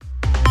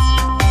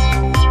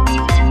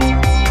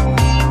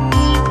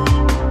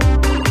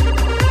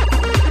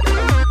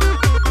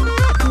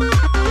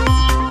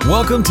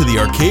Welcome to the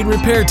Arcade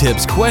Repair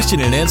Tips Question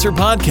and Answer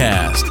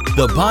Podcast,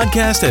 the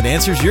podcast that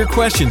answers your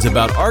questions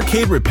about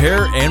arcade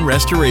repair and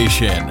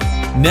restoration.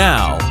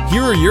 Now,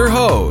 here are your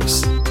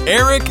hosts,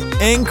 Eric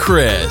and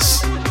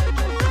Chris.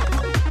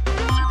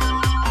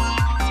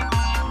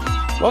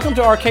 Welcome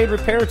to Arcade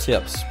Repair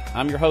Tips.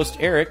 I'm your host,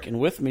 Eric, and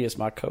with me is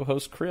my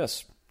co-host,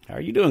 Chris. How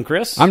are you doing,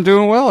 Chris? I'm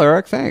doing well,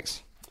 Eric.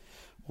 Thanks.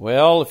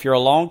 Well, if you're a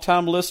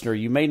long-time listener,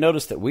 you may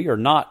notice that we are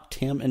not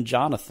Tim and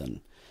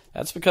Jonathan.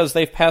 That's because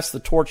they've passed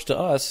the torch to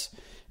us,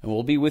 and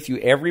we'll be with you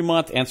every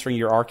month answering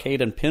your arcade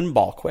and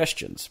pinball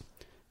questions.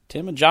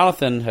 Tim and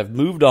Jonathan have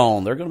moved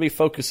on. They're going to be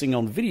focusing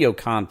on video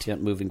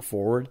content moving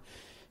forward,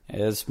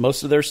 as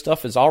most of their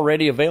stuff is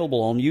already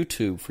available on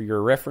YouTube for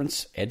your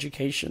reference,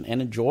 education,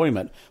 and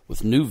enjoyment,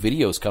 with new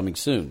videos coming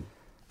soon.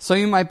 So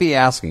you might be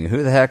asking,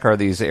 who the heck are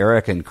these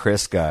Eric and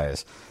Chris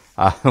guys?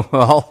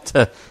 Well,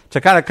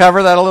 to kind of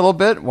cover that a little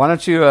bit, why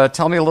don't you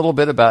tell me a little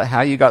bit about how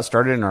you got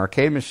started in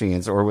arcade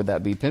machines, or would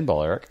that be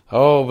pinball, Eric?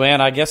 Oh,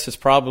 man, I guess it's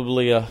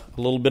probably a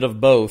little bit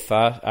of both.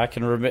 I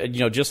can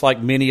remember, just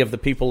like many of the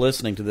people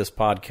listening to this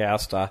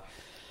podcast, I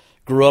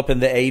grew up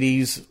in the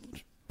 80s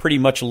pretty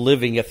much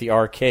living at the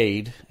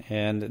arcade,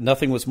 and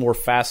nothing was more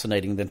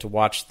fascinating than to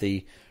watch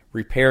the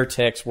repair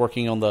techs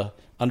working on the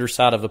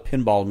underside of a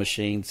pinball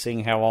machine,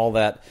 seeing how all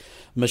that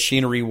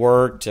machinery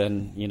worked,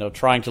 and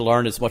trying to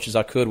learn as much as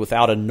I could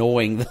without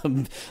annoying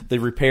the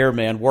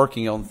repairman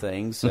working on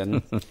things.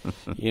 And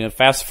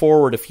fast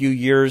forward a few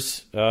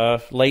years,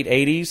 late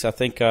 80s, I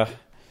think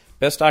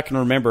best I can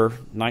remember,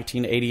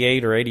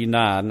 1988 or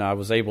 89, I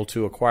was able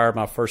to acquire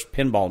my first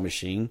pinball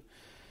machine.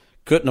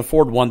 Couldn't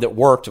afford one that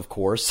worked, of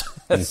course.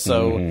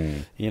 So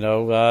we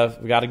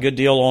got a good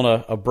deal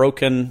on a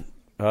broken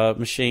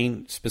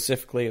machine.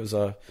 Specifically, it was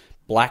a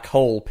Black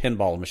Hole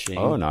pinball machine.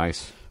 Oh,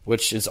 nice.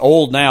 Which is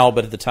old now,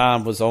 but at the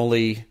time was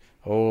only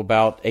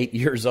about 8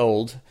 years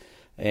old,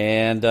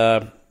 and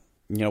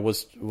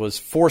was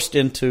forced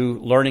into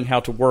learning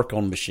how to work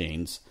on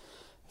machines.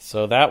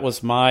 So that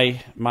was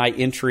my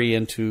entry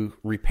into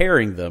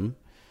repairing them.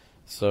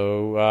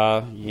 So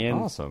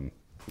awesome.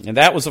 And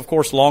that was, of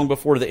course, long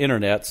before the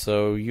internet.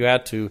 So you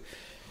had to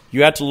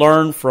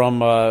learn from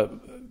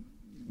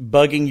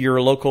bugging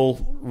your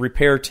local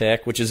repair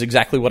tech, which is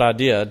exactly what I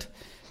did.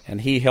 And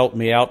he helped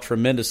me out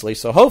tremendously.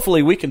 So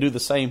hopefully we can do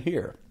the same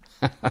here.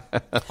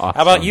 Awesome.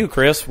 How about you,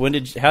 Chris?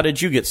 How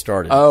did you get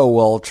started? Oh,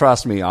 well,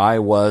 trust me, I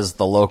was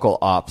the local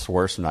ops'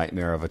 worst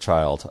nightmare of a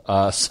child.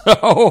 I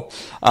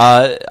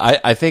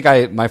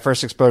think my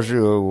first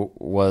exposure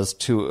was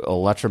to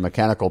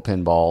electromechanical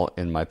pinball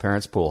in my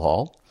parents' pool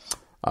hall.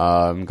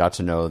 Got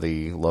to know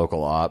the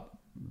local op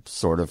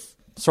sort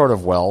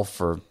of well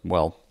for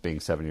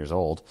being 7 years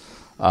old.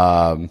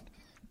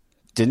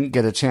 Didn't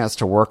get a chance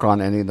to work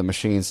on any of the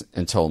machines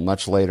until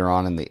much later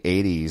on in the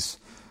 80s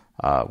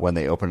when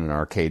they opened an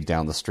arcade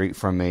down the street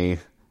from me.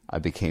 I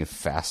became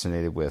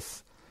fascinated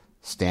with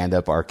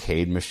stand-up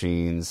arcade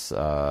machines.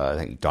 I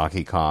think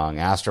Donkey Kong,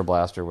 Astro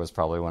Blaster was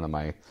probably one of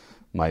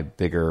my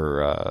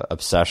bigger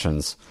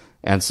obsessions.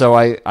 And so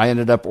I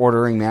ended up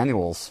ordering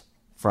manuals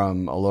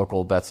from a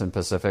local Betson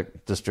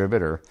Pacific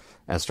distributor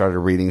and started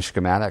reading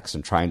schematics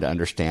and trying to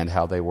understand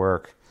how they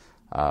work.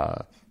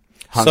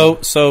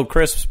 So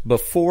Chris,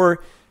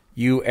 before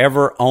you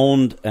ever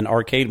owned an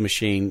arcade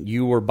machine,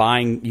 you were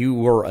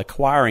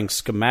acquiring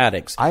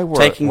schematics,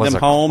 taking them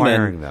home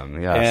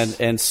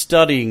and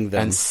studying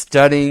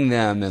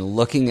them. And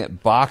looking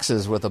at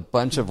boxes with a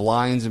bunch of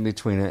lines in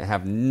between it.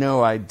 Have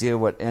no idea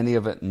what any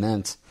of it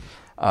meant.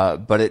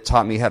 But it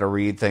taught me how to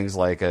read things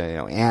like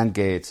AND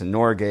gates and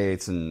NOR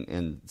gates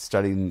and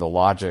studying the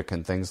logic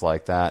and things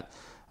like that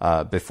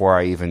before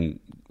I even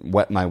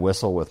wet my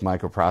whistle with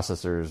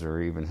microprocessors or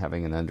even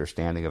having an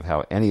understanding of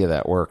how any of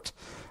that worked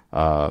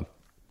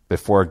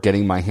before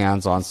getting my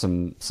hands on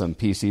some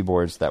PC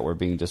boards that were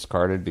being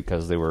discarded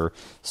because they were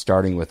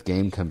starting with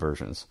game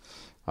conversions.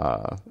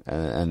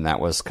 And that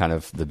was kind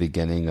of the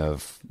beginning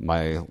of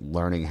my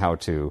learning how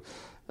to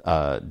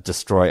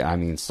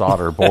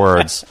solder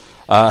boards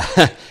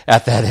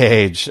at that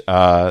age.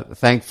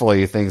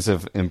 Thankfully, things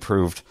have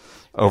improved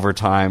over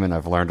time, and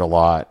I've learned a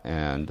lot,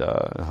 and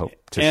hope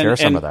to share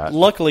some of that.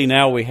 Luckily,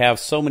 now we have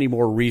so many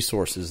more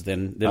resources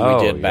than we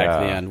did back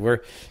then.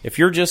 If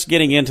you're just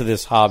getting into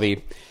this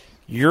hobby,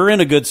 you're in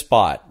a good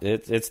spot.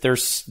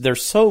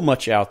 There's so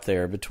much out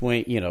there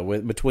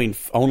between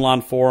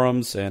online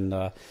forums and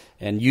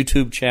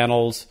YouTube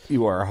channels.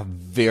 You are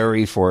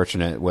very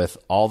fortunate with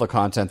all the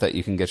content that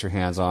you can get your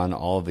hands on,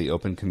 all of the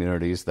open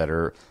communities that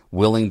are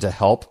willing to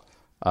help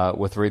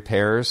with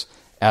repairs,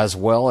 as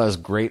well as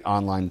great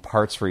online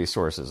parts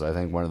resources. I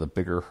think one of the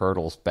bigger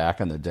hurdles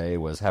back in the day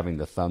was having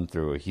to thumb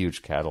through a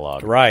huge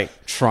catalog, right?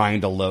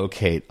 Trying to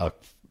locate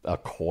a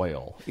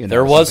coil.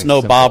 There was no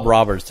simple Bob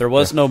Roberts. There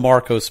was no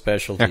Marco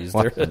Specialties.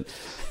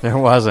 There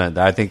wasn't.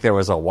 I think there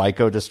was a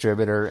Wyco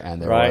distributor,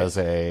 and there was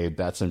a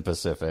Betson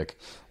Pacific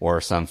or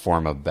some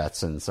form of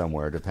Betson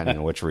somewhere, depending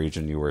on which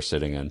region you were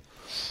sitting in.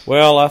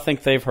 Well, I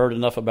think they've heard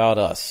enough about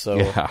us.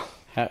 So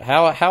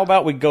how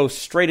about we go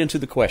straight into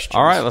the questions?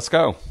 All right, let's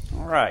go.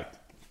 All right.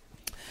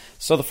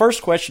 So the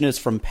first question is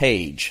from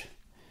Paige.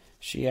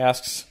 She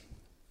asks,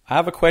 I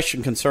have a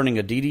question concerning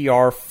a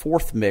DDR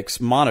fourth mix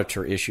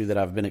monitor issue that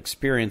I've been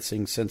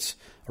experiencing since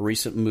a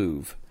recent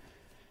move.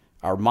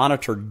 Our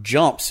monitor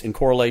jumps in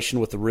correlation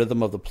with the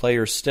rhythm of the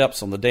player's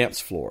steps on the dance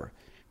floor.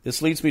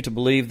 This leads me to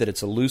believe that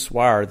it's a loose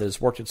wire that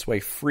has worked its way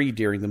free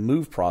during the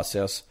move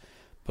process.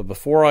 But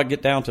before I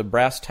get down to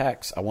brass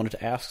tacks, I wanted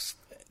to ask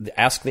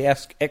the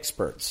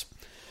experts.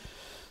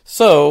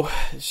 So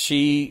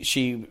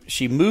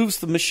she moves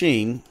the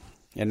machine,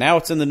 and now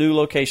it's in the new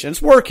location.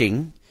 It's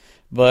working,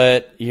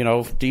 but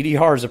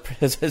DDR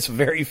is a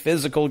very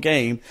physical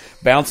game,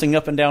 bouncing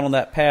up and down on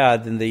that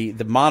pad, and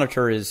the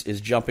monitor is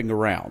jumping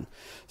around.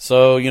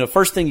 So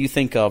first thing you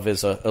think of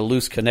is a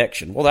loose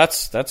connection. Well,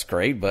 that's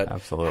great, but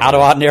Absolutely. How do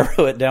I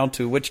narrow it down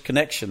to which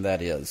connection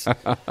that is?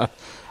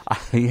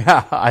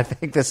 Yeah, I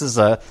think this is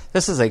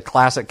a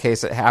classic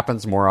case. It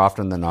happens more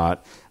often than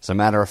not. As a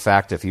matter of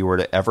fact, if you were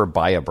to ever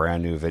buy a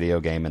brand new video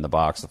game in the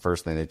box, the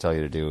first thing they tell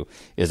you to do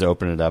is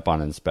open it up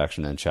on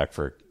inspection and check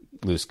for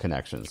loose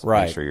connections.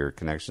 Right. Make sure your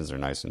connections are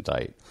nice and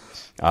tight.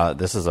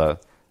 This is a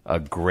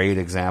great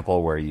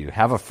example where you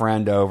have a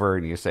friend over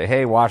and you say,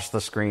 hey, watch the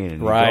screen.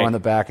 And you go in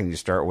the back and you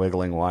start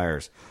wiggling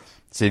wires.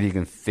 See if you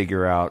can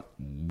figure out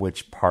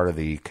which part of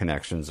the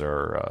connections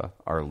are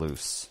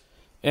loose.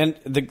 And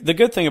the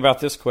good thing about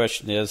this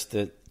question is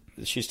that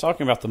she's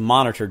talking about the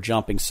monitor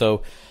jumping.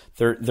 So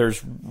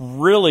there's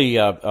really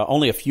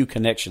only a few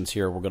connections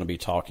here we're going to be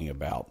talking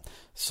about.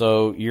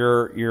 So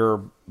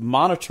your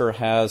monitor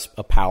has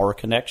a power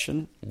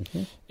connection.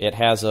 Mm-hmm. It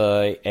has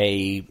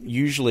a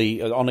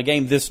usually on a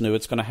game this new,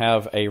 it's going to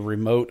have a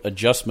remote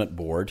adjustment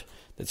board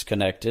that's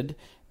connected,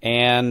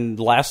 and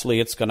lastly,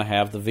 it's going to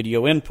have the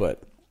video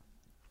input.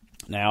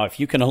 Now, if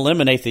you can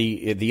eliminate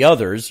the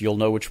others, you'll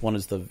know which one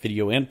is the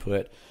video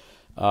input.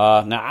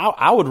 Now,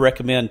 I would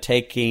recommend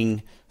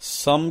taking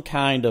some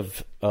kind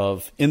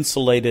of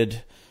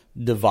insulated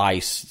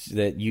device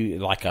that you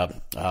like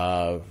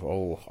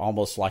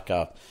almost like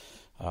a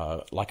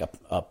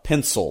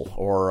pencil,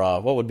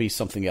 or what would be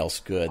something else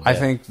good? I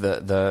think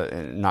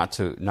the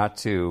not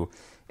to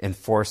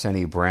enforce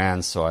any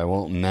brands, so I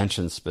won't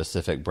mention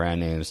specific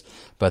brand names,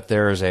 but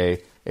there is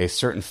a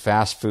certain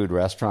fast food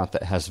restaurant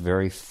that has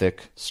very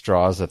thick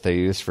straws that they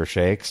use for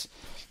shakes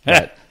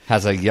that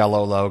has a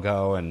yellow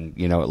logo, and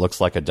it looks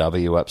like a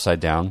W upside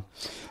down.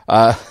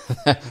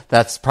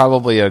 That's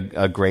probably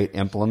a great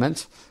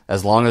implement,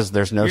 as long as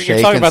there's no shake inside.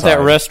 You're talking about that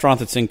restaurant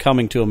that's in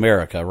Coming to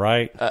America,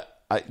 right?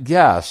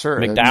 Yeah, sure.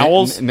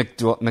 McDowell's?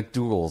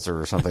 McDougal's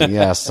or something.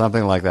 Yes,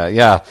 something like that.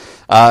 Yeah.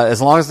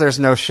 As long as there's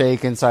no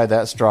shake inside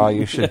that straw,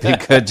 you should be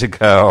good to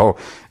go.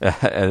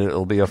 And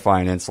it'll be a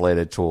fine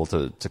insulated tool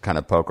to kind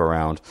of poke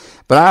around.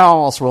 But I'm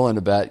almost willing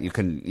to bet you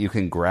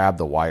can grab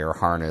the wire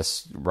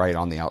harness right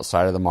on the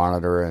outside of the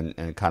monitor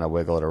and kind of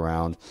wiggle it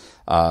around.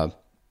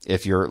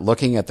 If you're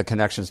looking at the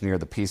connections near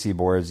the PC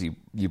boards,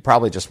 you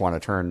probably just want to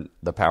turn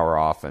the power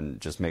off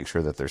and just make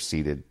sure that they're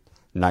seated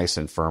nice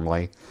and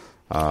firmly.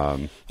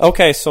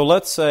 Okay, so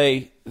let's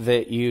say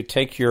that you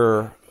take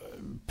your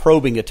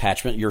probing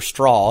attachment, your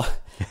straw,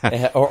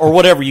 or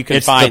whatever you can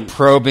find. It's the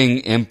probing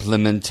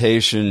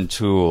implementation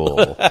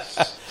tool.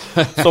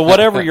 So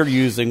whatever you're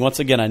using, once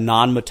again, a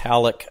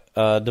non-metallic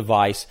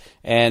device,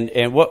 and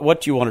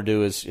what you want to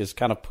do is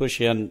kind of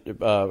push in,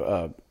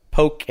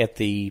 poke at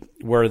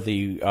where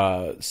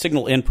the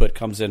signal input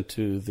comes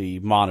into the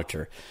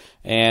monitor.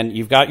 And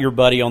you've got your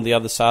buddy on the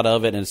other side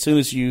of it, and as soon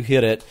as you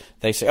hit it,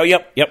 they say, "Oh,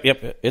 yep,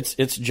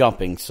 it's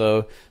jumping."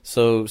 So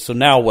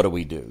now what do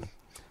we do?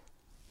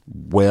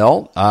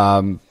 Well,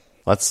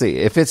 let's see.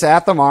 If it's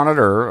at the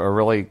monitor, a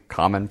really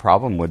common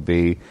problem would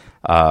be,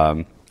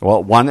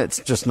 one, it's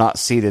just not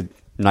seated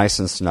nice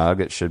and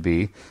snug. It should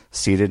be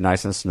seated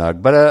nice and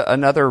snug. But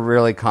another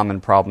really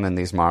common problem in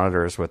these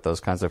monitors with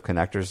those kinds of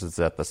connectors is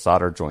that the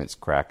solder joints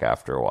crack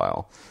after a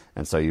while,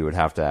 and so you would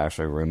have to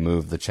actually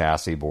remove the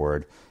chassis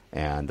board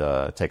and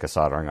take a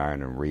soldering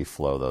iron and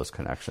reflow those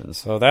connections.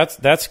 So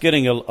that's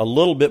getting a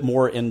little bit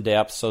more in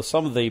depth. So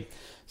some of the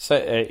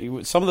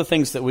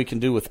things that we can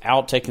do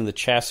without taking the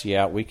chassis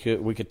out, we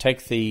could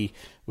take the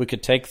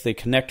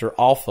connector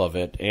off of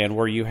it, and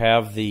where you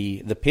have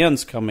the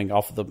pins coming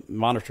off of the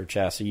monitor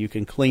chassis, you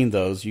can clean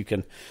those.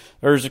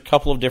 There's a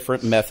couple of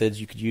different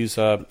methods. You could use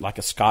like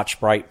a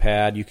Scotch-Brite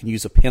pad. You can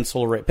use a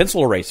pencil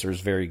eraser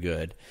is very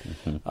good.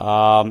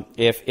 Mm-hmm.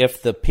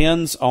 If the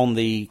pins on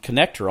the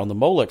connector, on the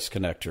Molex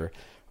connector,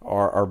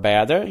 are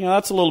bad,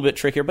 that's a little bit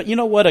trickier. But you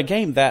know what? A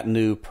game that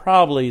new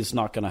probably is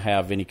not going to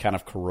have any kind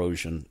of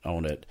corrosion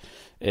on it.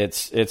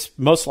 It's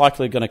most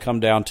likely going to come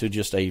down to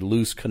just a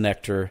loose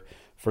connector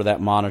for that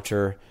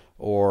monitor,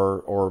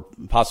 or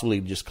possibly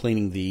just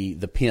cleaning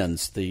the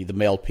pins, the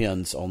male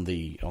pins on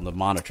the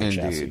monitor Indeed.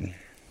 chassis.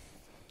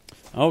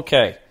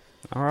 Okay.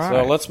 All right.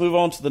 So let's move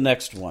on to the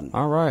next one.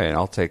 All right.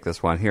 I'll take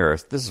this one here.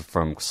 This is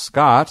from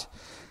Scott.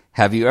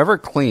 Have you ever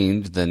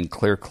cleaned, then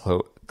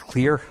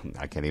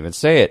I can't even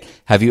say it.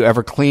 Have you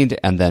ever cleaned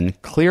and then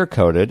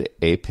clear-coated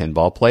a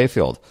pinball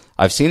playfield?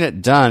 I've seen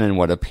it done in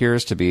what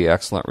appears to be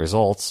excellent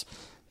results.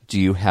 Do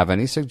you have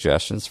any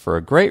suggestions for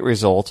a great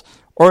result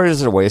or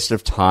is it a waste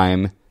of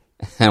time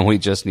and we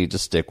just need to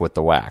stick with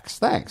the wax?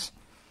 Thanks.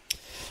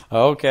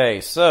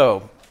 Okay,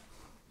 so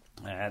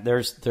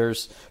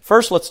there's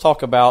first let's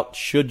talk about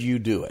should you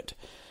do it.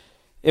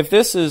 If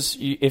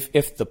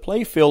the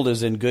play field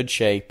is in good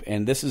shape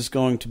and this is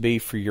going to be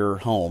for your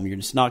home, you're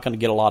just not going to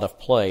get a lot of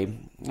play.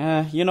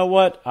 You know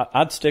what?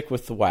 I'd stick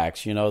with the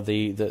wax. You know,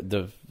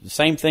 the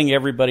same thing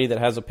everybody that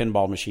has a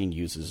pinball machine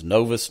uses,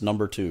 Novus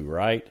number 2,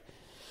 right?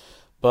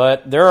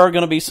 But there are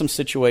going to be some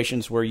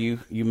situations where you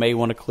may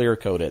want to clear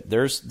coat it.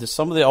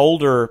 Some of the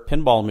older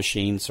pinball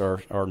machines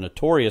are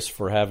notorious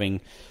for having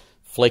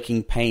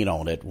flaking paint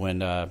on it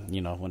when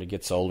it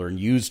gets older and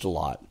used a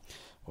lot.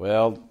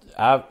 Well,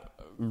 I've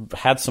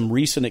had some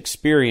recent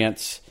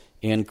experience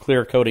in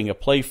clear coating a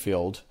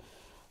playfield,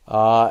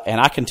 and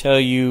I can tell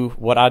you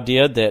what I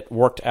did that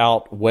worked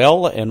out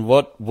well and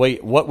what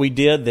we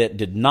did that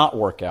did not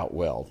work out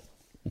well.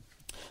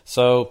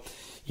 So,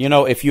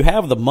 if you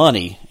have the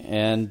money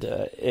and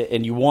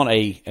you want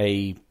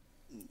a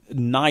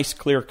nice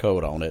clear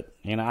coat on it,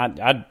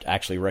 I'd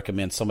actually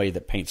recommend somebody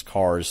that paints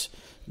cars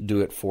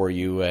do it for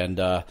you.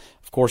 And of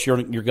course, you're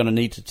going to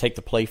need to take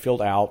the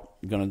playfield out.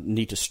 You're going to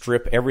need to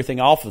strip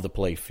everything off of the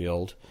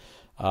playfield.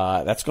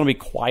 That's going to be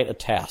quite a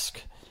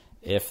task.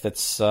 If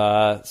it's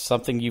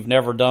something you've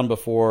never done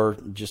before,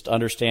 just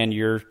understand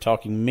you're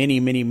talking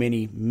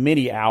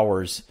many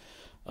hours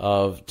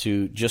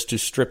to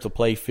strip the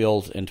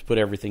playfield and to put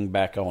everything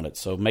back on it.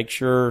 So make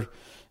sure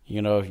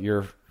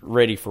you're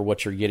ready for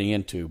what you're getting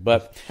into.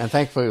 And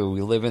thankfully,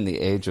 we live in the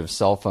age of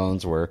cell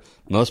phones where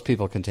most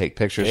people can take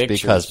pictures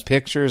because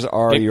pictures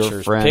are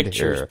your friend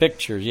here.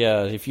 Pictures,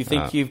 yeah. If you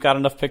think you've got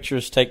enough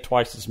pictures, take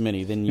twice as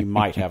many, then you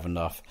might have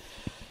enough.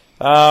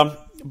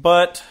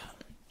 But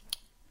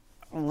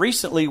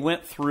recently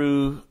went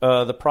through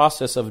the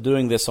process of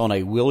doing this on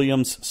a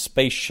Williams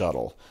space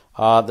shuttle.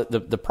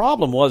 The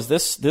problem was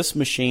this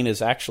machine is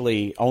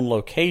actually on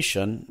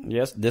location.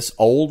 Yes, this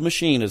old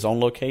machine is on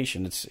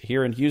location. It's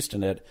here in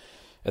Houston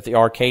at the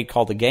arcade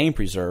called the Game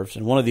Preserves,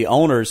 and one of the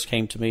owners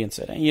came to me and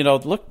said, "Hey,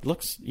 look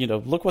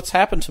what's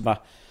happened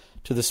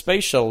to the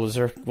space shuttle.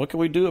 What can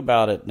we do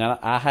about it?" Now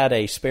I had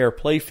a spare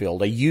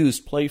playfield, a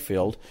used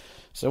playfield.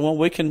 So, well,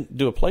 we can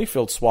do a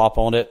playfield swap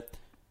on it,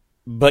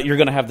 but you're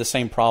going to have the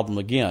same problem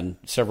again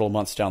several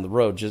months down the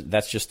road.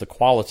 That's just the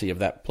quality of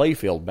that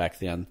playfield back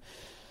then.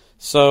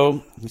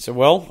 So he said,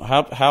 "Well,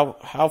 how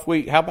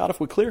about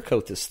if we clear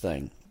coat this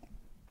thing?"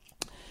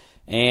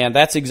 And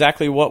that's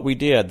exactly what we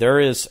did. There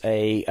is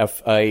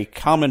a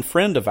common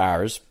friend of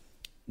ours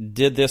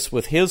did this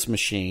with his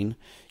machine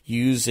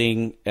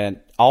using an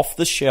off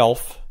the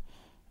shelf.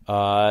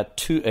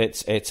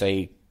 It's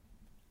a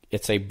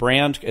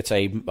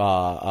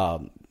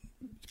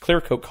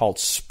clear coat called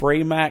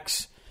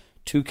Spraymax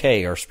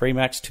 2K or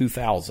Spraymax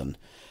 2000.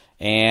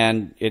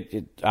 And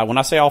when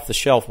I say off the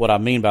shelf, what I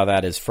mean by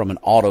that is from an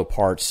auto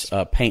parts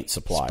paint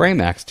supply.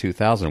 Spraymax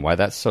 2000. Why,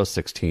 that's so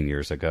 16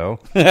 years ago.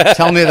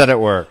 Tell me that it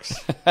works.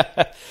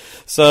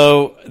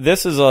 So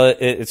this is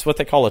it's what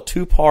they call a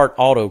 2-part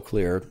auto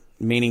clear,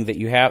 meaning that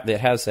that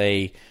has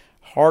a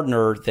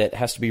hardener that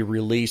has to be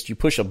released. You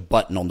push a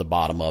button on the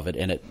bottom of it,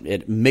 and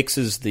it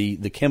mixes the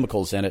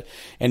chemicals in it.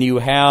 And you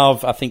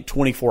have, I think,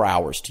 24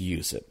 hours to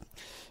use it.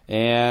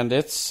 And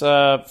it's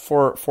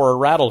for a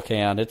rattle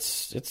can,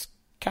 it's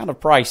kind of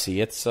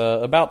pricey. It's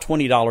about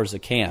 $20 a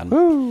can.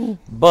 Ooh.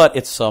 But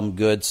it's some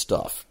good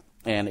stuff,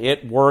 and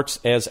it works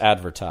as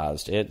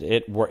advertised.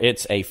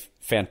 It's a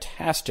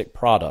fantastic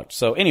product.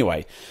 So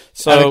anyway,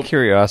 out of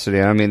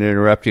curiosity, I don't mean to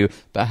interrupt you,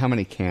 but how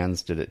many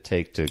cans did it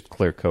take to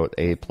clear coat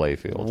a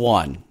playfield?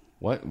 1.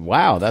 What?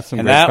 Wow, that's some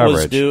and great that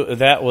coverage.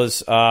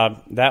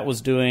 that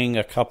was doing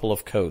a couple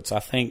of coats.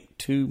 I think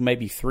 2,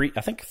 maybe 3.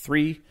 I think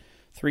three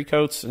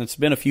coats, and it's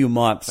been a few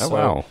months. Oh, so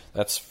wow.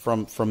 That's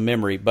from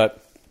memory.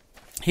 But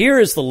here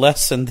is the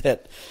lesson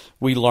that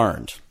we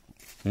learned.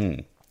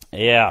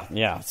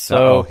 Yeah.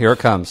 So here it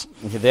comes.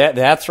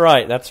 That's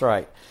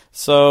right.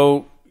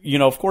 So,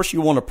 of course,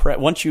 you want to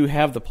once you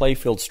have the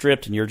playfield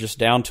stripped and you're just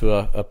down to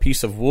a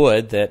piece of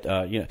wood that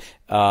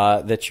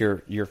that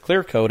you're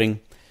clear coating,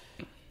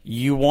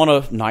 you want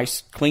a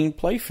nice clean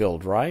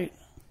playfield, right?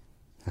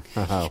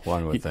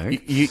 One would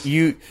think.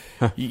 You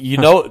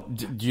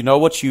know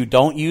what you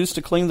don't use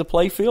to clean the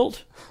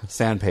playfield?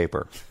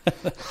 Sandpaper.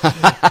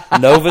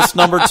 Novus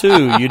number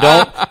 2.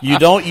 You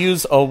don't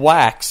use a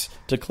wax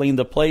to clean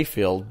the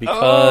playfield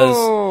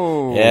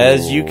because,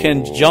 as you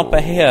can jump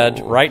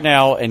ahead right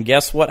now and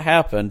guess what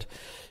happened,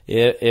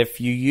 if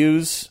you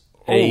use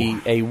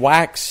a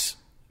wax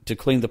to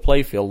clean the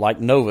playfield like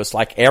Novus,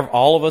 like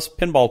all of us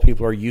pinball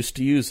people are used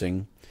to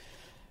using,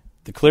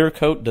 the clear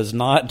coat does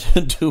not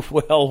do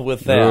well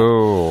with that.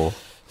 No.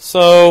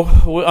 So,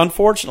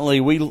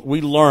 unfortunately, we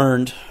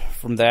learned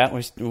from that.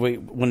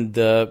 When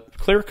the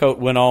clear coat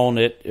went on,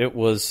 it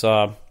was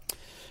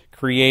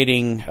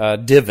creating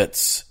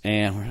divots,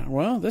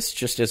 and this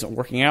just isn't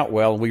working out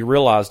well. And we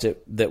realized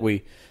that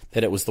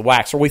it was the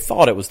wax, or we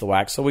thought it was the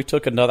wax. So we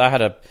took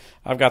another.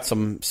 I've got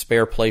some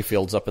spare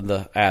playfields up in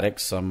the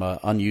attic, some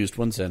unused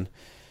ones, and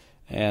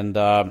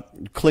and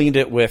cleaned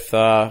it with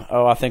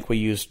I think we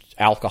used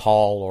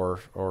alcohol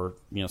or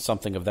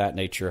something of that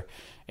nature,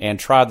 and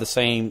tried the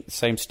same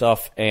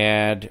stuff,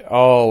 and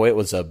it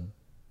was a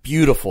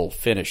beautiful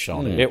finish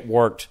on it. It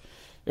worked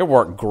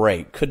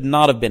great. Could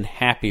not have been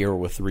happier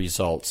with the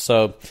results.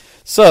 So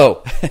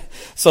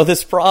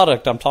this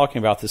product I'm talking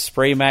about, this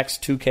SprayMax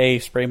 2K,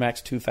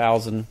 SprayMax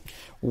 2000,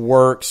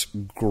 works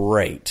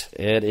great.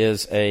 It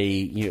is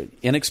a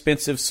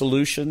inexpensive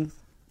solution.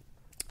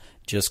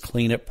 Just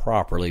clean it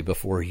properly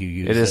before you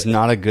use it. It is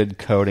not a good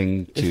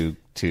coating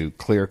to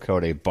clear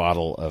coat a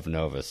bottle of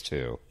Novus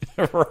 2.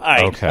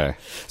 Right. Okay.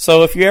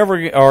 So if you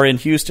ever are in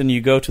Houston,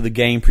 you go to the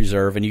Game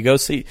Preserve and you go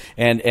see,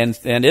 and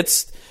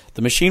it's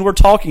the machine we're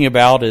talking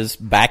about is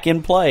back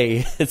in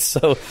play.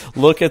 So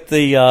look at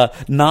the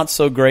not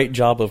so great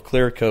job of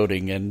clear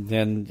coating,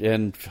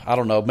 and I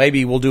don't know,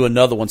 maybe we'll do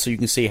another one so you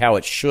can see how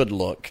it should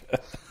look.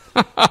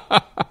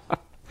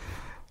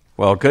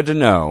 Well, good to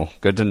know.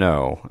 Good to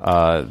know.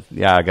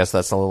 I guess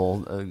that's a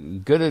little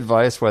good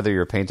advice, whether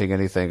you're painting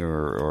anything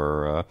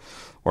or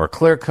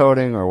clear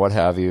coating or what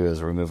have you,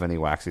 is remove any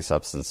waxy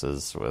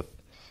substances with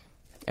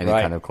any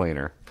kind of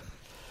cleaner.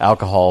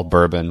 Alcohol,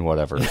 bourbon,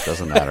 whatever. It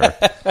doesn't matter.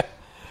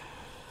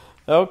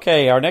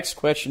 Okay, our next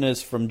question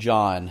is from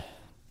John.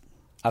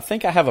 I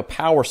think I have a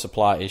power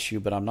supply issue,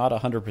 but I'm not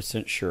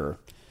 100% sure.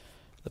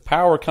 The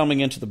power coming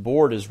into the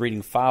board is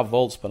reading 5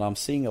 volts, but I'm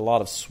seeing a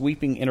lot of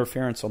sweeping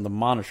interference on the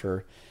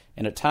monitor,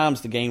 and at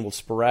times the gain will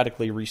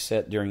sporadically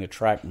reset during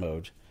attract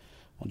mode.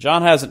 Well,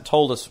 John hasn't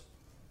told us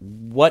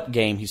what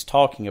game he's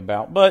talking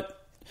about,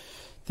 but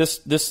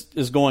this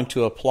is going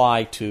to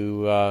apply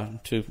to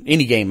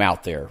any game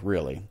out there,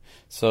 really.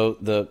 So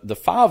the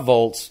 5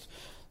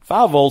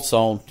 volts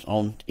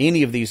on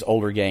any of these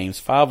older games,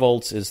 5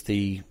 volts is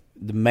the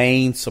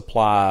main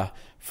supply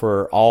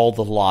for all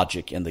the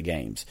logic in the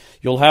games.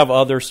 You'll have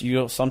others.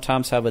 You'll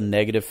sometimes have a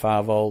negative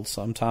 5 volts,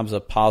 sometimes a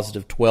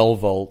positive 12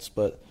 volts,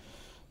 but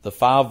the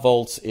 5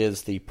 volts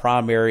is the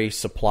primary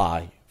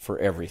supply for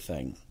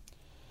everything.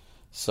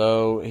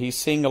 So he's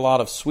seeing a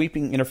lot of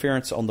sweeping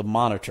interference on the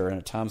monitor, and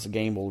at times the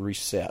game will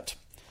reset.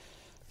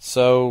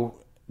 So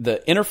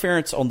the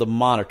interference on the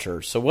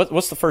monitor. So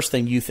what's the first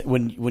thing you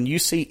when you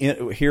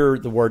hear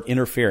the word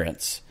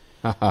interference?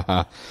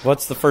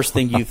 What's the first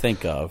thing you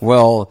think of?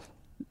 Well,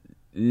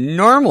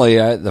 normally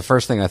the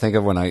first thing I think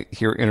of when I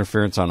hear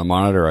interference on a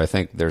monitor, I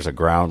think there's a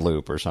ground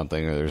loop or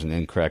something, or there's an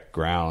incorrect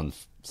ground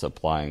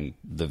supplying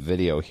the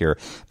video here.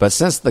 But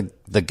since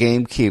the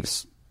game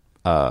keeps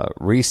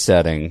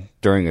resetting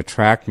during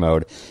attract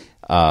mode,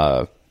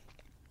 a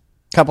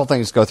couple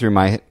things go through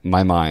my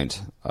mind.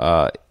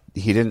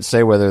 He didn't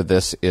say whether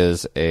this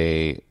is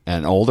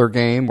an older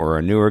game or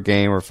a newer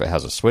game, or if it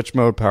has a switch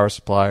mode power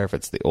supply, or if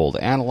it's the old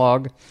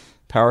analog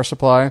power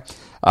supply.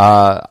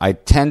 I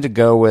tend to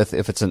go with,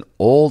 if it's an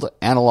old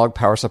analog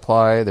power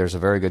supply, there's a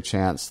very good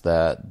chance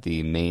that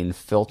the main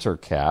filter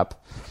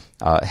cap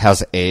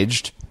has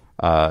aged,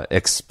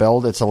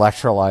 expelled its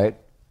electrolyte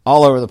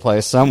all over the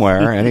place,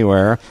 somewhere,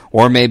 anywhere,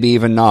 or maybe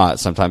even not.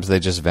 Sometimes they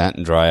just vent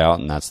and dry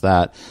out, and that's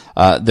that.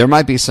 There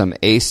might be some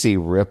AC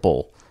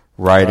ripple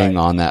riding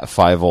on that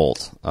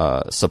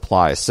 5-volt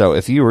supply. So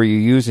if you were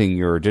using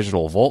your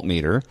digital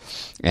voltmeter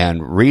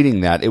and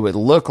reading that, it would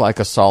look like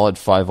a solid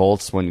 5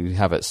 volts when you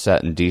have it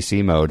set in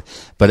DC mode,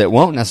 but it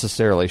won't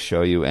necessarily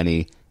show you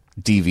any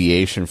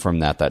deviation from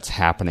that's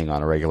happening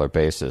on a regular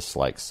basis,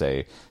 like,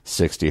 say,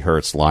 60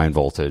 hertz line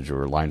voltage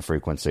or line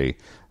frequency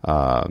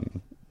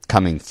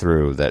coming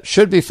through that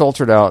should be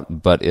filtered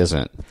out but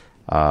isn't.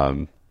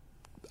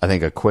 I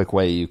think a quick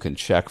way you can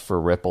check for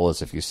ripple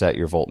is if you set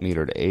your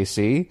voltmeter to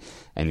AC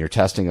and you're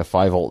testing a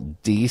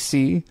 5-volt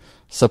DC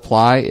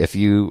supply. If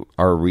you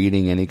are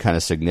reading any kind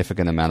of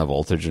significant amount of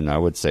voltage, and I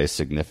would say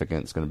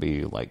significant, it's going to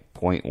be like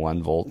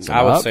 0.1 volts.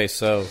 I would say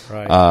so,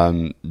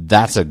 right.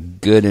 That's a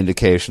good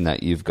indication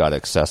that you've got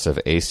excessive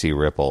AC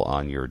ripple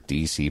on your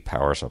DC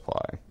power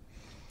supply.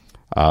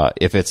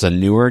 If it's a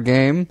newer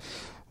game,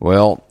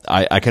 well,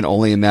 I can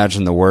only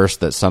imagine the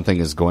worst, that something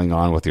is going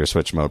on with your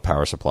switch mode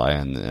power supply,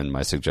 and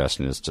my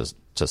suggestion is just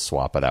to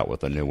swap it out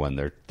with a new one.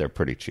 They're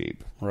pretty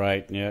cheap.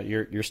 Right. Yeah.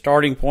 Your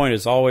starting point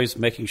is always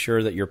making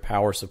sure that your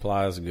power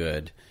supply is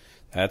good.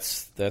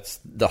 That's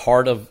the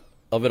heart of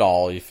it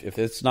all. If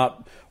it's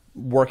not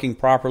working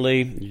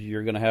properly,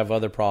 you're going to have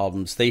other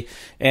problems.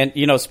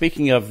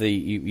 Speaking of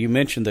you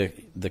mentioned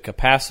the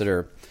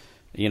capacitor.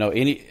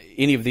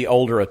 Any of the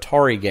older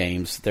Atari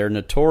games, they're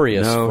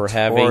notorious for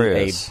having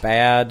a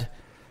bad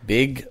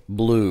Big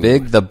Blue.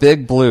 The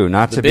Big Blue,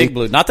 not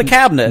the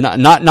cabinet.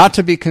 Not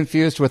to be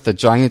confused with the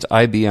giant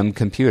IBM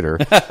computer.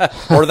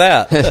 Or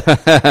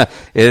that.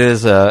 It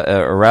is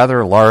a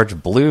rather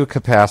large blue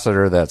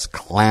capacitor that's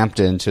clamped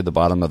into the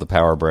bottom of the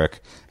power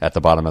brick at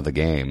the bottom of the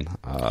game.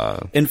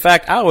 In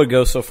fact, I would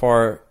go so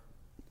far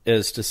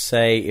as to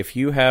say, if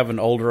you have an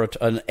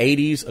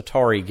 80s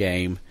Atari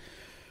game,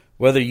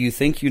 whether you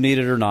think you need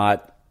it or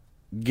not,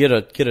 get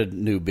a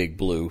new Big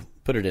Blue.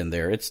 Put it in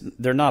there.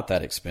 They're not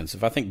that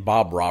expensive. I think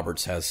Bob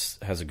Roberts has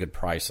a good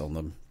price on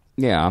them.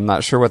 Yeah, I'm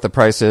not sure what the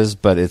price is,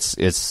 but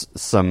it's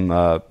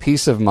some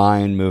peace of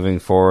mind moving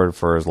forward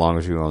for as long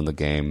as you own the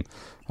game.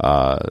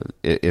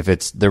 If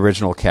it's the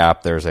original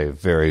cap, there's a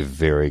very,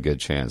 very good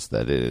chance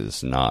that it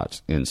is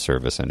not in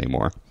service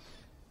anymore.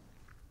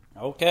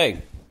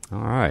 Okay. All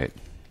right.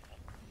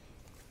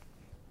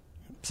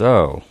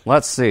 So,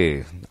 let's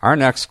see. Our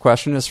next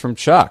question is from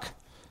Chuck.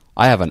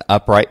 I have an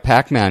upright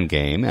Pac-Man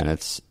game, and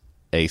it's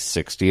a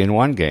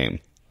 60-in-1 game.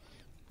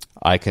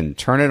 I can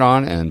turn it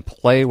on and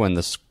play when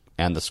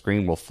the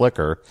screen will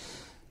flicker.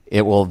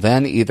 It will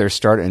then either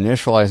start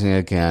initializing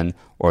again,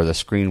 or the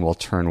screen will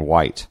turn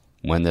white.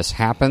 When this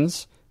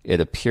happens, it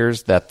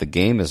appears that the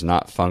game is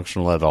not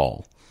functional at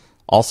all.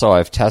 Also,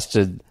 I've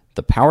tested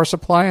the power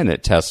supply, and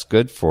it tests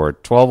good for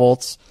 12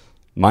 volts,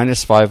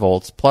 minus 5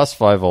 volts, plus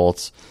 5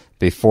 volts,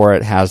 before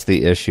it has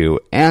the issue,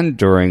 and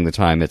during the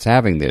time it's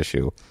having the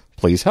issue.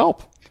 Please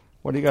help.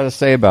 What do you got to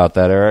say about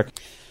that, Eric?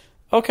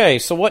 Okay,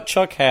 so what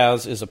Chuck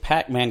has is a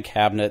Pac-Man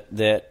cabinet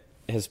that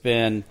has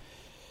been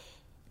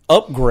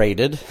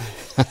upgraded.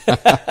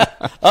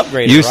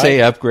 Upgraded, You right? say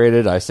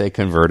upgraded, I say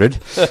converted.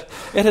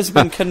 It has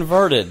been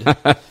converted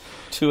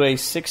to a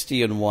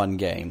 60-in-1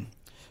 game,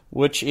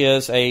 which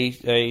is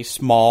a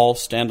small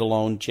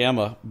standalone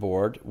JAMA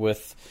board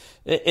with.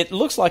 It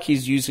looks like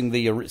he's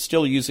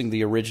still using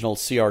the original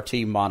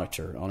CRT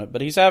monitor on it,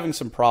 but he's having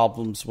some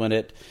problems when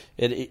it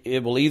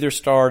will either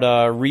start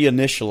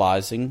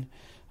reinitializing,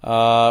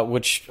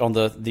 which on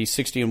the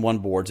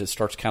 60-in-1 boards it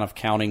starts kind of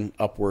counting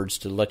upwards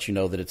to let you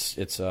know that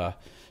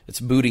it's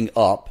booting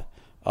up,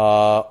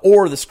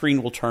 or the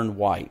screen will turn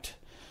white.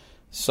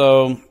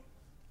 So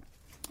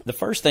the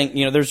first thing,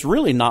 there's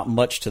really not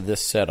much to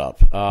this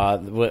setup.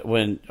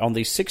 When on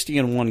these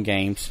 60-in-1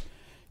 games,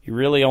 you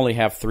really only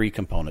have three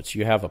components.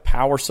 You have a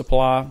power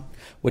supply,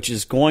 which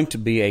is going to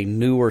be a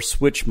newer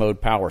switch mode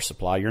power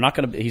supply.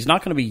 He's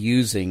not going to be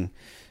using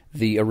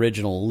the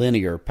original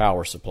linear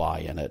power supply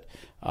in it.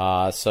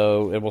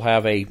 So it will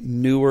have a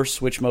newer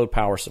switch mode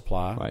power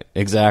supply. Right,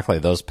 exactly.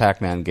 Those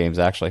Pac-Man games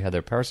actually had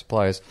their power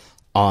supplies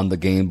on the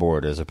game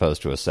board as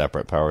opposed to a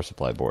separate power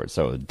supply board.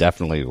 So it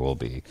definitely will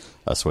be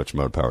a switch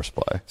mode power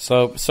supply.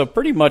 So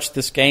pretty much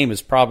this game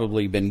has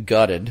probably been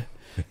gutted.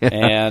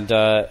 And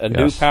a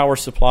new power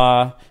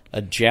supply,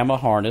 a JAMA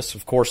harness.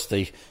 Of course,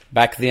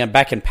 back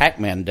in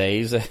Pac-Man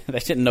days, they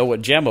didn't know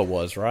what JAMA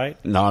was,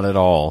 right? Not at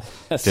all.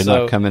 Did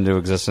not come into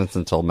existence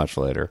until much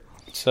later.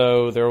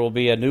 So there will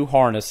be a new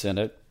harness in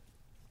it,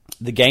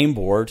 the game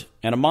board,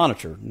 and a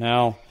monitor.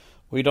 Now,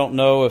 we don't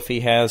know if he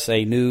has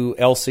a newer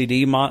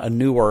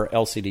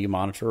LCD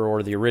monitor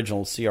or the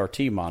original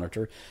CRT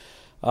monitor.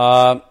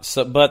 But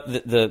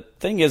the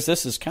thing is,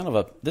 this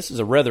is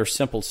a rather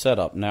simple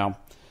setup. Now,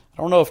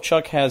 I don't know if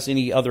Chuck has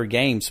any other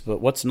games, but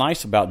what's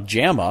nice about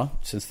JAMA,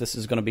 since this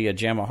is going to be a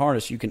JAMA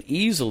harness, you can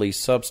easily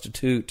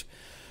substitute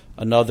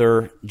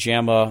another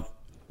JAMA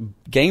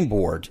game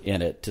board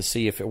in it to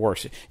see if it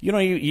works.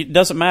 It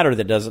doesn't matter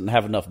that it doesn't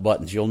have enough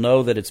buttons. You'll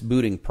know that it's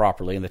booting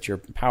properly and that your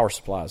power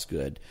supply is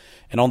good.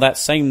 And on that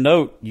same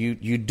note,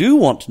 you do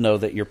want to know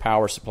that your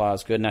power supply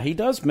is good. Now, he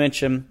does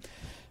mention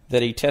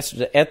that he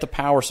tested it at the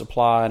power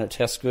supply, and it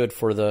tests good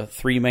for the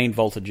three main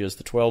voltages,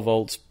 the 12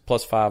 volts,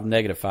 plus 5,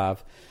 negative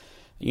 5.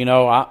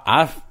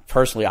 I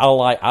personally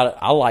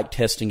like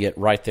testing it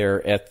right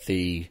there at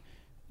the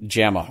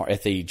JAMA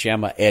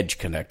edge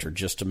connector,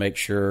 just to make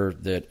sure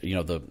that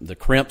the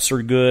crimps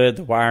are good,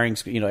 the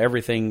wiring's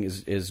everything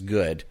is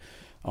good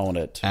on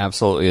it.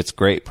 Absolutely, it's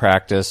great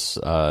practice,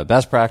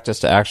 best practice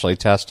to actually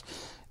test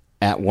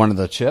at one of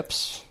the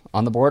chips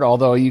on the board.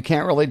 Although you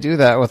can't really do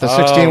that with a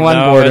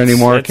 16-in-1 board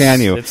anymore,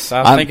 can you?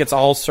 I think it's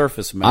all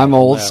surface mount. I'm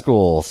old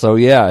school, so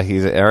yeah,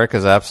 Eric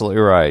is absolutely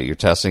right. You're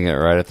testing it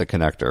right at the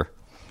connector.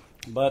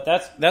 But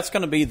that's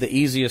going to be the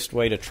easiest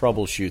way to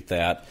troubleshoot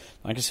that.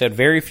 Like I said,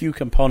 very few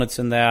components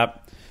in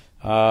that.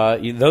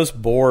 Those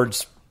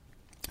boards,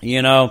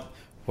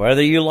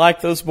 whether you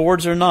like those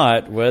boards or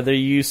not, whether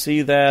you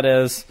see that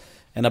as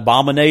an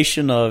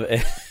abomination of,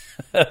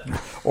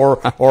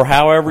 or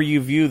however you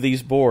view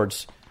these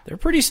boards, they're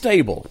pretty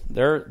stable.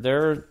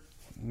 They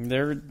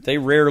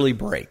rarely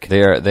break.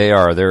 They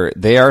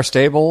are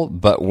stable,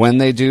 but when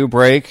they do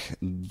break,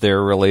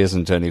 there really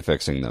isn't any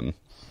fixing them.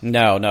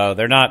 No,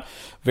 they're not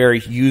very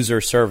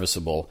user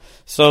serviceable.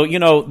 So,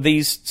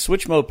 these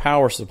switch mode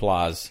power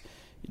supplies,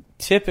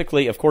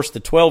 typically, of course, the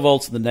 12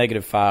 volts and the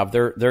negative 5,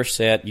 they're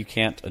set. You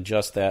can't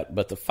adjust that.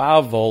 But the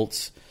 5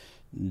 volts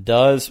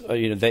does,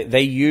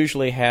 they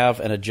usually have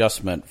an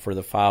adjustment for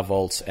the 5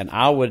 volts. And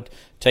I would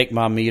take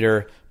my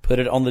meter, put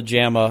it on the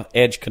JAMA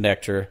edge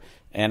connector,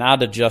 and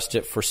I'd adjust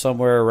it for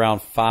somewhere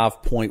around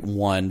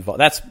 5.1.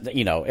 That's,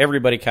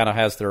 everybody kind of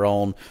has their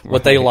own,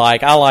 what they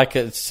like. I like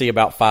to see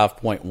about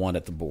 5.1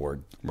 at the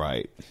board.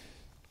 Right.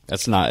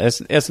 It's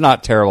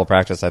not terrible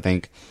practice. I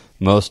think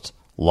most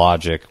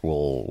logic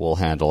will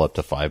handle up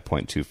to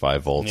 5.25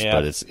 volts,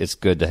 but it's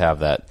good to have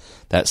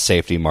that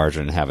safety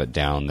margin and have it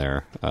down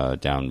there.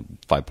 Down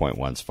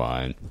 5.1 is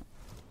fine.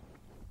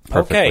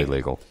 Perfectly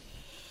legal.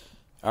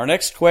 Our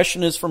next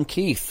question is from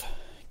Keith.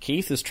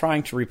 Keith is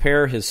trying to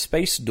repair his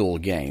Space Duel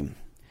game.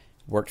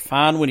 Worked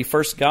fine when he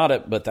first got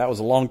it, but that was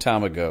a long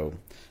time ago.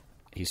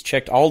 He's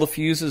checked all the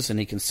fuses, and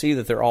he can see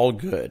that they're all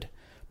good.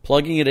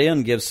 Plugging it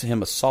in gives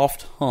him a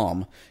soft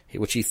hum,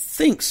 which he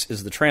thinks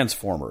is the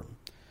transformer.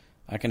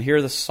 I can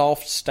hear the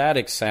soft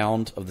static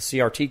sound of the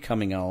CRT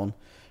coming on,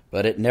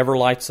 but it never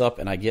lights up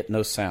and I get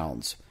no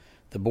sounds.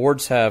 The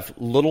boards have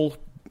little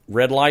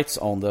red lights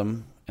on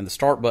them, and the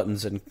start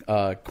buttons and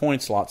coin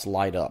slots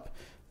light up.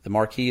 The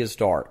marquee is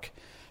dark.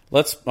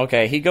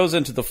 He goes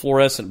into the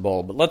fluorescent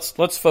bulb, but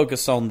let's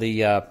focus on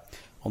the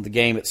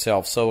game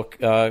itself. So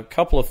a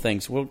couple of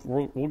things.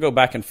 We'll go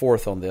back and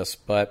forth on this,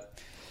 but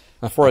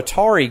for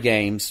Atari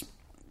games,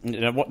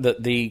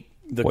 the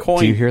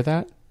coin. Do you hear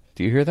that?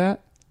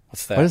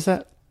 What's that? What is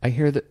that? I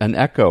hear an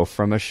echo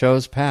from a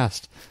show's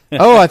past.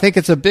 Oh, I think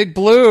it's a Big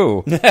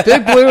Blue.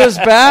 Big Blue is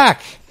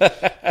back.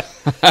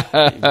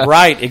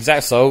 Right,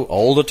 exactly. So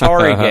old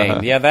Atari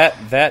game. Yeah,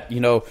 that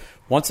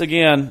once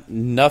again,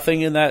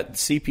 nothing in that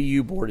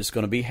CPU board is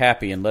going to be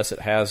happy unless it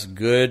has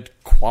good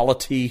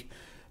quality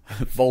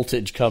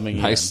voltage coming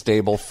in. Nice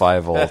stable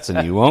 5 volts,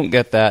 and you won't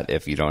get that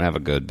if you don't have a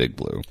good Big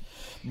Blue.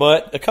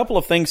 But a couple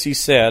of things he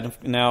said.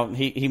 Now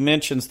he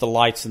mentions the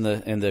lights in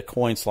the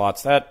coin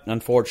slots. That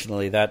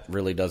unfortunately that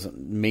really doesn't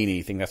mean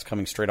anything. That's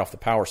coming straight off the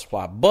power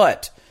supply.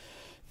 But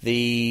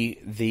the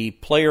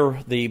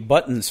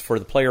buttons for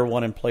the player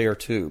 1 and player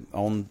 2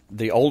 on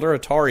the older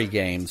Atari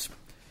games,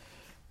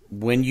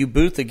 when you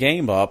boot the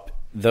game up,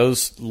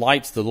 those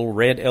lights, the little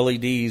red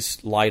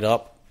LEDs, light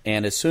up,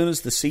 and as soon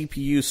as the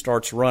CPU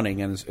starts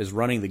running and is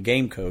running the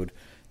game code,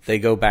 they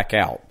go back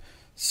out.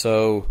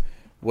 So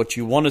what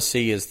you want to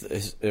see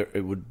is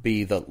it would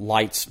be the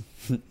lights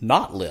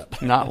not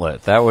lit. Not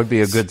lit. That would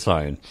be a good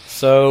sign.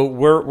 So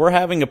we're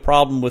having a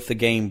problem with the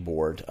game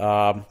board.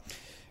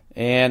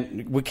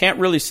 And we can't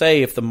really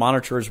say if the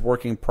monitor is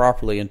working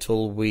properly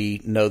until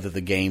we know that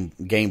the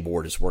game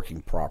board is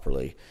working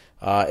properly.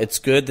 It's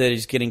good that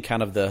he's getting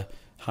kind of the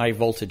high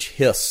voltage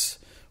hiss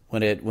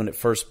when it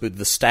first boots,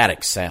 the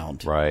static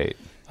sound. Right.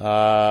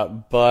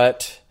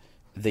 But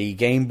the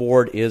game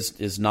board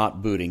is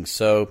not booting.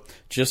 So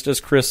just as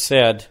Chris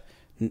said,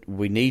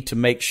 we need to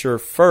make sure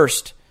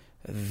first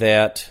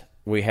that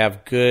we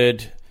have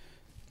good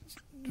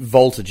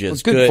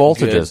voltages. Good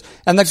voltages.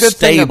 And the good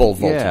stable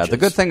thing, voltages. Yeah, the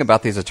good thing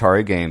about these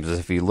Atari games is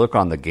if you look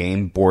on the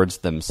game boards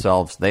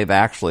themselves, they've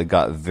actually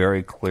got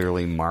very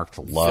clearly marked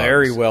lugs.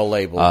 Very well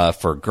labeled.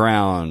 For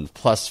ground,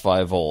 plus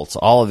 5 volts.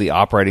 All of the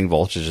operating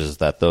voltages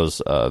that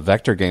those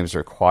vector games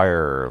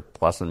require,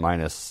 plus and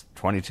minus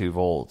 22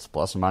 volts,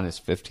 plus and minus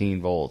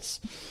 15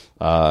 volts.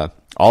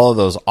 All of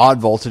those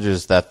odd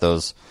voltages that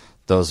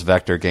those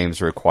vector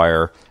games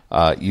require,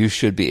 you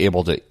should be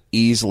able to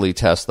easily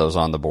test those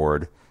on the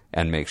board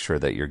and make sure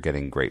that you're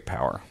getting great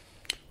power.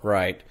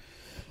 Right.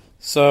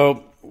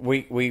 So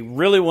we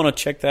really want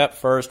to check that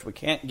first. We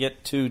can't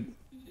get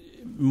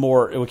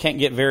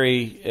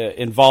very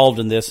involved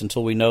in this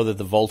until we know that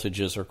the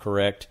voltages are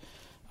correct.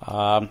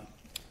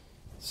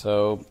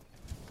 So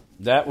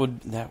that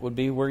would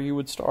be where you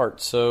would start.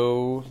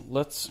 So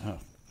let's.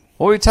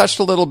 Well, we touched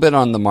a little bit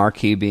on the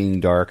marquee being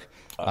dark.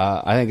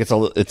 I think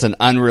it's an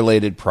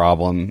unrelated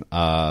problem,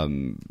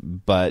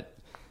 but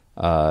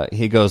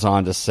he goes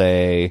on to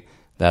say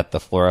that the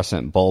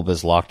fluorescent bulb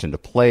is locked into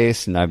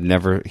place, and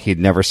he'd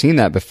never seen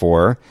that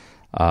before.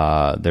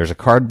 There's a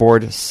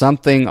cardboard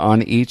something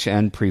on each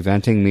end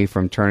preventing me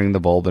from turning the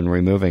bulb and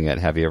removing it.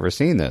 Have you ever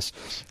seen this?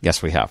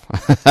 Yes, we have.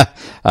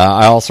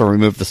 I also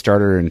removed the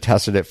starter and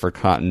tested it for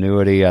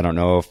continuity. I don't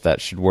know if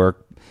that should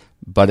work,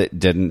 but it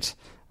didn't.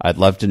 I'd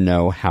love to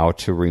know how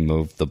to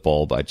remove the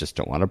bulb. I just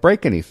don't want to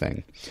break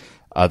anything.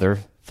 Other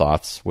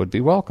thoughts would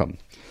be welcome.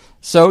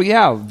 So,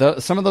 yeah,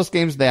 some of those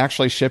games, they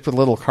actually ship with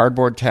little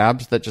cardboard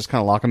tabs that just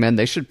kind of lock them in.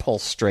 They should pull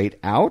straight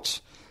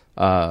out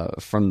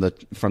from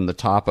the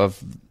top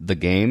of the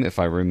game, if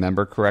I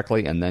remember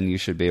correctly, and then you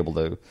should be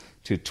able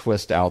to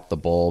twist out the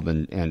bulb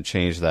and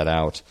change that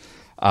out.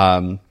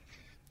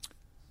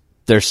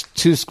 There's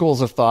two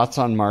schools of thoughts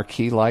on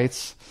marquee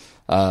lights.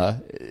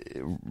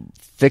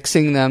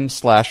 Fixing them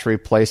 /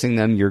 replacing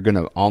them, you're going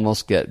to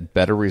almost get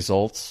better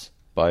results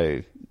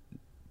by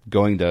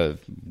going to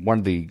one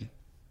of the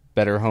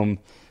better home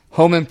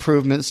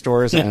improvement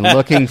stores and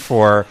looking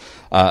for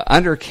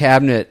under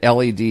cabinet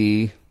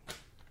LED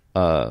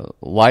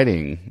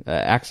lighting,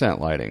 accent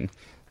lighting.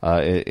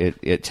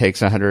 It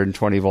takes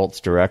 120 volts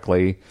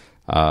directly.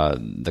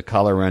 The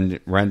color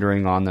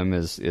rendering on them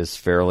is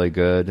fairly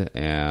good,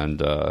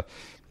 and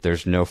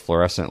there's no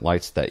fluorescent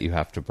lights that you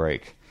have to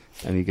break,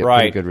 and you get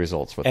pretty good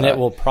results with that. And it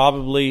will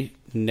probably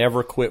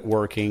never quit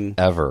working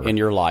ever in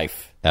your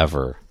life.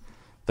 Ever.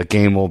 The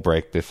game will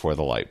break before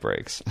the light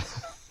breaks.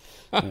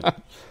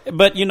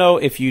 But,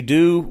 if you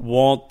do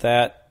want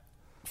that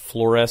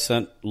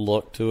fluorescent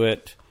look to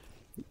it,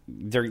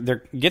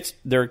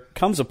 there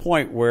comes a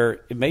point where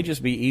it may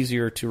just be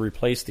easier to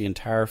replace the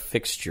entire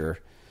fixture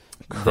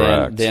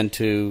Correct. than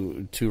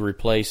to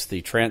replace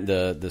the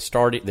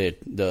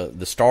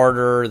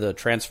starter, the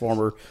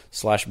transformer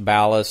 /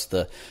 ballast,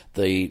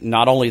 the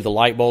not only the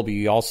light bulb,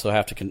 you also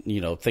have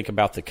to think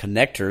about the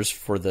connectors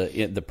for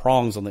the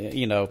prongs on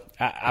the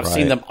I've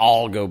seen them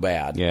all go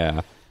bad.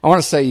 Yeah, I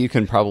want to say you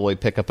can probably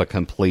pick up a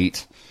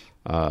complete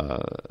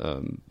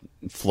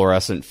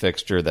fluorescent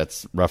fixture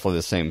that's roughly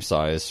the same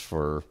size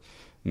for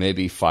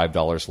maybe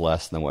 $5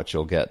 less than what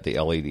you'll get the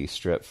LED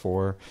strip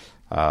for.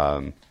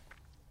 And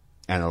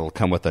it'll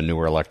come with a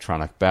newer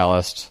electronic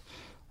ballast.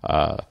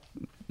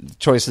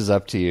 Choice is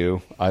up to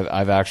you.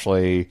 I've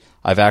actually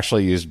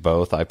used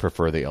both. I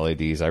prefer the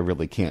LEDs. I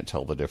really can't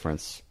tell the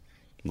difference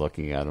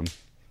looking at them.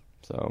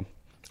 So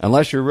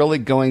unless you're really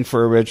going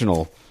for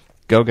original,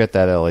 go get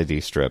that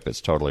LED strip.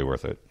 It's totally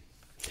worth it.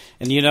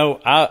 And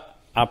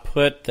I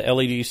put the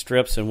LED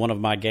strips in one of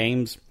my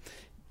games,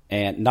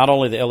 and not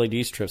only the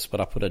LED strips, but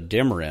I put a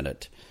dimmer in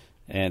it.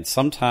 And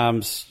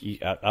sometimes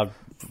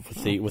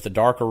with a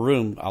darker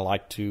room, I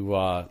like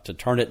to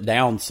turn it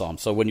down some.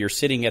 So when you're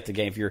sitting at the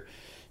game, if you're,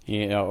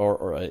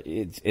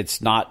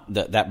 it's not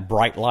that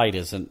bright light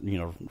isn't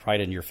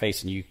right in your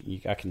face, and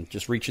I can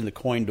just reach in the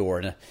coin door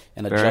and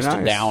adjust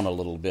it down a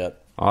little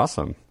bit.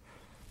 Awesome.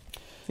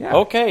 Yeah.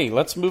 Okay,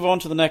 let's move on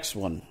to the next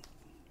one.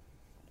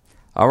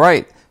 All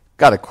right.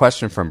 Got a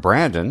question from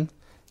Brandon.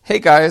 Hey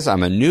guys,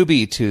 I'm a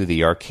newbie to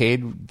the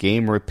arcade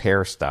game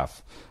repair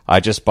stuff. I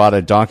just bought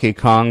a Donkey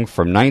Kong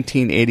from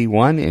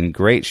 1981 in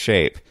great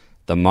shape.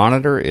 The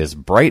monitor is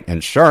bright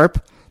and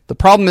sharp. The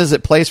problem is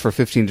it plays for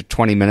 15 to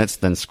 20 minutes,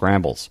 then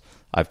scrambles.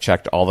 I've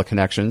checked all the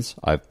connections.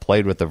 I've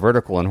played with the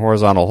vertical and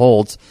horizontal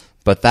holds,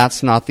 but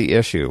that's not the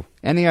issue.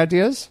 Any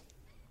ideas?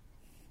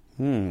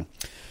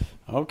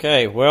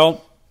 Okay,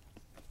 well,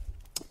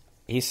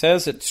 he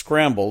says it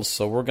scrambles,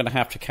 so we're going to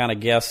have to kind of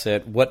guess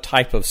at what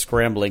type of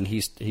scrambling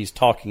he's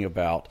talking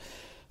about.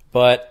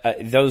 But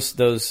those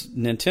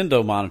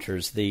Nintendo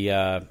monitors,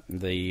 they're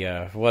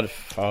the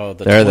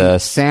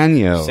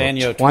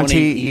Sanyo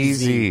 20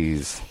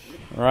 EZs.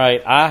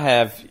 Right, I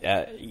have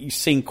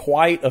seen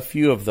quite a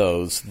few of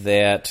those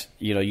that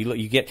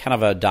you get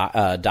kind of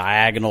a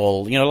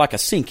diagonal, like a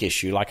sync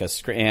issue, like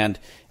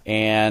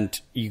and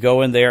you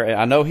go in there.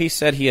 I know he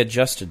said he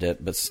adjusted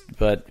it,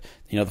 but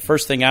the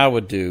first thing I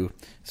would do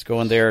is go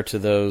in there to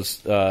those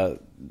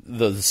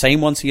the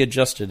same ones he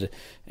adjusted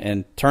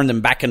and turn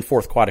them back and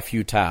forth quite a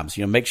few times.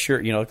 Make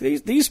sure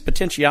these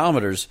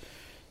potentiometers,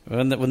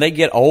 when they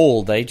get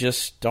old, they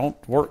just don't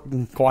work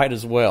quite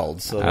as well.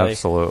 So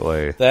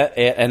absolutely.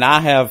 And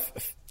I have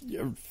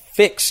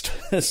fixed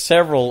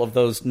several of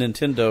those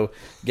Nintendo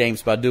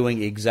games by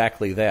doing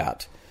exactly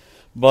that.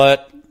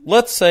 But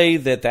let's say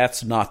that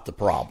that's not the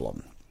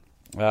problem.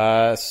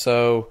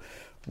 So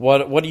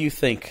what do you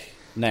think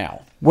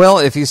now? Well,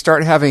 if you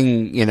start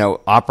having,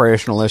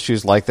 operational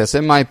issues like this,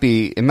 it might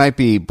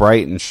be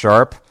bright and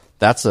sharp.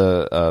 That's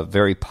a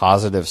very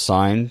positive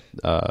sign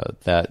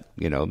that,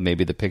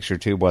 maybe the picture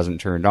tube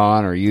wasn't turned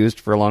on or used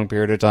for a long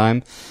period of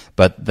time.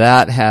 But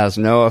that has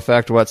no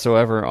effect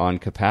whatsoever on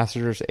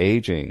capacitors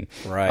aging.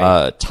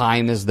 Right.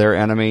 Time is their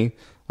enemy.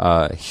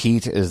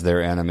 Heat is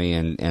their enemy.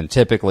 And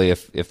typically,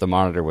 if the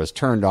monitor was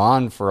turned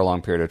on for a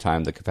long period of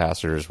time, the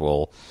capacitors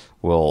will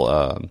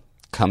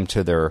come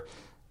to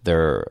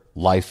their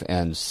life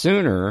end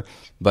sooner,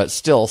 but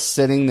still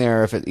sitting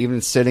there, even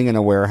sitting in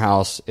a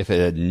warehouse, if it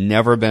had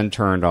never been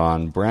turned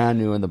on, brand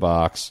new in the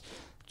box,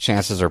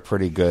 chances are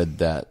pretty good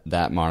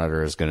that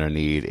monitor is going to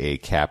need a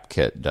cap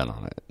kit done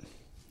on it.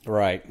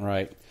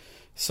 Right.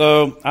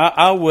 So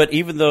I would,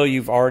 even though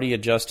you've already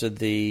adjusted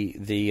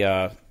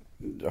the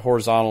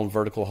horizontal and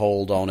vertical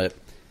hold on it,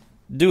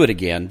 do it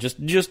again. Just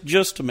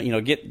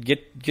to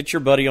get your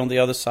buddy on the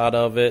other side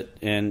of it,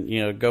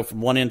 and go from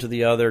one end to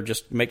the other.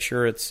 Just make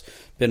sure it's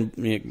been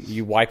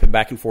you wipe it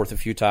back and forth a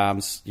few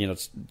times.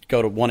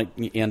 Go to one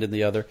end and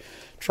the other.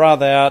 Try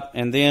that,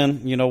 and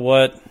then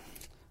what?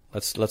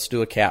 Let's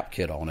do a cap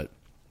kit on it.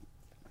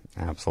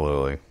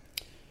 Absolutely.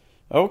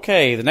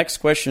 Okay, the next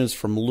question is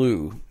from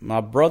Lou.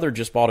 My brother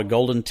just bought a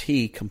Golden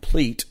Tee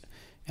complete,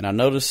 and I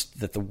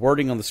noticed that the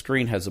wording on the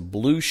screen has a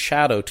blue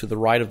shadow to the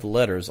right of the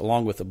letters,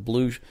 along with a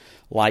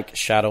blue-like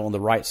shadow on the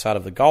right side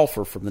of the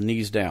golfer from the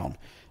knees down.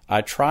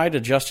 I tried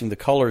adjusting the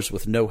colors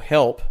with no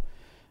help.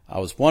 I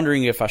was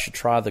wondering if I should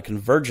try the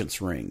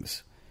convergence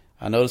rings.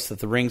 I noticed that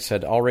the rings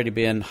had already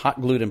been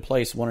hot glued in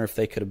place. I wonder if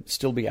they could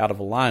still be out of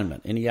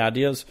alignment. Any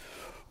ideas?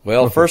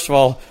 Well, first of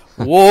all,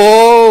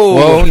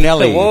 whoa,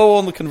 Nelly. Whoa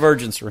on the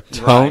convergence rings.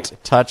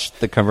 Don't touch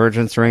the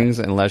convergence rings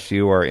unless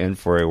you are in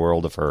for a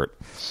world of hurt.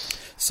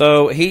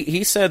 So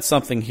he said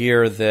something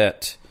here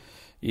that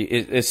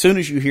as soon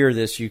as you hear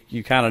this,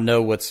 you kind of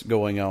know what's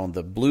going on.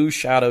 The blue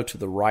shadow to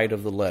the right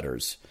of the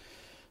letters.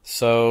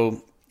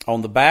 So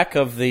on the back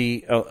of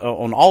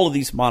on all of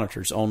these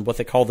monitors, on what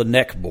they call the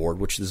neck board,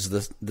 which is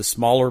the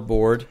smaller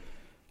board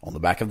on the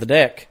back of the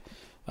deck,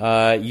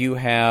 you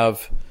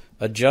have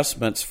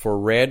adjustments for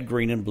red,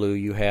 green, and blue.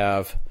 You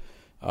have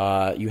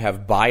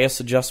bias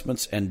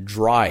adjustments and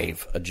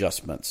drive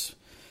adjustments.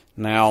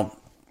 Now,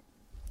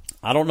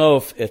 I don't know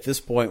if at this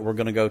point we're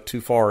going to go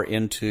too far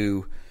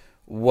into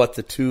what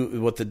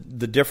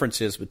the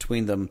difference is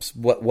between them.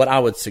 What I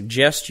would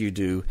suggest you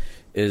do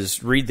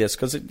is read this,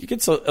 because it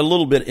gets a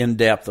little bit in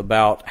depth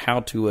about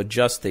how to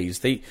adjust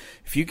these.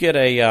 If you get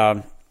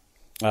a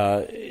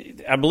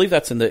I believe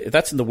that's in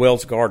the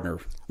Wells Gardner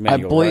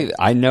manual. I believe, right?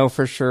 I know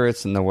for sure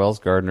it's in the Wells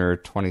Gardner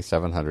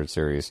 2700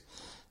 series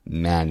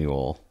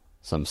manual,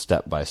 some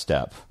step by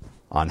step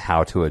on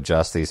how to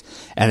adjust these,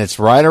 and it's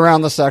right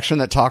around the section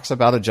that talks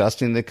about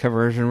adjusting the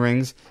conversion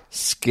rings.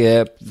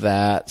 Skip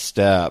that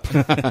step.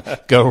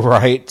 Go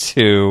right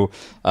to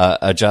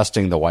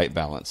adjusting the white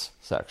balance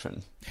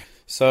section.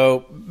 So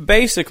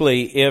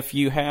basically, if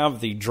you have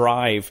the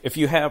drive,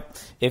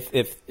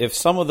 if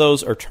some of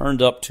those are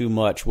turned up too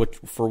much,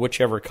 for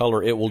whichever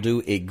color, it will do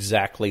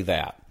exactly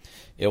that.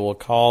 It will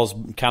cause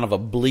kind of a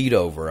bleed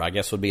over, I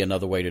guess would be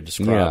another way to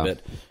describe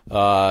it.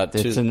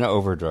 It's an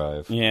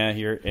overdrive. Yeah,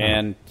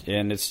 and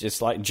it's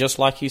just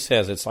like he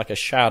says, it's like a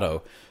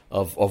shadow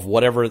of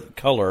whatever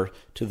color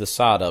to the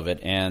side of it,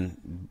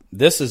 and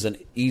this is an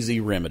easy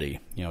remedy.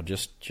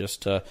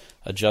 Just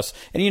adjust.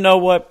 And you know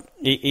what?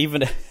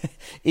 Even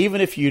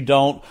if you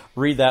don't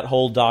read that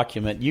whole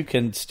document, you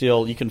can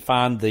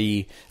find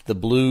the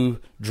blue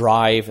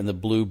drive and the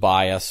blue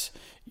bias.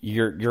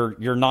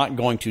 You're not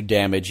going to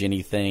damage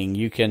anything.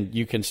 You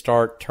can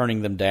start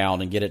turning them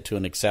down and get it to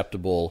an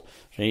acceptable,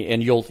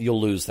 and you'll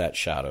lose that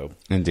shadow.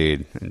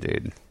 Indeed.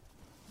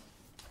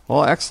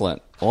 Well,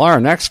 excellent. Well,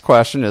 our next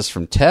question is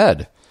from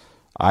Ted.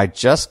 I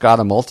just got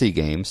a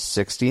multi-game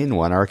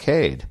 60-in-1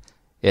 arcade.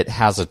 It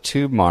has a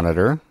tube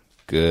monitor.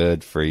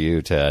 Good for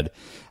you, Ted.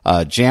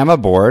 A JAMA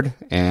board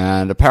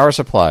and a power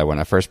supply. When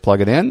I first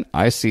plug it in,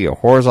 I see a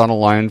horizontal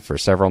line for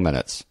several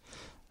minutes.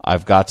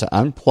 I've got to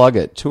unplug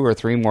it 2 or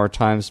 3 more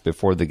times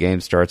before the game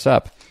starts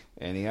up.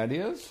 Any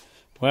ideas?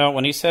 Well,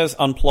 when he says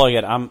unplug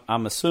it,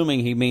 I'm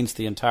assuming he means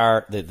the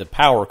entire the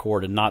power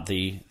cord and not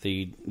the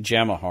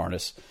JAMA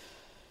harness.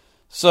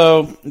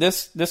 So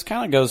this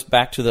kind of goes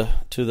back to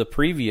the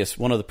previous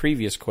one of the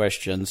previous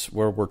questions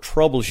where we're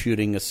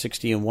troubleshooting a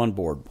 60-in-1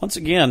 board. Once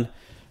again,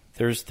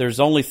 there's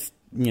only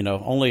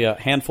a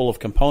handful of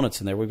components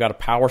in there. We've got a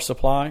power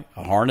supply,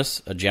 a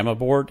harness, a JAMA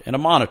board, and a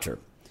monitor.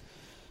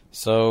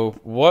 So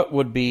what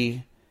would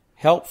be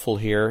helpful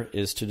here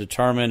is to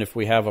determine if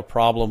we have a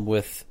problem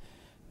with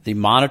the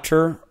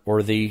monitor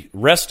or the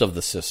rest of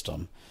the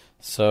system.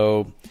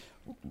 So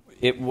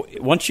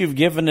once you've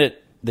given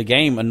it the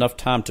game enough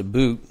time to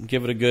boot,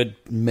 give it a good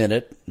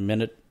minute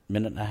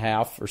and a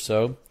half or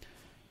so.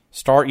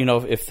 Start,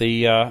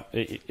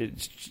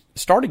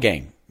 start a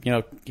game.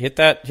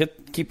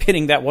 Keep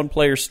hitting that one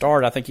player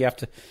start. I think you have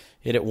to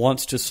hit it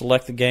once to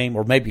select the game,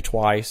 or maybe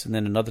twice, and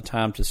then another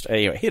time to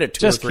hit it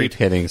 2 or 3. Just keep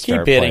hitting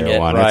start player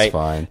one. Right. It's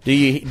fine. Do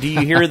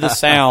you hear the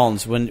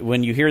sounds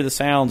when you hear the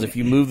sounds? If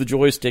you move the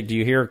joystick, do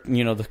you hear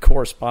the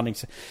corresponding?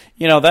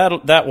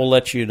 That will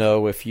let you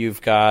know if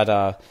you've got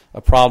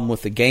a problem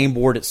with the game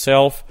board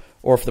itself,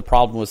 or if the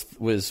problem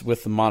was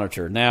with the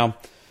monitor. Now,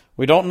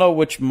 we don't know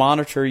which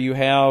monitor you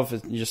have.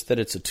 It's just that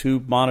it's a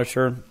tube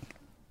monitor,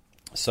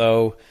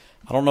 so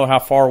I don't know how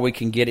far we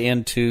can get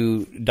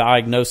into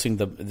diagnosing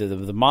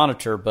the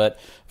monitor, but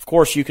of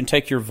course you can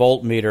take your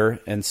voltmeter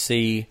and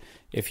see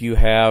if you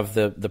have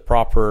the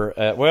proper.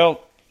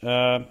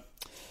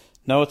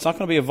 No, it's not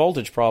going to be a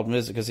voltage problem,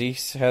 is it? Because he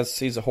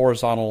sees a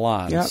horizontal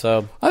line. Yeah.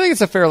 So I think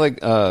it's a fairly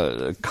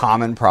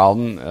common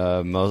problem.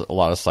 A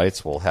lot of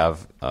sites will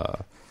have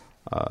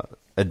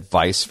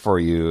advice for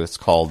you. It's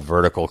called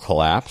vertical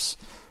collapse.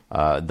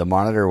 The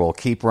monitor will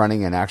keep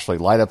running and actually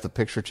light up the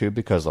picture tube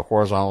because the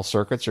horizontal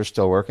circuits are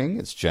still working.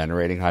 It's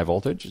generating high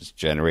voltage. It's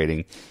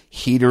generating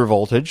heater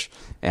voltage.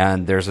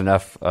 And there's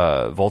enough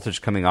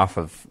voltage coming off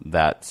of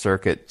that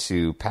circuit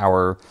to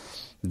power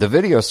the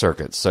video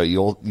circuit. So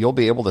you'll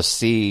be able to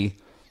see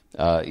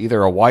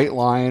either a white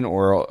line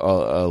or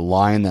a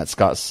line that's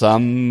got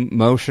some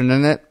motion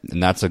in it.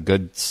 And that's a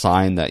good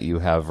sign that you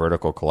have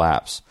vertical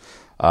collapse.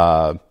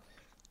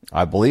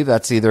 I believe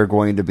that's either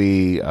going to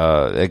be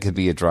it could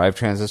be a drive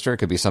transistor, it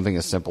could be something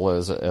as simple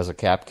as a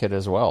cap kit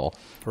as well.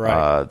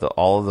 Right.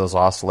 All of those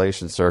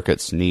oscillation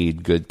circuits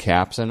need good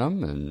caps in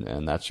them,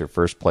 and that's your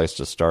first place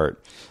to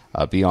start.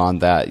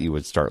 Beyond that, you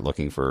would start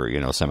looking for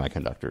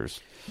semiconductors.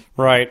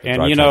 Right,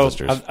 and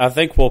I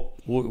think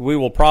we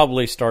will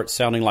probably start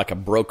sounding like a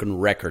broken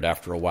record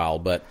after a while.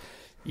 But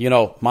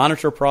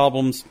monitor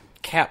problems,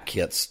 cap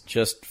kits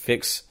just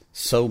fix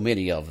so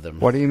many of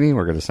them. What do you mean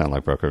we're going to sound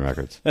like broken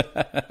records?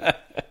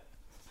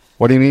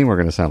 What do you mean we're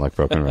going to sound like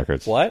broken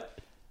records? What?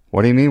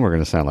 What do you mean we're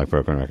going to sound like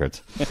broken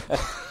records?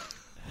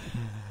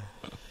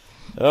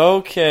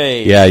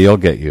 Okay. Yeah, you'll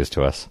get used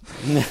to us.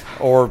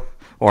 Or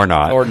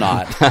not. Or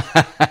not.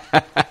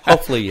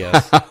 Hopefully,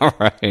 yes. All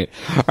right.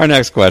 Our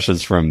next question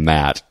is from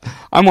Matt.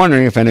 I'm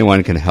wondering if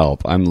anyone can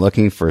help. I'm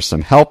looking for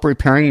some help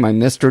repairing my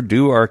Mr.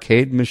 Do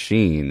arcade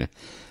machine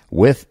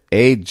with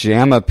a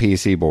JAMA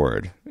PC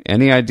board.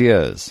 Any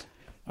ideas?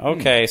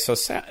 Okay, so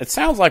it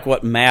sounds like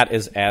what Matt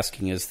is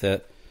asking is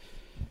that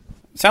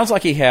it sounds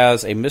like he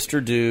has a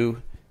Mr.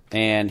 Do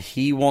and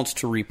he wants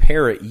to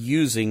repair it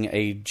using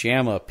a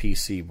JAMA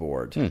PC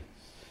board.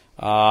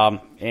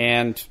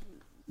 And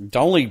the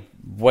only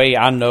way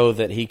I know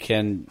that he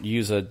can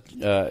use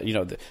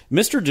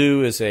Mr.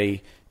 Do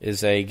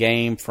is a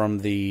game from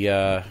the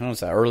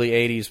early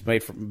 '80s,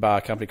 made by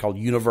a company called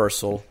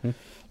Universal.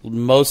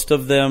 Most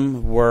of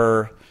them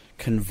were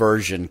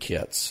conversion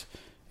kits.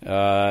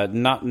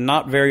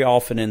 Not very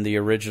often in the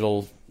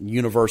original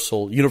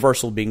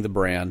Universal being the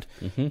brand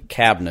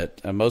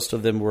cabinet. Most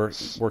of them were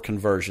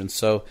conversions.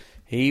 So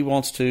he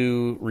wants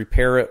to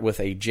repair it with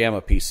a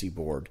JAMA PC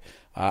board.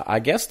 I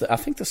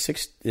think the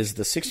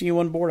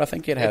 61 board. I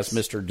think it has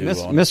Mr. Do on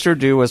it. Mr.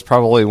 Do was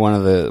probably one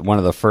of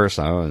the first.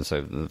 I wouldn't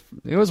say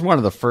it was one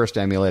of the first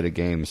emulated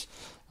games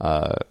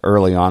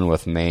early on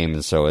with MAME,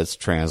 and so it's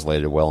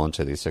translated well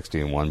into these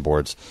 61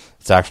 boards.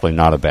 It's actually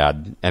not a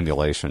bad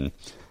emulation.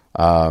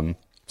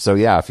 So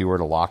yeah, if you were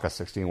to lock a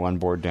 61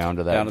 board down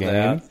to that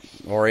game,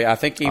 or I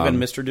think even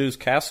Mr. Do's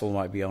Castle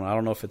might be on. I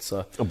don't know if it's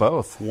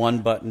both one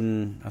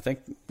button. I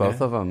think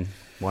both of them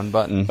one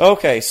button.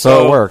 Okay,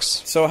 so it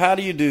works. So how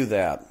do you do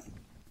that?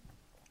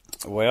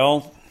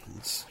 Well,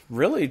 it's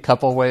really a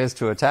couple ways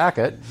to attack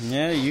it.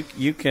 Yeah, you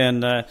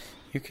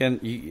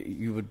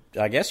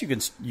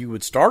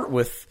would start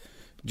with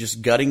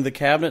just gutting the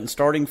cabinet and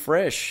starting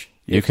fresh.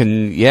 You're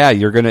going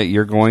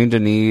to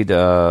need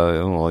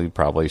you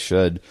probably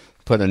should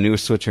put a new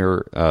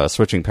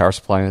switching power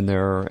supply in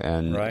there,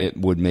 and it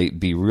would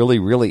be really,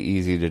 really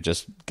easy to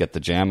just get the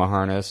JAMA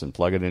harness and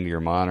plug it into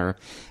your monitor,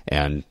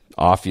 and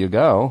off you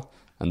go,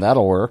 and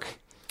that'll work.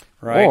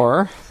 Right.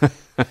 Or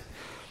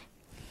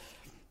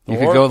you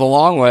could go the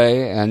long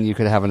way, and you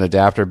could have an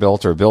adapter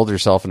built, or build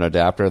yourself an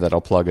adapter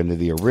that'll plug into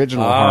the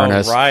original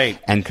harness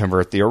and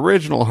convert the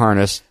original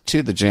harness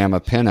to the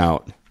JAMA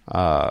pinout.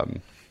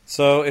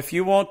 So if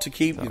you want to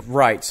keep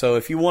so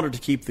if you wanted to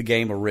keep the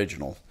game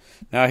original.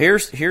 Now,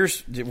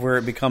 here's where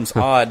it becomes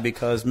odd,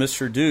 because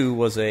Mr. Do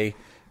was a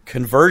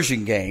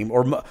conversion game,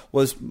 or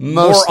was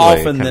more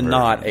often than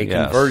not a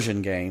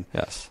conversion game.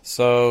 Yes.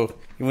 So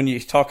when you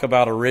talk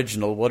about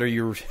original, what are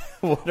you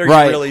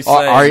really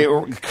saying? Are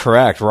you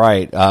correct?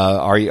 Right.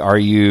 Are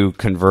you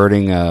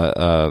converting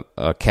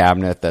a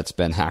cabinet that's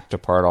been hacked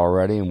apart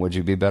already, and would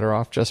you be better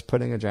off just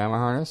putting a JAMA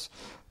harness?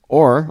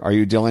 Or are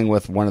you dealing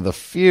with one of the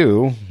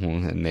few,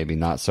 and maybe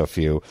not so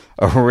few,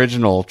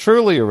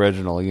 truly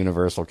original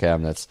Universal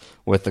cabinets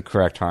with the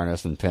correct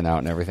harness and pinout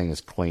and everything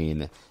is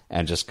clean,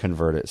 and just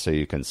convert it so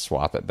you can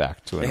swap it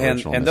back to an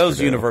original? And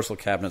those Universal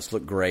cabinets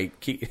look great.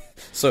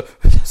 So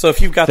if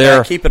you've got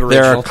that, keep it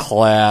original. They're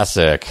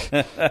classic.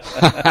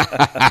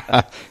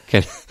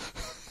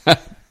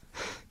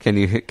 Can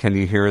you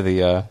hear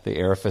the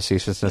air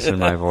facetiousness in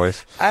my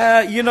voice?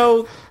 I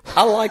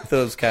like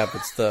those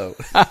cabinets though.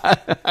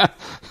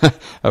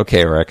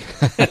 Okay, Rick.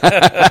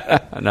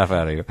 Enough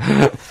out of you.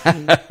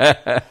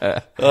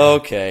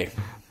 Okay.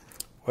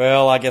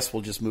 Well, I guess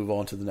we'll just move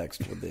on to the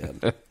next one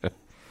then.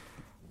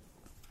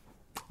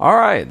 All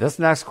right. This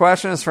next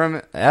question is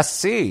from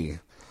SC.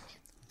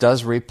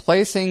 Does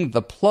replacing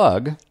the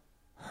plug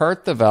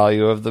hurt the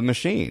value of the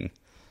machine?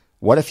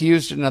 What if you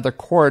used another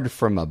cord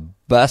from a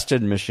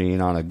busted machine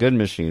on a good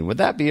machine? Would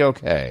that be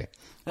okay?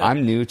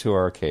 I'm new to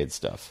arcade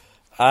stuff.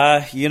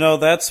 That's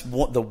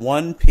the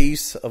one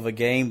piece of a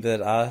game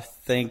that I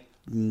think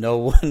no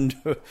one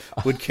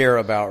would care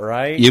about,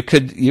 right? You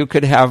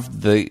could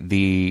have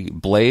the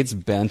blades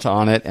bent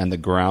on it and the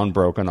ground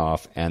broken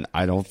off, and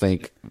I don't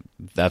think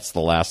that's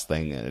the last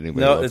thing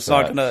anybody. No, it's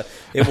not gonna.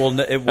 It will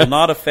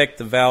not affect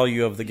the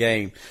value of the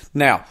game.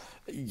 Now,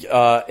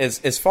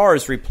 as far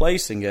as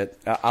replacing it,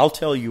 I'll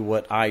tell you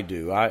what I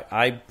do.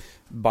 I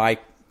buy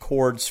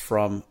cords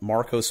from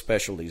Marco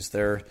Specialties.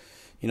 They're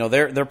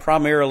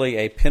primarily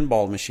a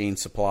pinball machine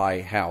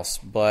supply house,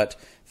 but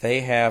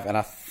they have, and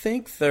I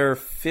think they're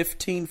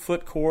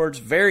 15-foot cords,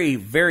 very,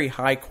 very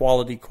high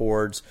quality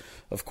cords.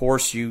 Of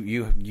course,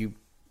 you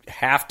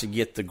have to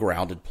get the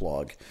grounded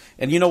plug.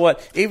 And you know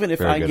what? Even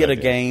if I get a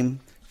game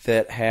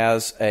that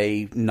has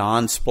a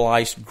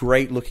non-spliced,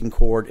 great-looking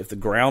cord, if the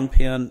ground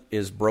pin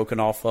is broken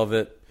off of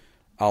it,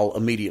 I'll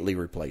immediately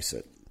replace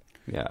it.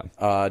 Yeah.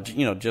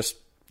 Just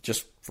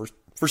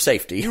for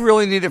safety. You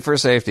really need it for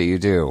safety. You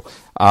do.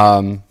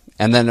 And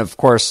then, of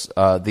course,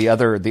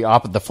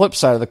 the flip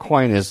side of the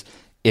coin is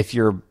if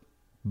you're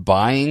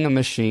buying a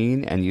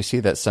machine and you see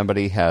that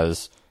somebody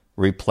has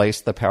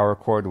replaced the power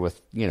cord with,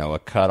 a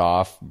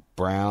cut-off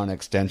brown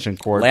extension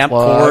cord,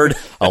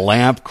 a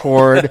lamp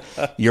cord,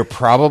 you're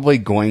probably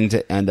going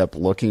to end up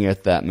looking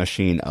at that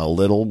machine a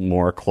little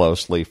more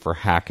closely for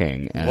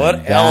hacking. And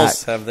what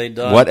else have they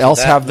done? What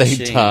else have they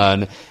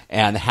done?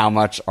 And how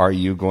much are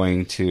you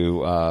going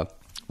to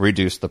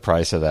reduce the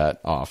price of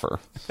that offer?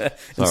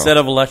 Instead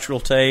of electrical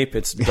tape,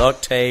 it's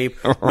duct tape,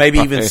 maybe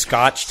even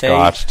Scotch tape.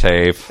 Scotch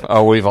tape.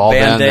 Oh, we've all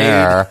Band-Aid. been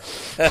there.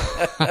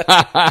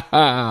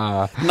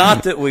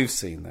 Not that we've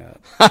seen that.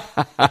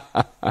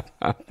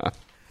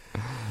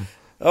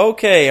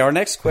 Okay, our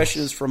next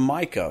question is from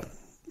Micah.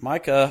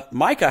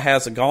 Micah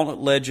has a Gauntlet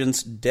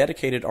Legends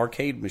dedicated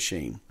arcade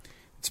machine.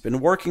 It's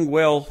been working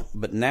well,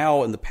 but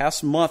now in the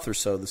past month or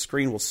so, the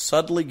screen will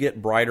suddenly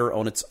get brighter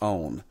on its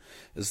own,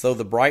 as though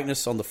the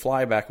brightness on the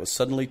flyback was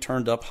suddenly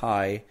turned up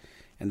high,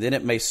 and then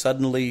it may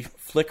suddenly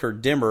flicker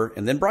dimmer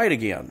and then bright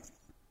again.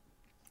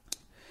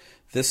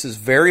 This is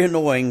very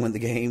annoying when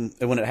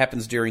it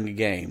happens during a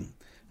game.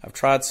 I've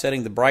tried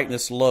setting the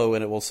brightness low,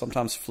 and it will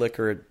sometimes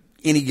flicker at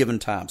any given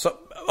time. So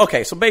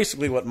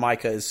basically what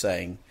Micah is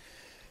saying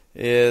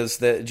is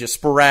that just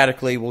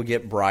sporadically will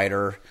get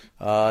brighter.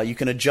 You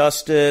can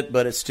adjust it,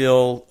 but it's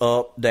still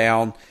up,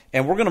 down.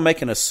 And we're going to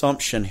make an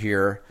assumption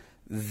here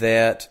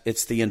that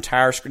it's the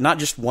entire screen, not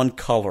just one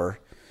color,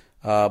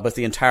 but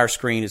the entire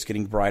screen is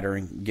getting brighter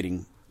and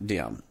getting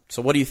dim.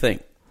 So what do you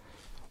think?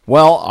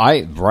 Well,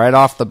 right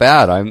off the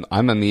bat,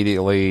 I'm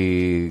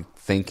immediately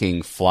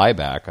thinking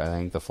flyback. I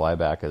think the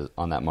flyback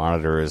on that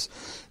monitor is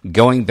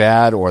going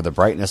bad, or the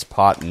brightness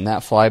pot in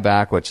that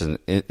flyback, which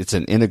it's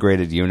an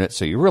integrated unit,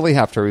 so you really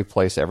have to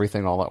replace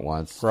everything all at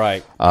once.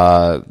 Right.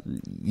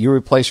 You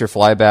replace your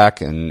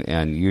flyback,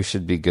 and you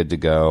should be good to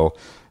go.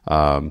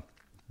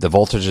 The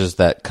voltages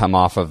that come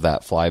off of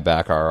that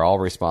flyback are all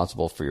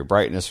responsible for your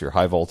brightness, your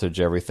high voltage,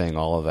 everything.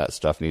 All of that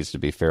stuff needs to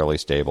be fairly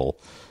stable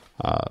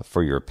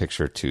for your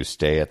picture to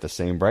stay at the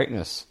same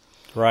brightness.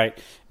 Right.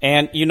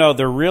 And,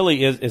 there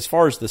really is, as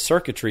far as the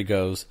circuitry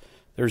goes,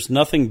 there's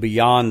nothing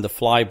beyond the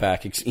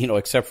flyback,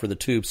 except for the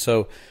tube.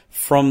 So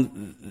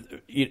on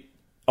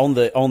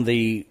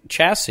the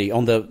chassis,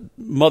 on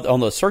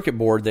the circuit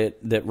board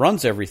that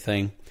runs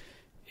everything,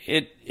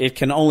 it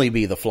can only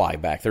be the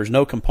flyback. There's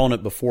no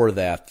component before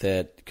that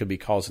could be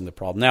causing the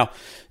problem. Now,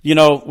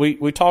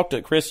 we talked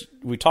to Chris.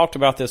 We talked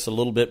about this a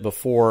little bit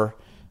before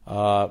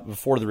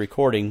the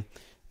recording,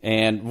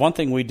 and one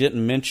thing we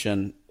didn't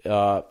mention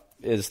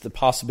is the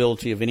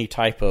possibility of any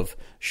type of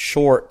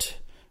short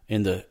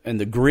in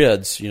the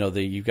grids.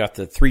 You've got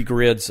the 3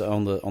 grids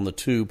on the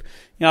tube.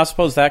 I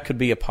suppose that could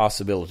be a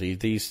possibility.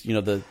 These,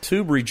 the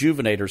tube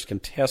rejuvenators can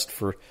test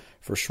for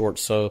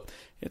shorts, so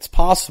it's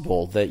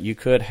possible that you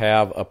could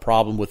have a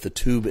problem with the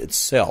tube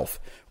itself,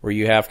 where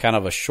you have kind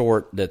of a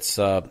short that's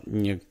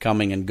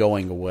coming and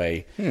going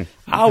away.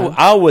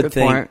 I would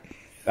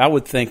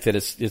think that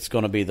it's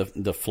going to be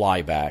the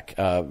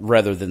flyback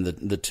rather than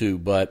the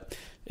tube. But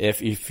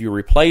if you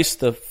replace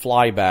the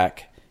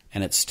flyback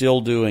and it's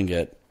still doing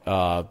it,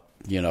 at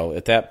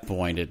that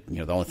point,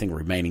 the only thing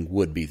remaining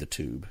would be the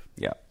tube.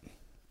 Yeah,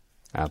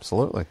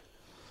 absolutely.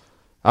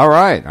 All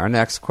right, our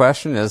next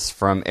question is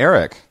from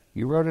Eric.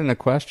 You wrote in a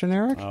question,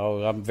 Eric?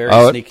 Oh, I'm very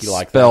sneaky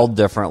like that. Spelled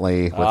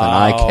differently with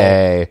an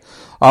IK.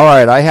 All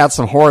right, I had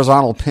some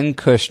horizontal pin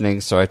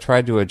cushioning, so I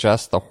tried to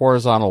adjust the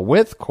horizontal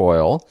width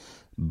coil,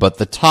 but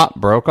the top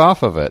broke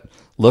off of it.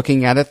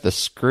 Looking at it, the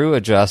screw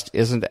adjust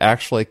isn't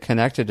actually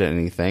connected to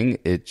anything.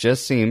 It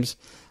just seems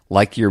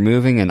like you're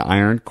moving an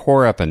iron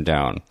core up and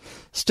down.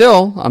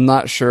 Still, I'm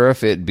not sure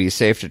if it'd be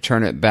safe to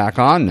turn it back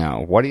on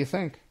now. What do you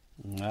think?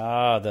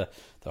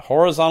 The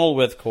horizontal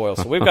width coil.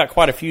 So we've got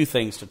quite a few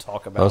things to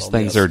talk about. Those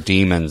things are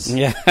demons.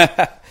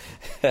 Yeah.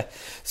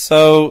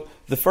 So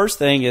the first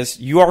thing is,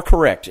 you are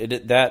correct.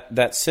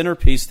 That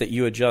centerpiece that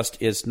you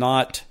adjust is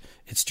not.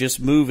 It's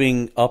just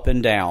moving up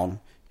and down.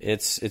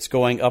 It's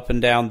going up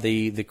and down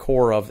the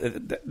core of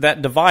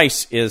that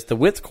device. Is the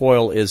width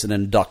coil is an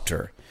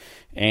inductor,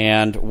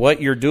 and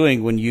what you're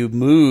doing when you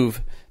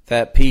move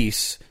that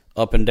piece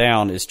up and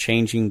down is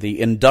changing the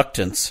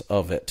inductance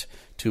of it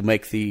to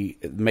make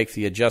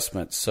the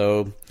adjustment.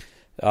 So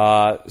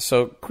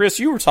Chris,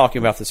 you were talking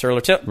about this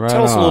earlier.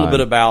 Tell us a little bit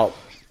about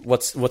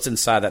what's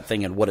inside that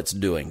thing and what it's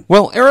doing.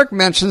 Well, Eric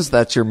mentions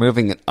that you're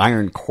moving an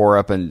iron core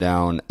up and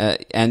down,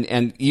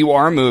 and you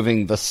are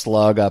moving the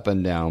slug up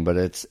and down, but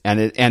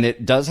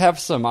it does have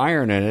some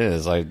iron in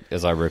it,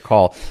 as I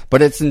recall,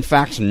 but it's in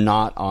fact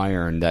not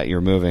iron that you're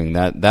moving.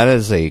 That's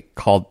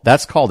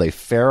called a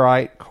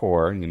ferrite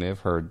core, and you may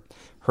have heard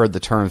the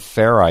term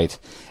ferrite.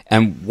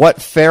 And what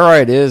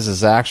ferrite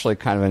is actually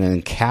kind of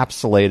an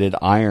encapsulated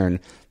iron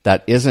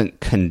that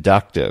isn't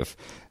conductive.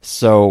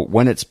 So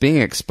when it's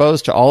being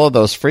exposed to all of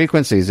those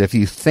frequencies, if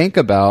you think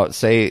about,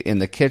 say, in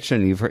the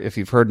kitchen, if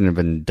you've heard of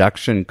an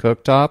induction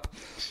cooktop,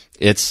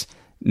 it's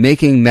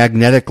making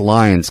magnetic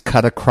lines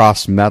cut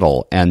across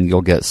metal, and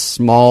you'll get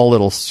small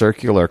little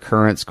circular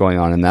currents going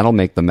on, and that'll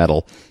make the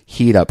metal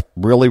heat up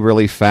really,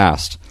 really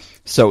fast.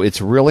 So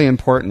it's really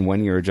important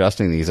when you're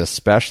adjusting these,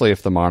 especially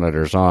if the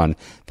monitor's on,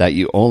 that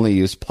you only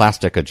use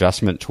plastic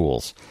adjustment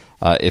tools.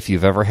 If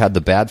you've ever had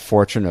the bad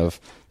fortune of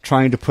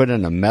trying to put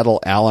in a metal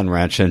Allen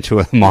wrench into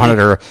a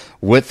monitor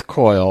width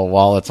coil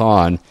while it's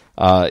on,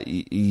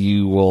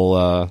 you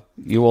will.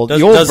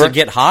 Does it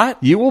get hot?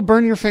 You will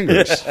burn your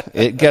fingers.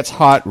 It gets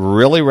hot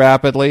really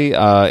rapidly.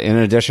 In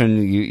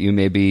addition, you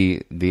may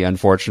be the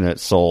unfortunate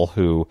soul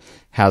who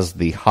has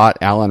the hot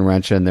Allen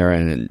wrench in there,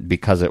 and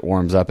because it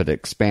warms up, it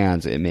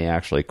expands. It may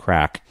actually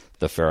crack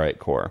the ferrite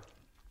core.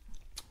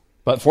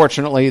 But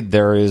fortunately,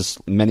 there is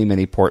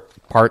many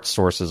part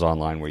sources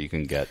online where you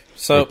can get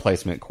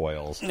replacement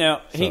coils.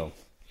 Now,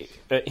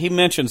 he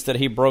mentions that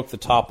he broke the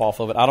top off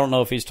of it. I don't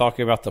know if he's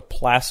talking about the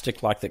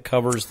plastic that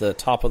covers the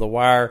top of the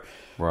wire,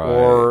 right,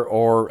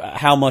 or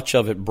how much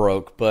of it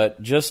broke.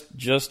 But just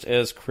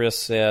as Chris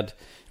said,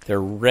 they're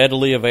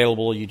readily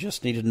available. You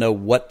just need to know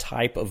what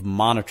type of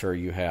monitor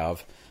you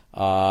have.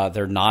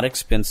 They're not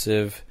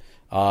expensive,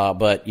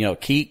 but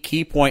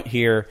key point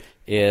here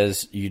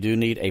is you do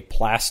need a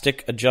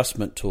plastic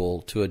adjustment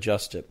tool to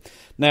adjust it.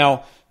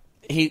 Now,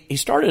 he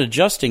started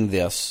adjusting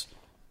this.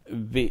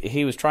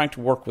 He was trying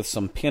to work with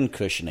some pin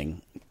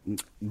cushioning.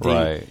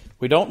 Right.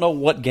 We don't know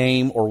what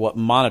game or what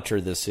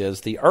monitor this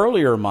is. The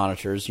earlier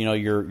monitors,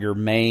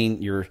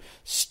 your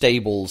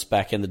stables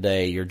back in the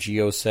day, your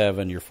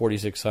G07, your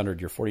 4600,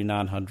 your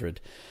 4900,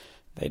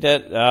 they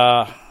did,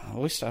 at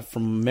least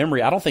from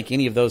memory, I don't think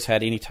any of those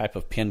had any type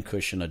of pin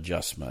cushion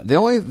adjustment. The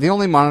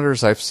only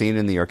monitors I've seen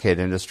in the arcade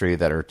industry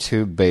that are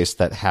tube-based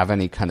that have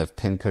any kind of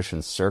pin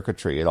cushion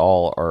circuitry at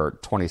all are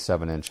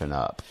 27-inch and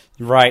up.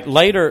 Right.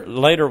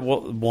 Later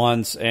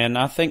ones, and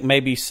I think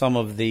maybe some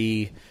of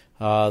the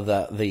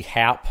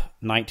HAP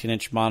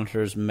 19-inch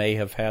monitors may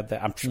have had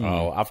that.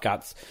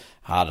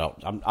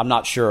 I'm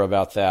not sure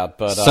about that,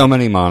 but so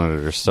many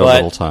monitors, so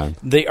little time.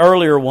 The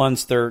earlier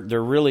ones, there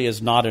really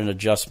is not an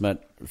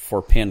adjustment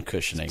for pin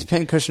cushioning.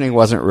 Pin cushioning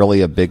wasn't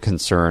really a big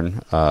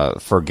concern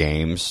for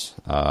games.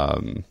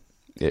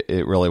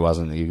 It really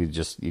wasn't.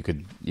 You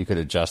could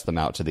adjust them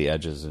out to the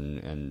edges,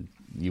 and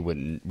you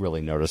wouldn't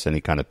really notice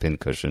any kind of pin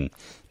cushion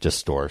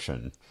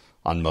distortion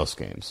on most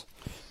games.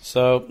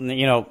 So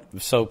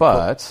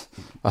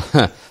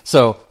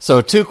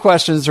two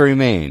questions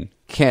remain.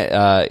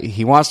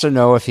 He wants to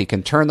know if he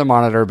can turn the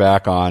monitor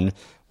back on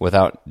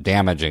without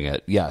damaging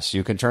it. Yes,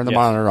 you can turn the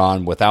monitor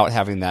on without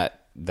having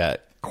that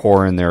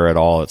core in there at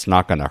all. It's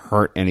not going to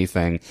hurt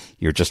anything.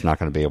 You're just not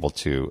going to be able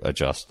to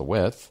adjust the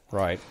width.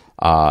 Right.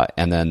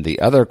 And then the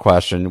other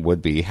question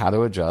would be how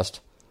to adjust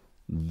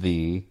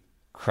the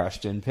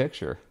crushed-in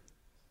picture.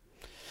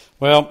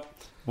 Well,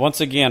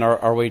 once again,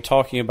 are we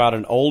talking about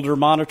an older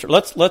monitor?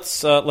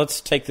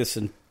 Let's take this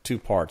in two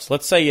parts.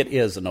 Let's say it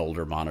is an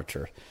older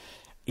monitor.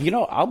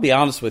 I'll be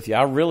honest with you.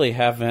 I really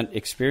haven't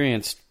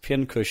experienced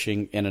pin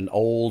cushioning in an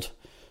old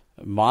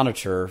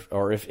monitor,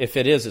 or if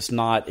it is, it's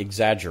not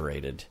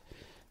exaggerated.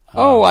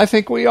 I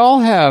think we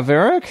all have,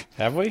 Eric.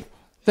 Have we?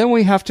 Then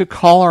we have to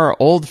call our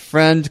old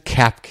friend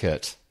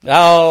CapKit.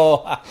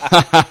 Oh,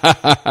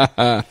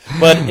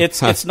 but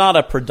it's not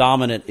a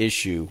predominant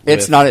issue.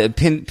 It's not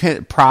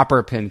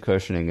proper pin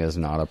cushioning is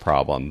not a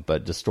problem,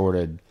 but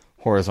distorted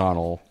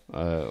horizontal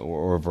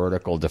or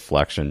vertical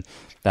deflection,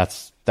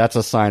 that's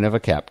a sign of a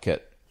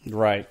CapKit.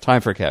 Right.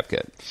 Time for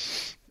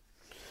CapKit.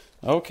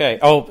 Okay.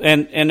 Oh,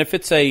 and if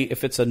it's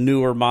a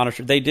newer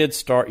monitor, they did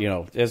start.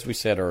 As we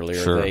said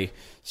earlier, sure. They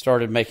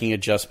started making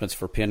adjustments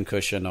for pin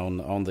cushion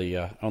on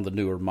the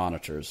newer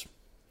monitors.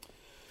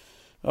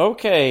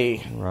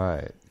 Okay.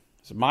 Right.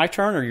 Is it my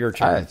turn or your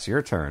turn? It's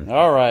your turn.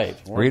 All right.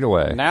 Read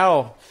away.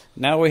 Now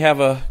we have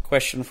a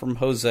question from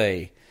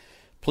Jose.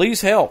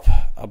 Please help.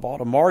 I bought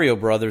a Mario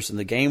Brothers and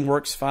the game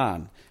works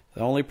fine.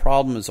 The only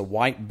problem is a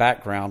white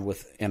background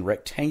and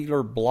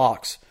rectangular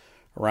blocks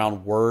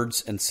around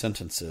words and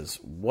sentences.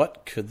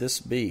 What could this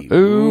be?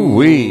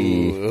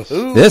 Ooh-wee.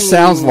 This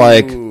sounds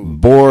like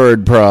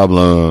board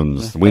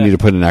problems. We need to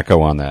put an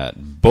echo on that.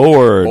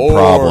 Board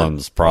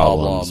problems.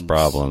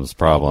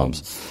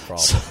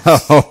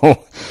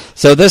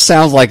 So this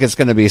sounds like it's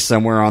going to be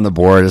somewhere on the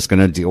board. It's going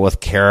to deal with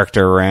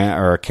character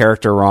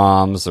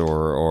ROMs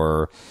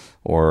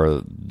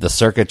or the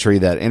circuitry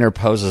that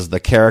interposes the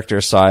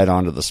character side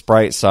onto the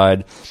sprite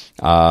side.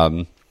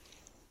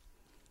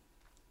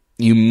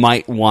 You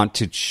might want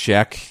to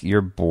check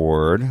your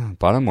board.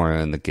 Bottom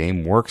line, the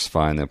game works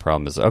fine. The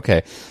problem is,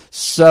 okay,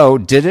 so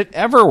did it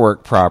ever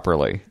work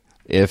properly?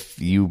 If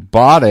you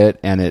bought it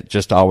and it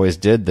just always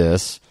did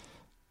this,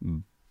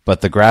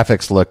 but the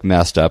graphics look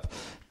messed up,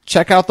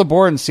 check out the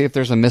board and see if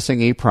there's a missing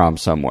EEPROM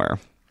somewhere.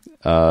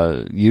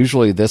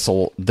 Usually this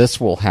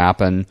will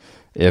happen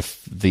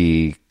if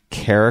the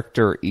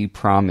character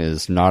EEPROM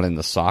is not in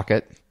the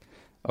socket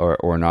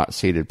or not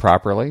seated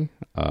properly.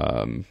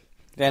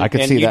 I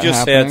could see that happening. You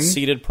just said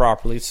seated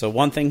properly. So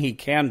one thing he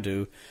can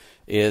do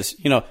is,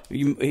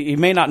 he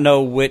may not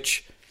know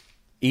which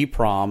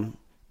EEPROM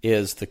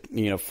is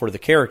for the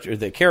character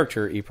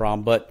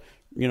EEPROM, but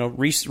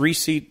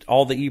reseat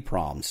all the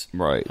EEPROMs.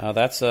 Right.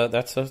 That's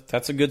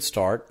a good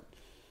start.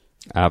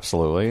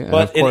 Absolutely.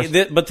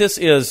 But this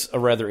is a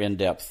rather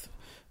in-depth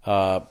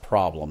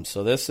problem.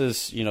 So this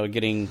is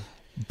getting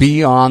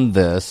beyond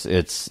this.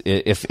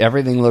 If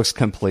everything looks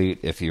complete,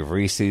 if you've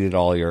reseated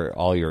all your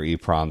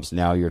EEPROMs,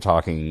 now you're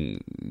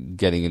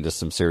getting into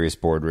some serious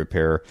board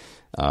repair.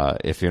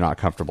 If you're not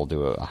comfortable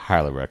doing it, I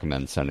highly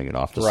recommend sending it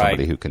off to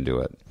somebody who can do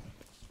it.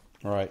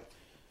 Right.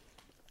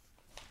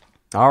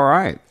 All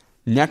right.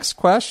 Next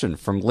question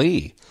from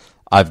Lee.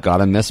 I've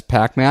got a Miss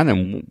Pac-Man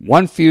and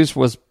one fuse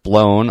was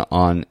blown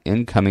on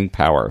incoming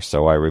power,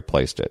 so I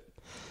replaced it.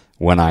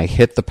 When I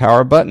hit the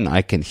power button,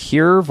 I can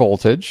hear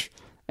voltage,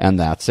 and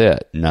that's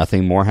it.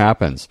 Nothing more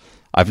happens.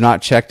 I've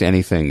not checked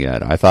anything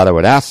yet. I thought I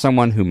would ask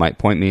someone who might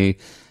point me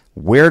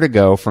where to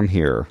go from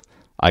here.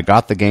 I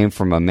got the game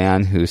from a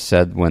man who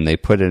said when they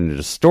put it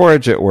into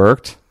storage it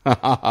worked.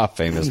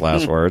 Famous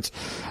last words.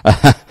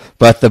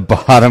 But the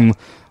bottom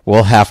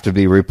will have to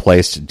be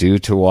replaced due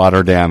to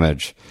water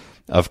damage.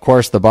 Of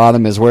course, the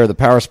bottom is where the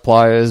power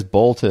supply is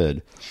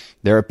bolted.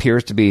 There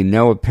appears to be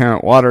no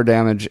apparent water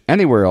damage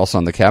anywhere else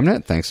on the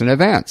cabinet. Thanks in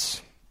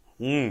advance.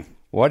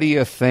 What do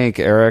you think,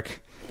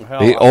 Eric?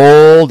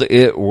 Well,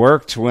 it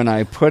worked when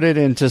I put it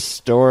into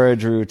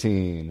storage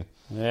routine.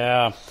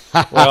 Yeah.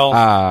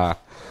 Well,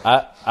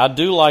 I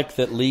do like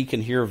that Lee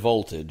can hear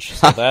voltage.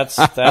 So that's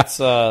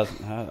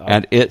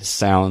and it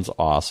sounds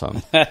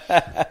awesome.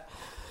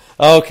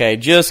 Okay,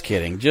 just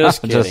kidding.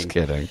 Just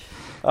kidding.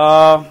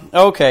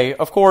 Okay,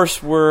 of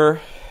course we're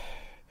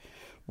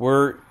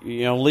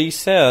Lee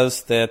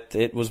says that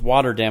it was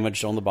water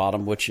damage on the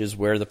bottom, which is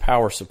where the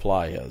power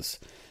supply is.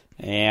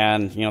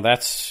 And,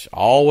 that's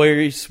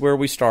always where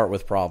we start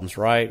with problems,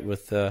 right?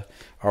 With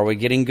are we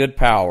getting good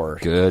power?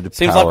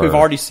 Seems like we've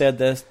already said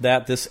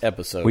this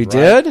episode. We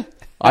right? did?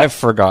 I've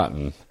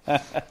forgotten.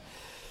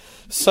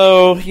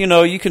 So,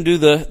 you can do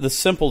the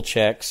simple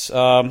checks.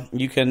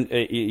 You can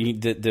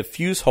the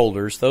fuse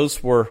holders.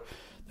 The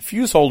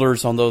fuse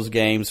holders on those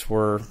games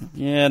were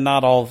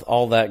not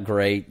all that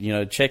great.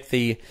 Check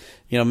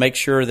make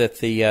sure that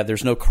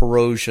there's no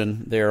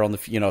corrosion there on the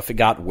if it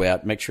got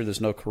wet, make sure there's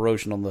no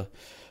corrosion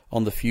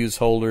on the fuse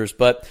holders.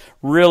 But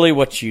really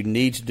what you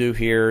need to do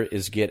here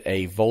is get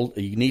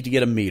you need to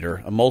get a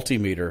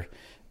multimeter,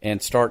 and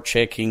start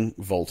checking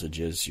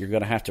voltages. You're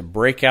going to have to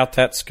break out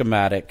that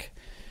schematic,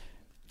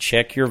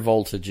 check your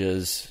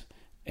voltages,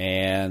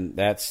 and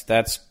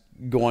that's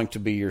going to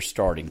be your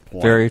starting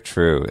point. Very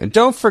true. And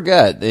don't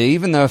forget,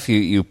 even though if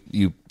you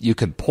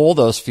could pull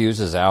those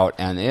fuses out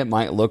and it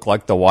might look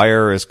like the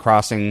wire is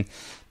crossing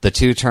the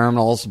two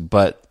terminals,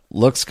 but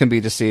looks can be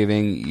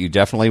deceiving. You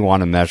definitely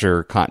want to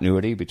measure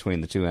continuity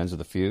between the two ends of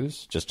the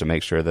fuse just to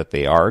make sure that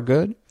they are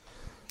good.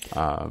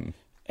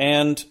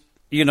 And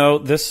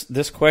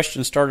this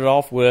question started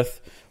off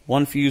with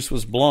one fuse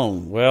was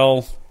blown.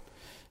 Well,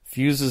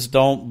 fuses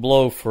don't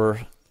blow for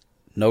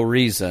no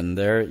reason.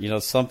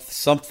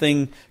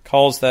 Something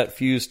caused that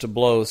fuse to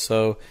blow,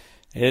 so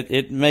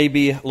it may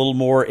be a little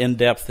more in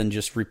depth than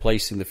just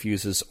replacing the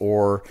fuses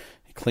or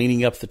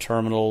cleaning up the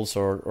terminals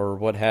or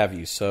what have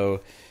you.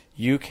 So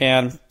you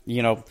can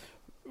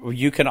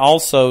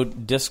also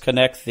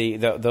disconnect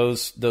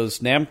those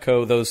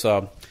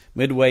Namco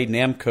Midway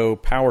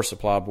Namco power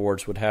supply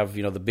boards would have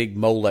the big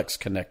Molex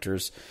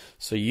connectors,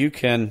 so you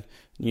can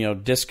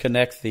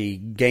disconnect the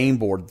game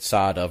board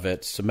side of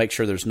it to make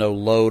sure there's no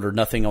load or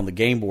nothing on the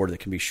game board that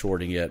can be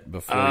shorting it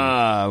before.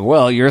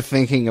 Well, you're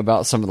thinking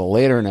about some of the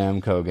later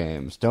Namco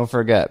games. Don't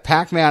forget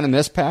Pac-Man and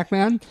Miss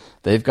Pac-Man.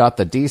 They've got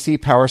the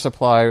DC power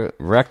supply,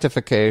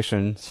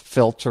 rectification,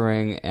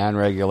 filtering, and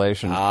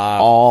regulation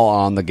all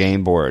on the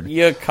game board.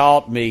 You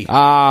caught me.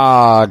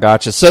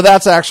 Gotcha. So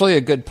that's actually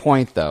a good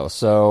point, though.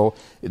 So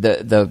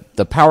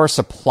the power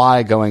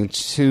supply going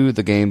to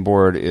the game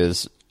board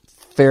is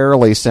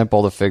fairly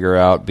simple to figure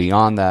out.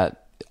 Beyond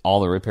that, all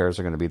the repairs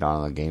are going to be done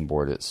on the game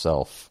board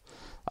itself.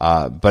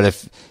 But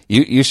if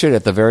you should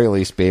at the very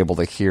least be able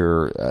to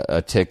hear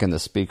a tick in the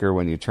speaker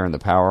when you turn the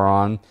power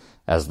on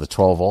as the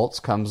 12 volts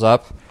comes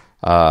up.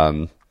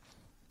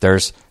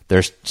 There's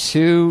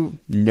two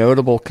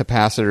notable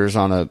capacitors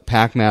on a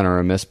Pac-Man or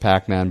a Miss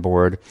Pac-Man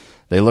board.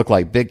 They look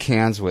like big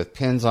cans with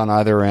pins on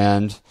either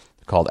end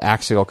called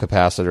axial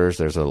capacitors.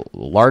 There's a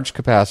large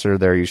capacitor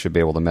there. You should be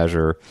able to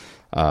measure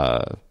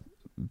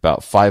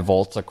about 5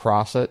 volts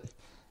across it,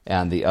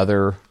 and the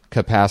other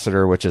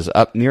capacitor, which is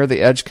up near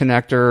the edge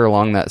connector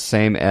along that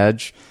same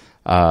edge,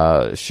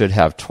 should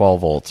have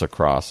 12 volts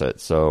across it.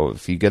 So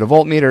if you get a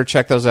voltmeter,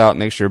 check those out,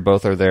 make sure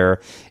both are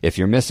there. If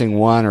you're missing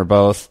one or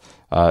both,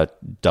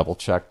 double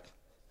check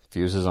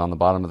fuses on the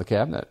bottom of the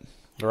cabinet.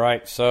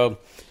 Right. So,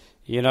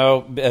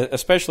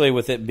 especially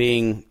with it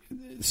being,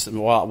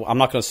 well, I'm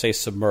not going to say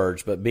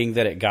submerged, but being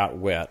that it got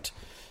wet,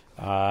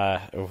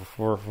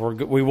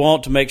 we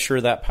want to make sure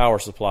that power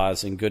supply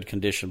is in good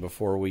condition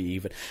before we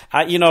even.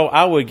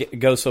 I would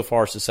go so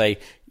far as to say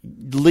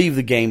leave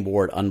the game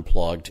board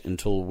unplugged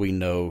until we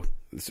know.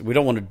 We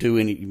don't want to do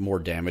any more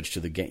damage to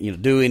the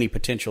game. Do any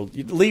potential.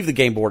 Leave the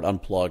game board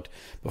unplugged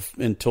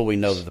until we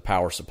know that the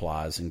power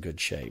supply is in good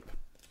shape.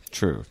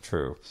 True.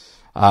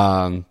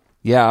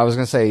 Yeah, I was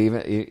going to say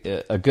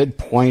even a good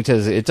point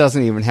is it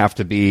doesn't even have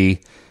to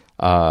be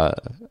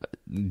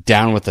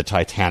down with the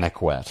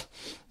Titanic wet.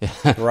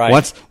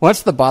 Right.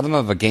 Once the bottom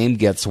of a game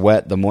gets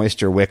wet, the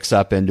moisture wicks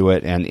up into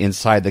it, and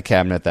inside the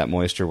cabinet, that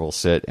moisture will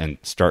sit and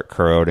start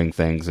corroding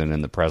things, and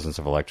in the presence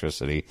of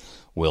electricity,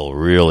 will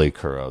really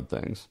corrode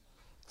things.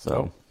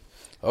 So,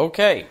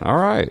 okay. All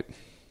right.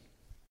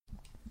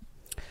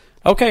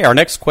 Okay, our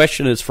next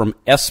question is from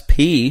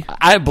SP.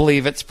 I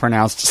believe it's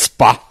pronounced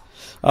SPA.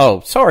 Oh,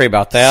 sorry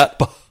about that.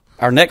 Spa.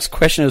 Our next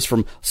question is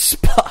from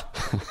SPA.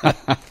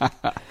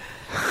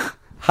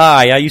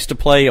 Hi, I used to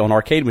play on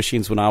arcade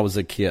machines when I was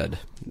a kid.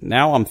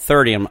 Now I'm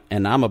 30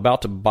 and I'm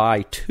about to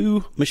buy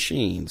 2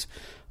 machines,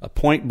 a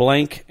Point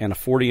Blank and a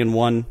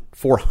 401.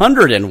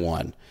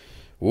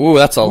 Ooh,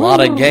 that's a lot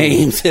of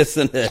games,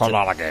 isn't it? It's a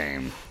lot of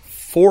games.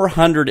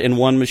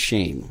 401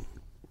 machine.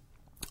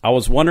 I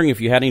was wondering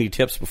if you had any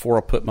tips before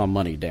I put my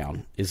money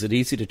down. Is it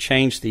easy to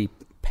change the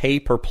pay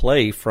per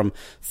play from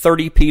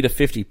 30p to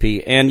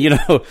 50p. And,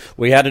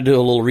 we had to do a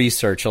little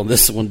research on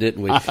this one,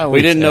 didn't we?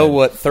 We didn't know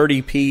what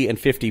 30p and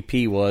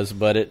 50p was,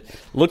 but it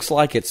looks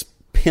like it's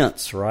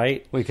pence,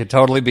 right? We could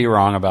totally be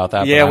wrong about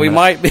that. Yeah,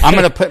 might be. I'm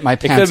going to put my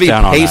pence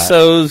down on that. It could be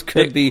pesos,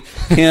 could be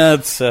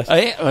pence.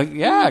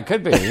 Yeah, it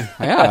could be.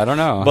 Yeah, I don't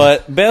know.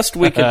 But best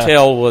we could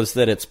tell was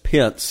that it's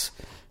pence,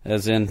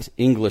 as in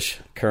English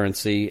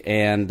currency.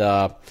 And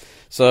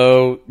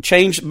so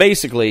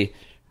basically,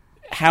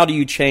 how do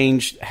you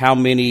change how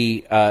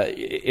many,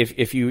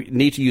 if you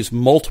need to use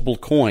multiple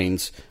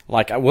coins,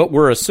 like what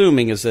we're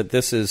assuming is that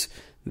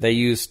they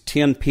use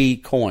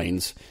 10p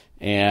coins,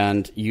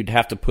 and you'd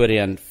have to put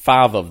in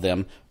 5 of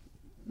them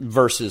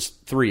versus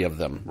 3 of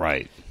them.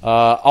 Right.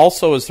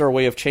 Also, is there a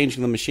way of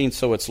changing the machine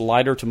so it's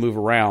lighter to move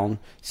around,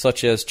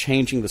 such as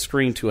changing the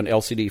screen to an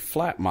LCD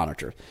flat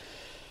monitor?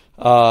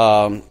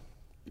 So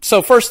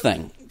first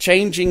thing,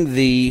 changing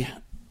the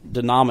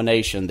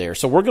denomination there.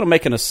 So we're going to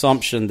make an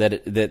assumption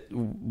that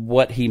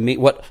what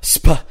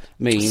SPA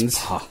means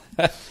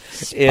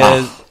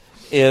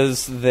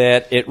is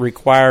that it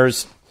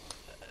requires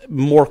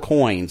more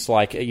coins,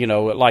 like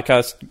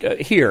us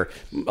here.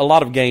 A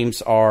lot of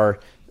games are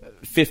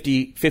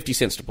 50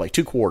 cents to play,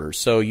 2 quarters.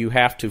 So you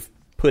have to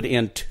put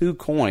in 2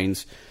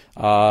 coins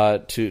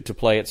to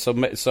play it.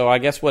 So I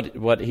guess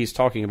what he's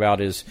talking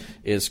about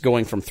is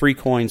going from 3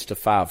 coins to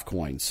 5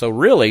 coins. So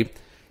really,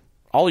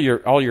 all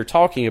you're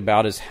talking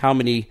about is how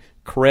many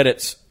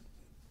credits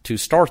to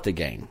start the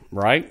game,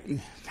 right?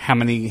 How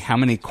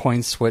many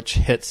coin switch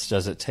hits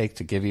does it take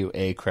to give you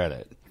a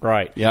credit?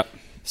 Right. Yep.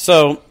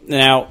 So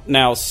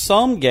now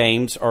some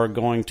games are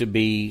going to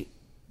be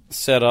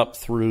set up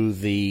through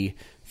the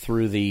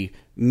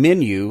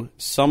menu.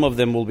 Some of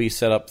them will be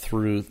set up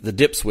through the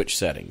dip switch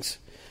settings.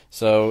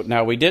 So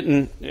now we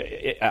didn't.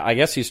 I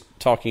guess he's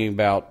talking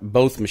about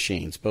both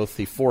machines, both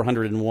the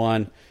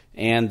 401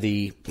 and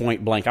the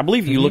Point Blank. I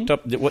believe you looked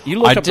up what you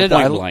looked up. The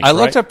Point Blank. I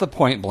looked up the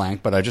Point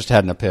Blank, but I just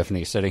had an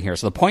epiphany sitting here.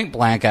 So the Point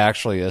Blank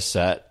actually is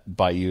set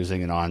by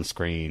using an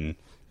on-screen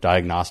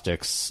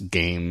diagnostics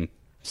game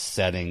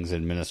settings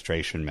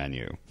administration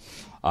menu.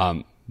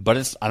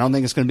 But I don't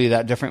think it's going to be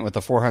that different with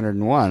the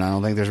 401. I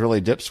don't think there's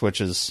really dip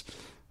switches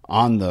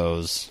on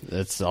those.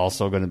 It's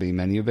also going to be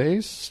menu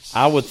based.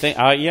 I would think.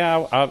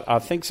 I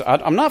think so.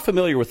 I'm not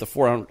familiar with the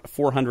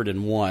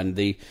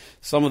 401.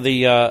 Some of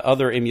the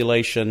other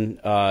emulation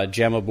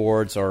JAMA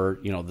boards are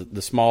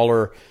the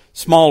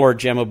smaller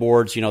JAMA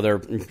boards. They're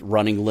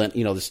running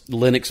this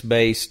Linux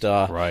based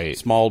right.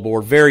 small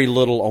board. Very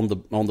little on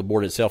the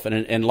board itself,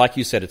 and like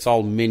you said, it's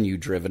all menu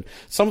driven.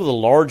 Some of the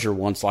larger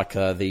ones, like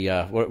what are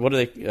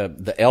they?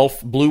 The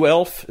Elf, Blue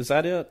Elf, is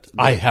that it?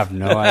 I have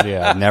no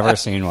idea. I've never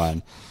seen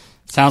one.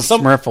 Sounds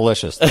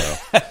Smurfalicious,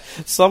 though.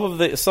 Some of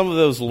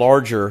those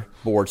larger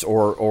boards,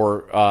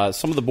 or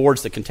some of the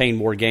boards that contain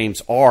more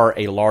games, are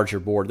a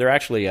larger board. They're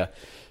actually a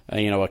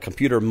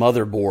computer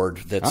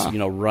motherboard that's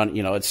run.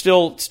 It's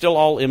still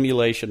all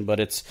emulation,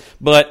 but it's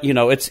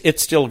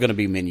still going to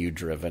be menu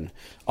driven.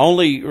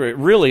 Only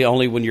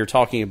when you're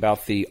talking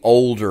about the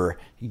older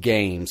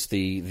games,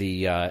 the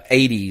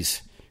 80s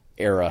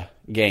era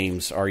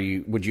games,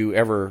 would you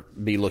ever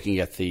be looking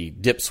at the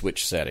dip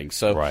switch settings?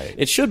 So right.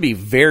 It should be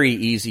very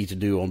easy to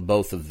do on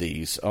both of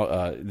these.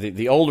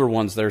 The older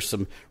ones, there's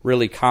some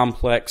really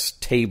complex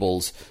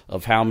tables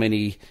of how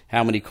many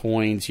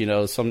coins.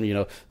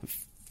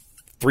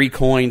 3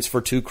 coins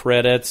for 2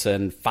 credits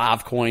and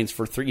 5 coins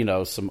for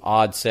 3. Some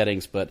odd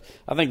settings, but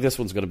I think this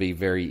one's going to be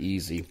very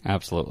easy.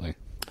 Absolutely.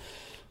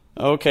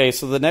 Okay,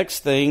 so the next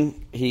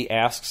thing he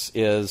asks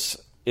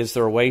is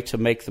there a way to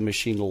make the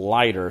machine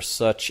lighter,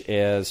 such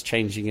as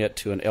changing it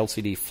to an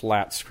LCD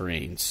flat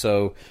screen?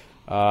 So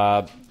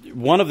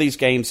one of these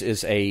games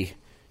is a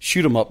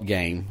shoot-'em-up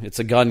game. It's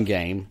a gun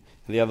game.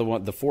 The other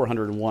one, the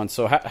 401.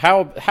 So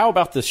how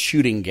about this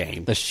shooting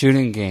game? The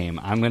shooting game,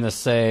 I'm going to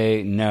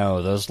say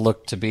no. Those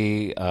look to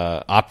be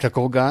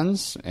optical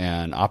guns,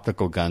 and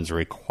optical guns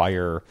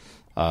require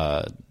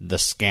the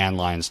scan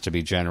lines to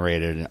be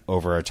generated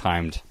over a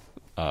timed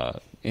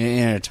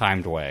in a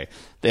timed way.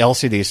 The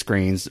LCD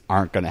screens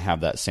aren't going to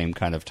have that same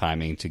kind of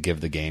timing to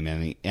give the game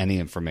any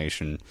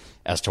information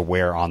as to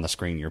where on the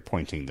screen you're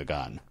pointing the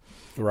gun.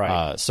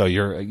 Right. So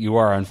you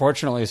are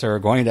unfortunately, sir,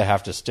 going to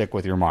have to stick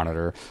with your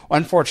monitor.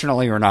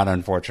 Unfortunately or not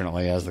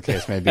unfortunately, as the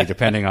case may be,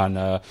 depending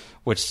on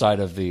which side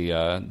of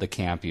the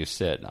camp you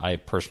sit. I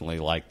personally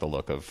like the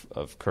look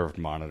of curved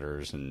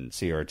monitors and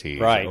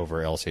CRTs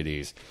over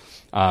LCDs.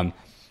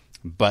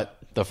 But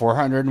the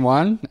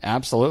 401,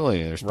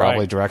 absolutely. There's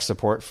probably direct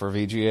support for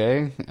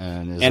VGA,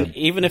 and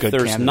even if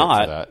there's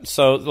not,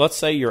 so let's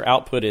say your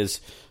output is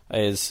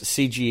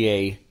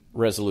CGA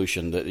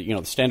resolution,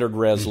 the standard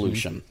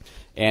resolution,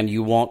 and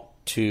you want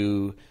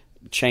to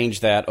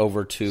change that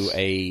over to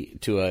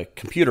a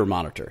computer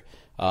monitor,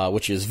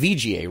 which is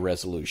VGA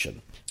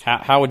resolution.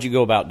 How would you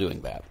go about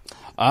doing that?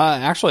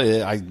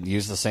 Actually, I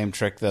use the same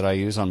trick that I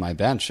use on my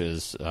bench.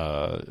 Is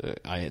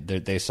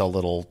they sell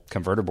little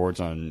converter boards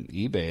on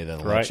eBay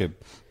that let you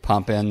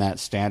pump in that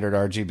standard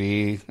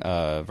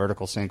RGB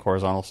vertical sync,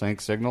 horizontal sync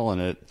signal,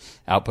 and it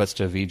outputs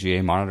to a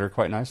VGA monitor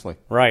quite nicely.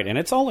 Right, and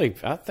it's only,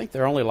 I think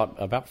they're only like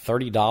about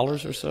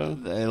 $30 or so.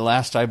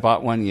 Last I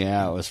bought one,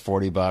 it was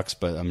 $40,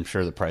 but I'm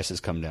sure the price has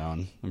come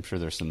down. I'm sure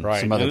there's some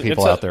other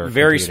people out there. It's a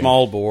very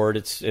small board.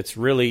 It's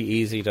really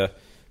easy to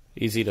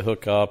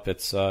hook up.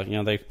 It's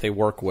they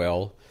work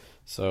well.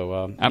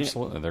 So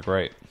absolutely, they're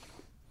great.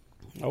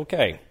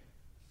 Okay.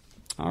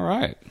 All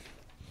right.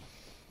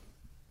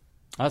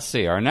 Let's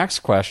see. Our next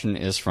question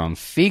is from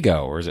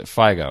Figo, or is it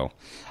Figo?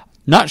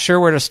 Not sure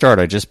where to start.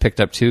 I just picked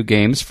up 2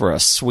 games for a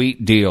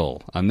sweet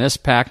deal. A Miss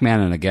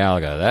Pac-Man and a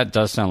Galaga. That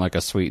does sound like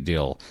a sweet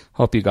deal.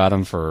 Hope you got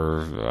them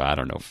for, I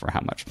don't know for how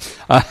much.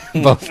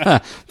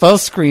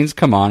 Both screens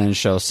come on and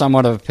show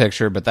somewhat of a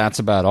picture, but that's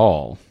about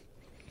all.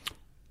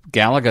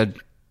 Galaga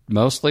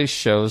mostly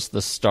shows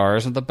the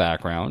stars in the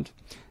background,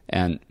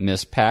 and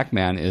Miss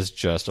Pac-Man is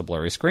just a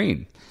blurry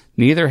screen.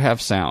 Neither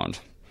have sound.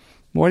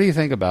 What do you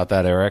think about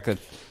that, Eric? It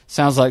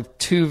sounds like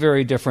 2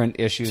 very different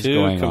issues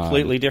going on. 2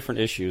 completely different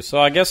issues. So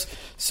I guess,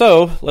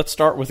 let's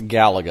start with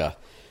Galaga.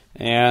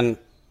 And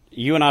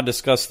you and I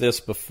discussed this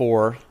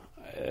before.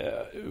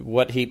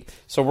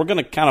 So we're going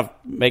to kind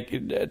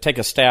of take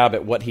a stab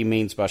at what he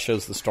means by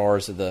shows the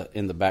stars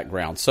in the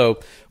background. So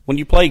when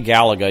you play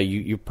Galaga,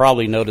 you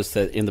probably notice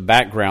that in the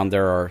background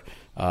there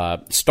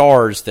are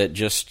stars that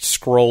just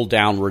scroll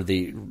downward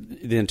the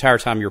entire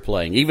time you're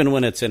playing, even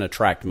when it's in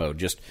attract mode,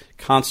 just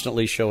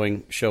constantly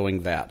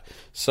showing that.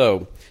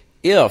 So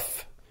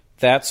if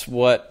that's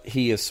what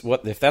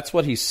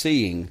he's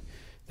seeing,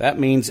 that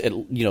means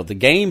the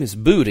game is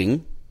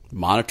booting,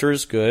 monitor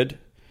is good,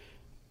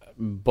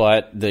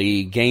 but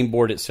the game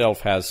board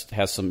itself has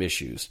some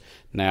issues.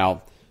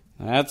 Now,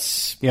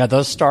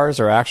 those stars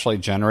are actually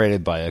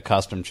generated by a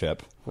custom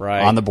chip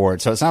on the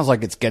board. So it sounds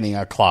like it's getting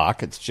a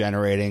clock. It's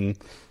generating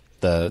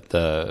the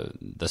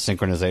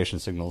synchronization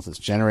signals. It's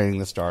generating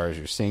the stars.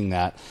 You're seeing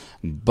that.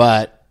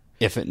 But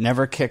if it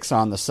never kicks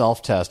on the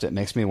self-test, it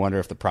makes me wonder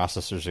if the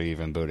processors are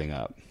even booting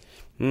up.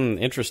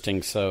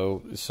 Interesting.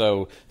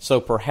 So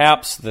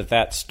perhaps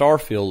that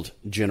Starfield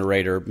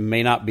generator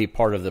may not be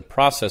part of the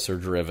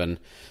processor-driven.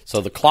 So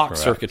the clock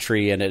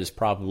circuitry in it is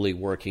probably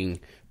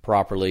working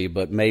properly,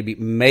 but maybe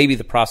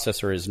the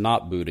processor is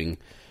not booting.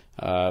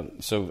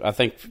 So I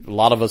think a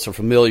lot of us are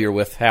familiar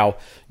with how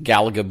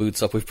Galaga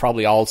boots up. We've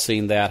probably all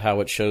seen that,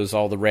 how it shows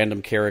all the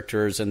random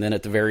characters, and then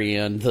at the very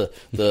end,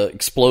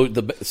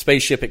 the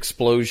spaceship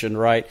explosion,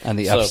 right? And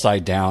the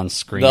upside down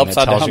screen that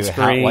tells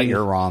you what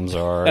your ROMs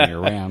are and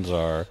your RAMs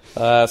are.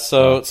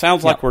 It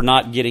sounds like we're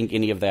not getting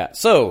any of that.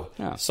 So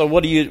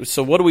what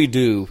do we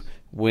do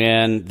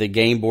when the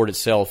game board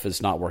itself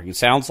is not working?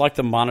 Sounds like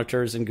the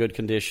monitor is in good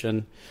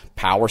condition.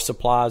 Power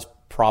supplies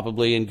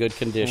probably in good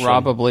condition.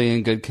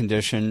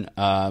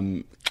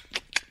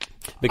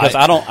 Because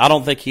I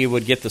don't think he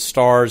would get the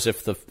stars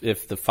if the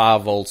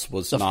 5 volts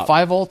was not. The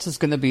 5 volts is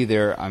going to be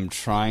there. I'm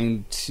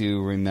trying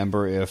to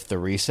remember if the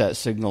reset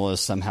signal is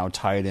somehow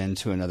tied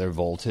into another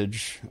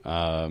voltage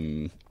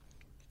to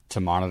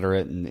monitor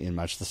it in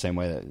much the same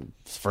way that,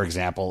 for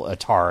example,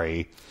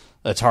 Atari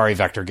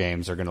Vector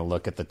games are going to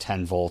look at the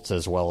 10 volts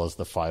as well as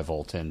the 5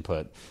 volt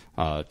input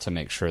to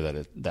make sure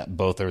that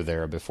both are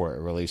there before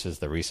it releases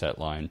the reset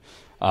line.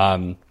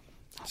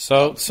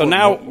 So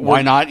now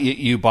why not?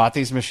 You bought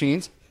these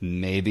machines.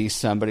 Maybe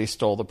somebody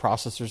stole the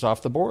processors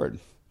off the board.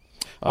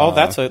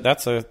 That's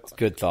a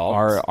good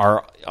thought.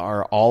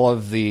 Are all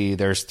of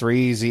there's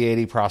 3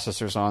 Z80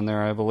 processors on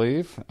there, I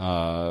believe.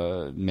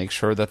 Make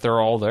sure that they're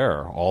all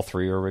there. All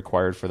 3 are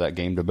required for that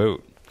game to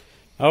boot.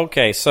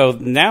 Okay, so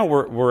now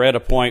we're at a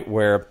point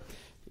where,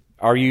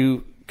 are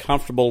you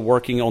comfortable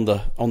working on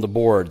the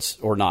boards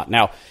or not?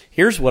 Now,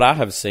 here's what I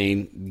have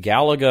seen: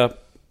 Galaga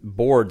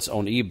boards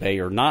on eBay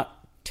are not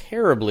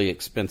terribly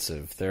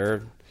expensive.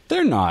 They're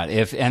not.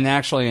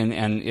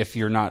 If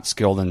you're not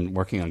skilled in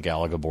working on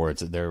Galaga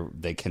boards,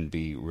 they can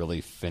be really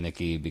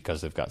finicky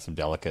because they've got some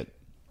delicate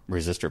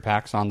resistor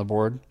packs on the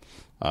board.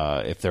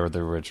 If they're the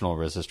original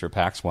resistor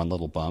packs, one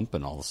little bump,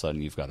 and all of a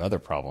sudden you've got other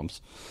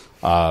problems.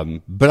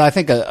 But I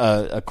think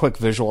a quick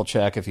visual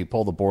check, if you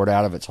pull the board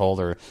out of its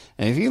holder,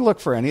 and if you look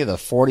for any of the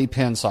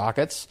 40-pin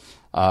sockets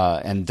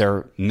and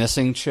they're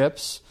missing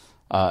chips,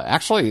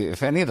 actually,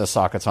 if any of the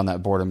sockets on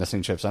that board are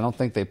missing chips, I don't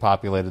think they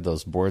populated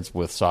those boards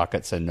with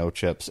sockets and no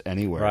chips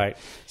anywhere. Right.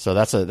 So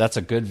that's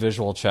a good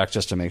visual check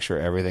just to make sure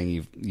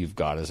everything you've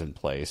got is in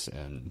place.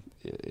 And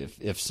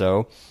if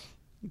so,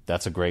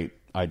 that's a great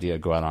idea.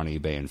 Go out on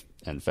eBay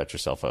and fetch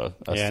yourself a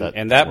set.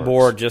 And that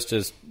board,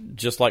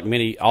 just like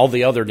all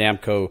the other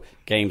Namco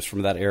games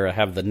from that era,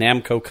 have the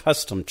Namco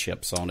custom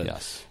chips on it.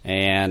 Yes.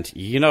 And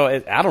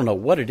I don't know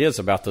what it is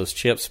about those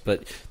chips,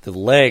 but the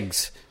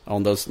legs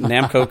on those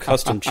Namco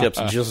custom chips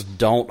just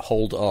don't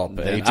hold up.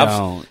 They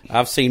don't.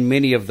 I've seen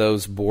many of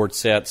those board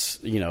sets,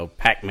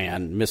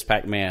 Pac-Man, Miss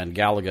Pac-Man,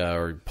 Galaga,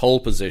 or Pole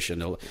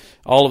Position.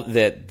 All of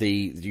that,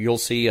 you'll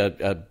see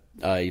a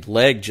a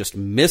leg just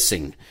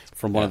missing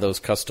from one of those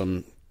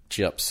custom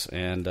chips,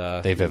 and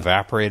they've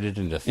evaporated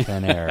into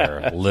thin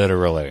air,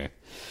 literally.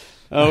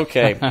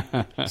 Okay,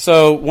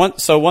 so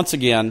once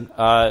again,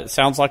 it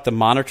sounds like the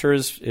monitor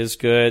is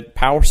good.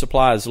 Power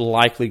supply is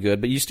likely good,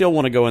 but you still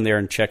want to go in there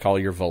and check all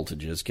your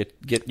voltages.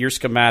 Get your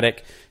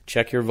schematic,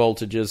 check your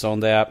voltages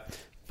on that.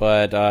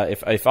 But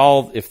if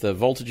the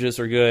voltages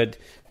are good,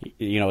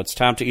 it's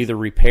time to either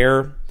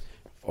repair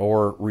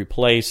or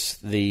replace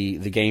the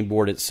game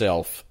board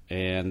itself.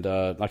 And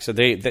like I said,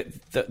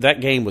 that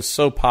game was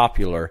so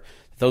popular,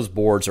 those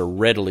boards are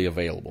readily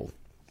available.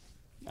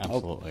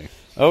 Absolutely.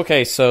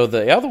 Okay, so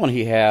the other one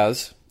he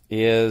has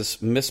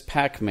is Miss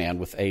Pac-Man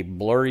with a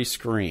blurry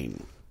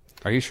screen.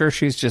 Are you sure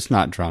she's just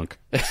not drunk?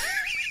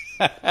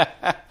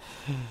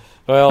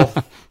 Well,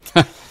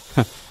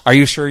 are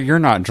you sure you're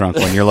not drunk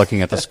when you're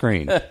looking at the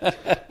screen?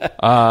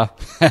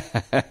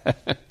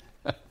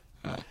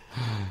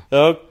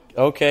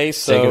 Okay,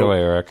 so take it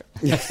away, Eric.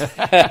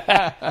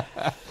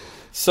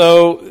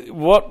 So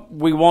what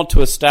we want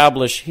to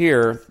establish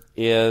here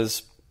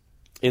is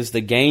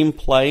the game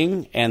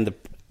playing, and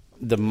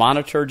the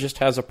monitor just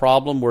has a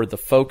problem where the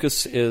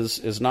focus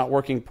is not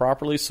working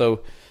properly.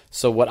 So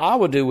what I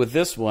would do with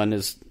this one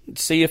is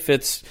see if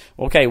it's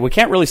okay. We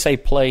can't really say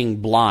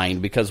playing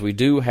blind because we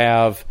do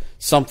have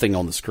something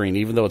on the screen,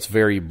 even though it's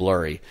very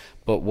blurry.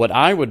 But what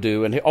I would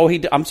do, he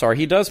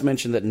does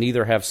mention that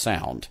neither have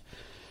sound.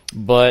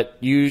 But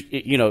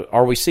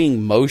are we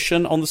seeing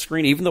motion on the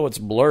screen? Even though it's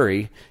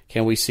blurry,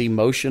 can we see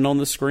motion on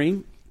the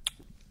screen?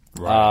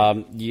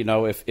 Right.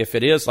 If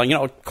it is,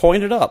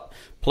 coin it up,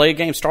 play a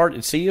game, start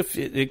and see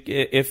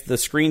if the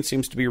screen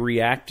seems to be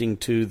reacting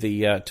to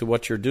to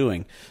what you're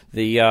doing.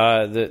 The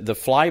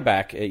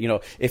flyback,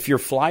 if your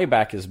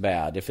flyback is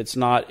bad, if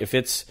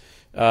it's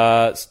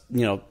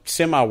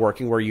semi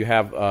working where you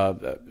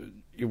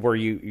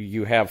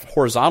have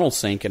horizontal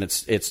sync and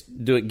it's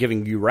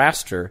giving you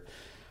raster,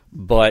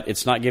 but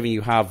it's not giving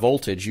you high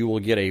voltage, you will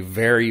get a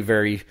very,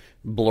 very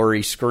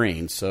blurry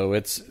screen. So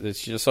it's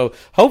just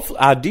hopefully,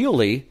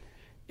 ideally,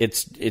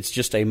 it's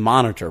just a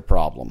monitor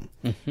problem.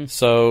 Mm-hmm.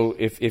 So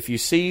if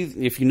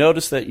you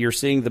notice that you're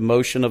seeing the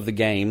motion of the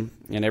game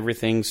and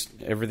everything's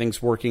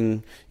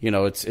working,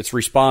 it's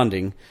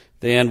responding,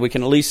 then we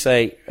can at least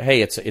say,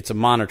 hey, it's a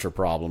monitor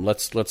problem.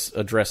 Let's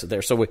address it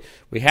there. So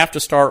we have to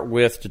start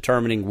with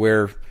determining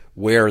where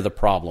the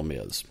problem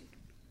is.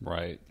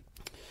 Right.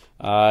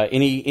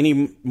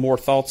 Any more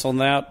thoughts on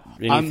that?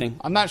 Anything?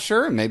 I'm not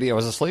sure. Maybe I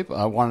was asleep.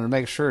 I wanted to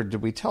make sure.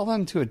 Did we tell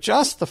them to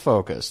adjust the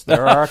focus?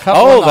 There are a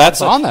couple of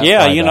knobs on that.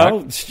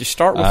 Yeah, just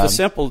start with the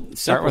simple.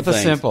 Start with the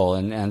simple,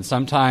 and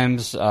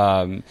sometimes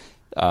something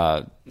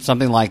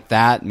like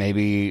that.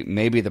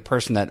 Maybe the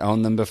person that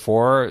owned them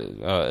before,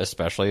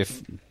 especially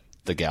if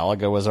the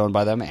Galaga was owned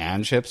by them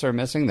and chips are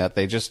missing, that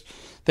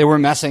they were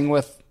messing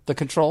with the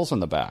controls in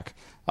the back.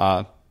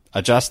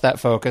 Adjust that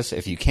focus.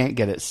 If you can't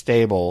get it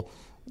stable,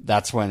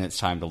 that's when it's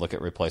time to look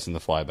at replacing the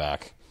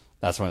flyback.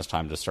 That's when it's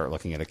time to start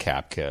looking at a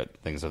cap kit,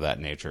 things of that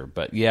nature.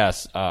 But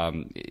yes,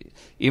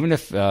 even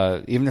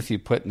if you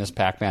put Miss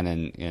Pac-Man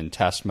in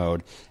test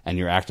mode and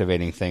you're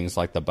activating things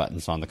like the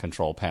buttons on the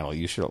control panel,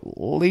 you should at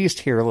least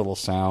hear a little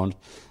sound.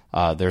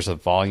 There's a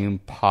volume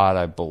pod,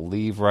 I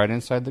believe, right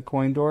inside the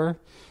coin door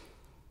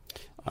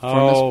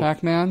for Miss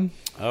Pac-Man.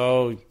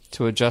 Oh,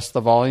 to adjust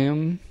the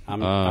volume.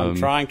 I'm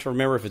trying to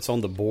remember if it's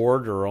on the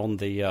board or on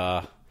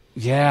the.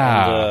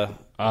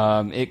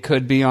 It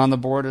could be on the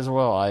board as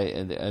well.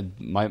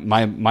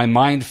 My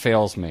mind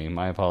fails me.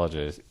 My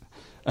apologies.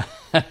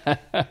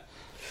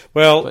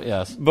 Well, but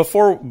yes.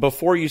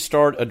 Before you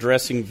start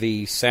addressing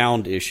the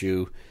sound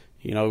issue,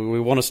 we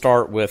want to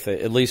start with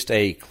at least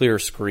a clear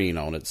screen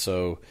on it.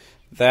 So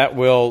that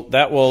will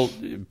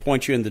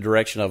point you in the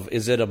direction of,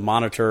 is it a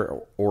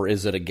monitor or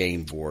is it a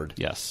game board?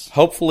 Yes.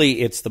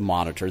 Hopefully it's the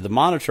monitor. The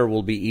monitor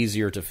will be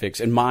easier to fix,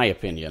 in my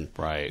opinion,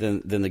 right,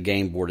 than the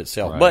game board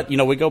itself. Right. But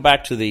we go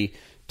back to the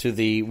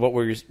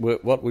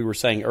what we were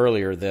saying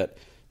earlier, that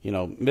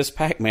Miss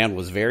Pac-Man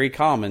was very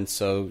common,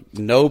 so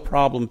no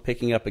problem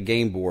picking up a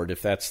game board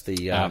if that's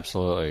the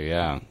absolutely,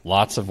 yeah.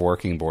 Lots of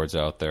working boards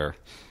out there.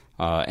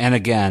 And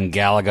again,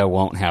 Galaga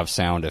won't have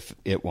sound if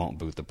it won't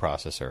boot the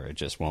processor. It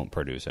just won't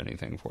produce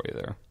anything for you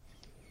there.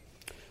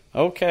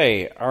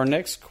 Okay, our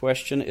next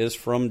question is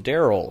from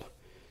Daryl.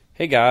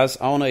 Hey guys,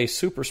 I own a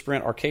Super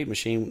Sprint arcade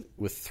machine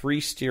with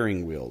 3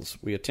 steering wheels.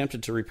 We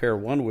attempted to repair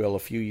one wheel a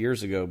few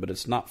years ago, but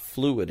it's not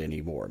fluid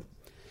anymore.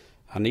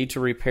 I need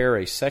to repair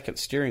a second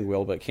steering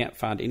wheel, but can't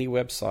find any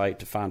website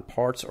to find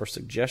parts or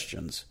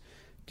suggestions.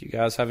 Do you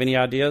guys have any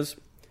ideas?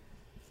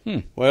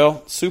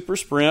 Well, Super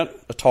Sprint,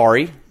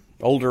 Atari,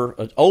 older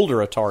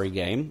Atari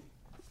game,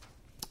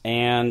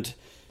 and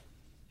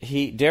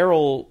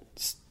Daryl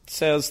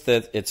says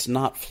that it's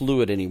not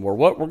fluid anymore.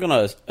 What we're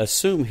going to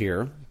assume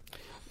here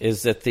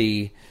is that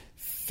the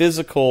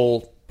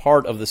physical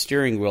part of the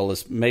steering wheel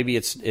is maybe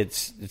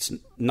it's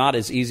not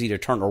as easy to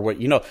turn, or what,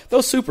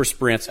 those super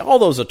sprints, all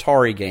those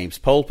Atari games,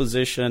 pole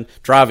position,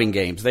 driving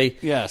games,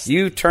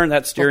 you turn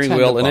that steering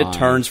wheel and it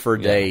turns for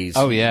days.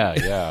 Oh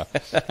yeah.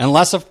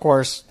 Unless of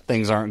course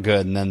things aren't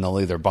good, and then they'll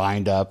either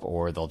bind up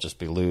or they'll just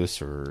be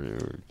loose,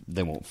 or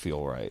they won't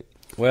feel right.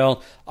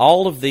 Well,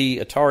 all of the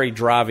Atari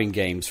driving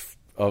games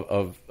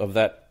of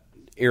that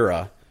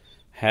era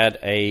had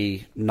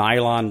a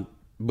nylon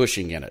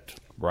bushing in it.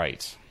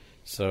 Right.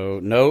 So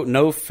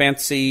no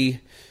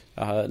fancy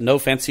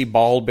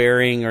ball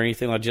bearing or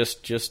anything, like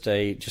just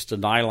a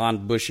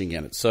nylon bushing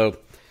in it. So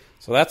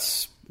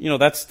that's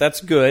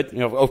that's good.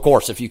 Of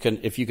course, if you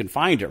can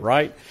find it,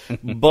 right?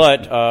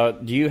 But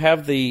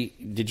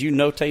did you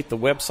notate the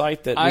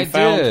website that we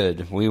found? I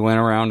did. We went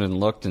around and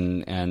looked,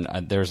 and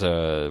there's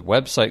a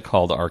website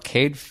called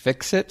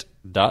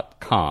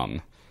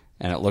arcadefixit.com.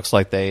 And it looks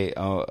like they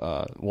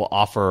will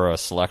offer a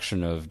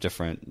selection of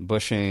different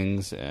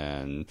bushings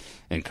and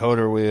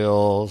encoder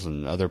wheels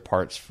and other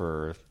parts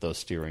for those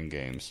steering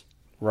games.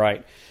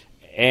 Right.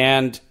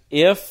 And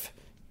if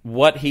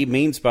what he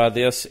means by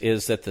this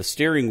is that the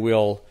steering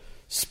wheel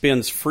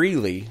spins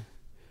freely,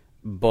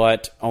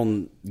 but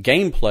on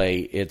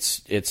gameplay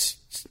it's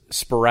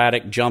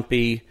sporadic,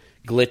 jumpy,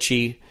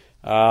 glitchy.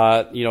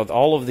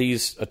 All of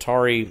these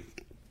Atari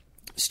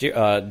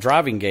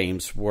driving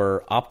games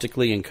were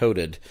optically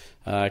encoded.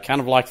 Kind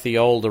of like the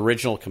old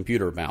original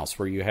computer mouse,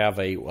 where you have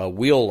a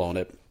wheel on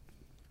it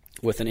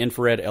with an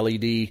infrared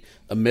LED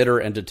emitter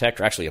and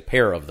detector, actually a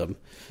pair of them.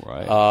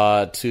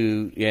 Right.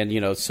 So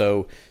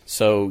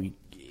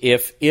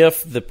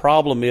if the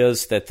problem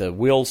is that the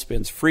wheel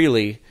spins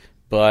freely,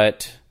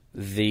 but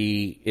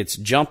it's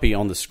jumpy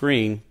on the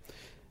screen,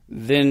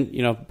 then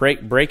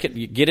break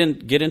it. Get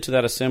into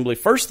that assembly.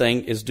 First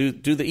thing is do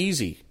the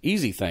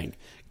easy thing.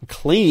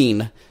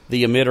 Clean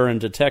the emitter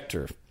and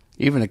detector.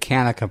 Even a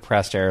can of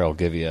compressed air will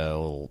give you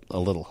a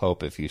little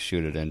hope if you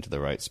shoot it into the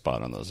right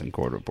spot on those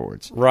encoder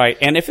boards. Right,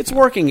 and if it's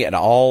working at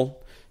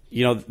all,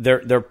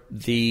 the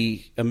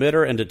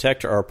emitter and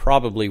detector are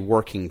probably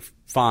working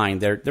fine.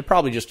 They're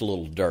probably just a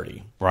little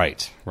dirty.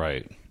 Right.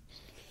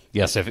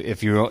 Yes,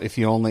 if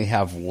you only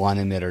have one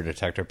emitter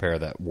detector pair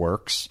that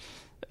works,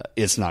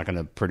 it's not going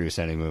to produce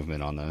any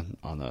movement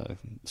on the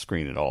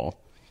screen at all.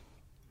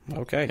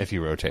 Okay. If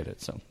you rotate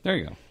it. So there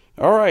you go.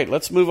 All right,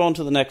 let's move on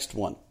to the next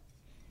one.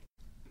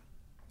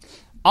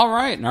 All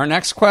right, and our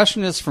next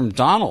question is from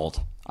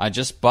Donald. I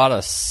just bought a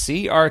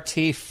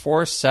CRT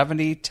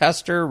 470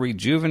 tester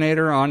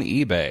rejuvenator on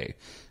eBay.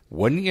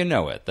 Wouldn't you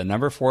know it, the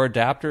number 4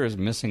 adapter is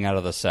missing out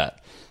of the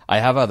set.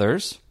 I have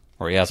others,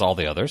 or he has all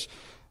the others.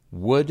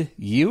 Would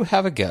you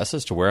have a guess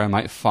as to where I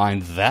might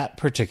find that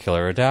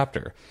particular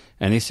adapter?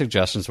 Any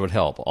suggestions would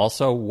help.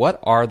 Also, what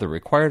are the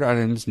required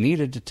items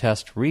needed to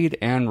test read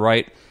and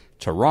write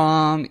to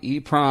ROM,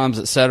 EEPROMs,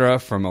 etc.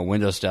 from a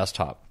Windows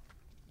desktop?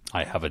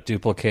 I have a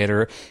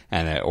duplicator,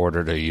 and I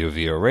ordered a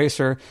UV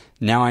eraser.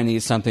 Now I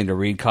need something to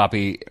read,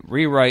 copy,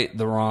 rewrite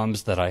the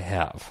ROMs that I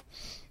have.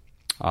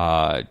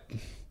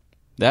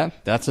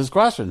 That's his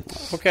question.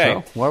 Okay.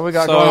 So what do we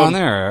got going on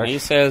there, Eric? He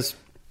says,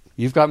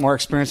 you've got more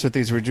experience with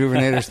these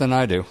rejuvenators than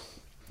I do.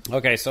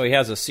 Okay, so he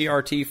has a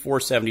CRT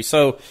 470.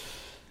 So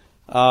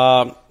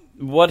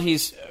what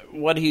he's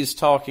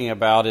talking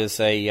about is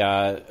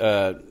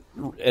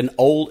an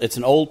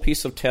old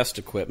piece of test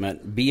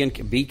equipment,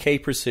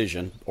 BK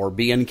Precision or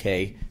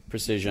BNK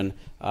Precision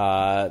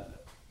tube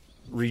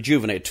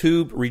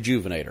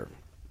rejuvenator.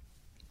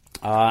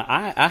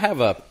 I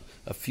have a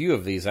few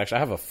of these actually.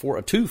 I have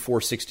two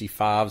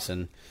 465s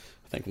and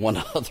I think one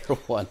other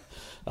one.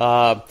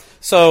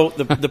 So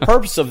the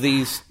purpose of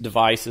these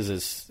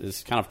devices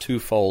is kind of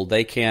twofold.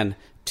 They can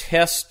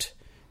test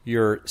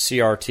your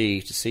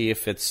CRT to see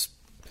if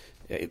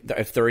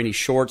there are any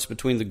shorts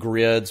between the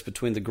grids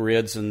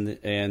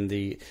and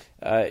the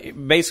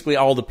basically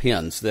all the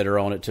pins that are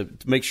on it to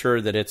make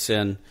sure that it's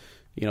in,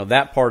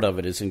 that part of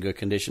it is in good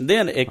condition.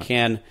 Then it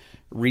can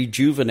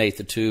rejuvenate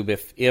the tube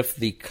if a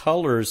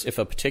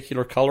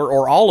particular color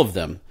or all of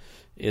them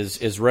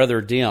is rather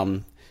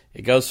dim.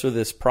 It goes through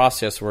this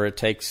process where it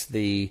takes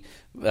the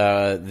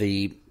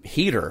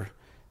heater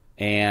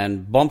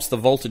and bumps the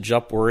voltage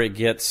up where it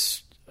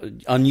gets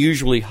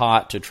unusually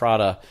hot to try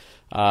to.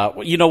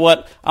 You know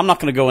what? I'm not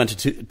going to go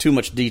into too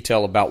much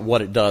detail about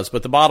what it does,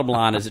 but the bottom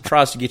line is it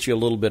tries to get you a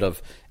little bit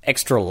of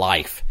extra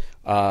life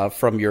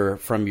from your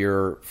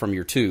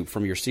tube,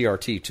 from your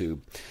CRT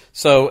tube.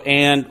 So,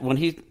 and when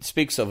he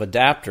speaks of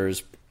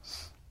adapters,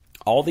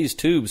 all these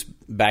tubes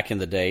back in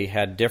the day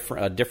had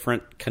a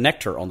different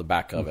connector on the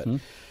back of it.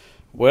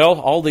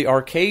 Well, all the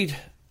arcade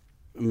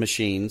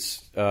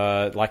machines,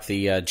 like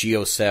the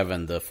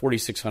G07, the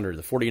 4600,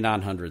 the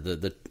 4900,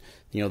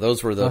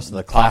 those were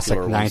the classic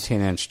ones.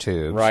 19-inch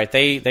tubes. Right.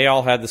 They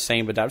all had the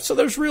same adapter. So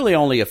there's really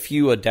only a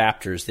few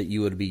adapters that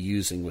you would be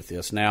using with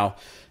this. Now,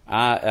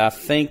 I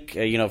think,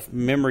 if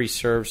memory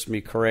serves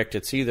me correct,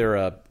 it's either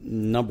a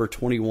number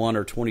 21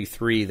 or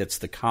 23 that's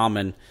the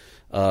common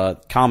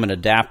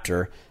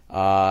adapter.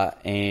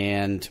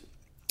 And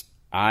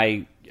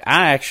I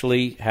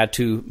actually had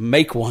to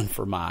make one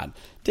for mine.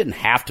 Didn't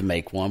have to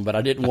make one, but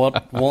I didn't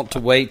want to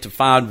wait to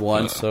find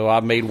one, so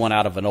I made one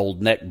out of an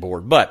old neck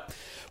board. But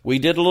we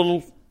did a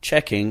little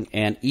checking,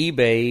 and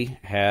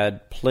eBay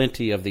had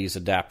plenty of these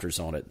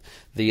adapters on it.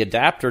 The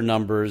adapter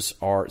numbers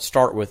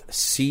start with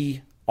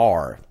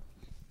CR.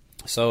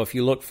 So if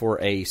you look for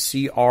a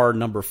CR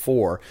number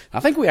 4,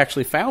 I think we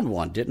actually found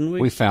one, didn't we?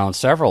 We found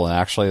several.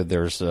 Actually,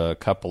 there's a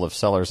couple of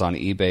sellers on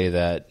eBay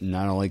that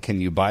not only can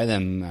you buy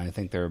them, I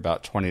think they're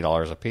about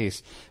 $20 a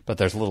piece, but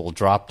there's a little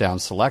drop-down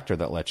selector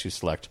that lets you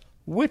select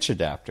which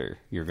adapter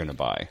you're going to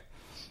buy.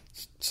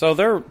 So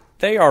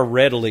they are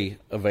readily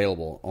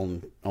available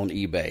on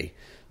eBay,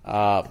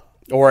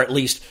 or at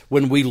least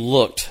when we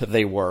looked,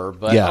 they were.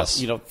 But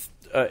yes.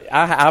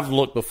 I've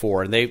looked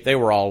before, and they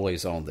were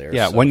always on there.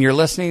 Yeah, so. When you're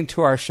listening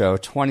to our show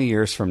 20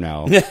 years from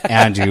now,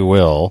 and you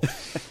will,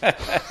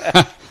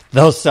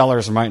 those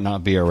sellers might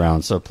not be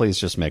around, so please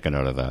just make a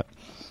note of that.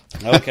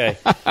 Okay.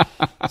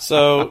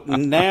 So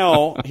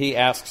now he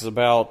asks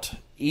about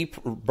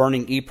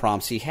burning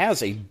EEPROMs. He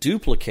has a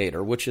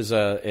duplicator, which is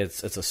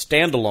it's a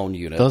standalone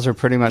unit. Those are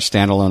pretty much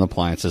standalone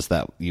appliances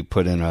that you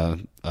put in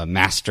a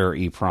master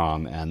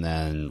EEPROM and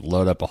then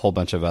load up a whole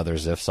bunch of other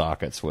ZIF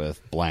sockets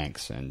with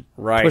blanks and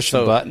push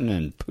a button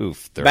and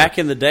poof. Back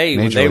in the day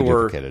when they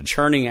were duplicated.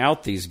 churning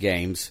out these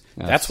games,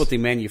 Yes. that's what the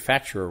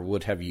manufacturer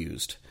would have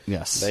used.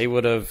 Yes. They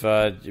would have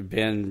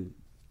been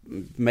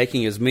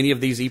making as many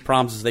of these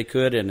EEPROMs as they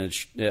could in as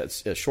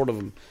short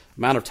of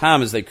amount of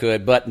time as they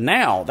could. But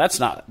now that's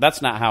not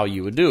how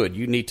you would do it.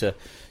 You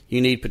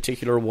need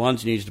particular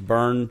ones. You need to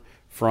burn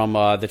from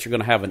that you're going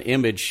to have an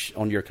image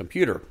on your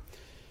computer.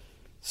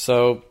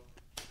 So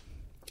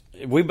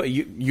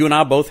you and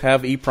I both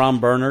have EEPROM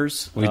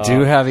burners. We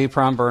do have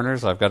EEPROM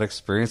burners. I've got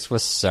experience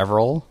with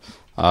several.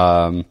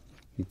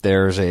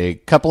 There's a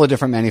couple of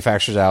different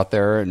manufacturers out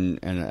there, and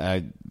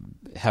I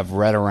have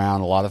read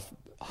around a lot of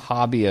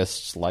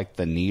hobbyists like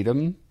the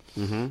Needham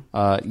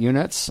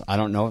units. I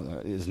don't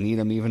know, is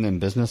Needham even in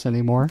business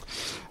anymore?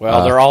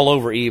 Well, they're all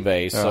over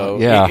eBay, so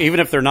yeah. Even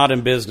if they're not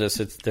in business,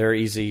 they're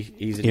easy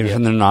to get.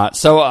 Even they're not.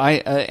 So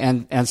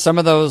and some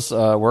of those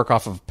work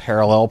off of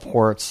parallel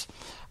ports.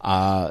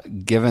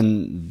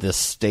 Given the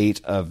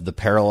state of the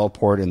parallel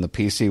port in the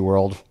PC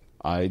world,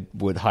 I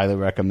would highly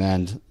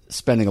recommend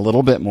spending a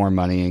little bit more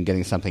money and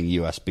getting something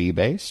USB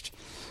based.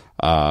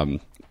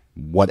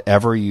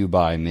 Whatever you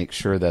buy, make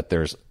sure that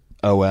there's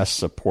OS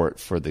support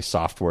for the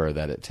software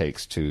that it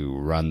takes to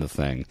run the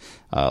thing.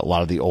 A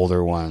lot of the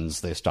older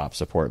ones, they stop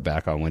support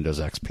back on Windows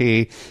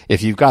XP.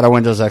 If you've got a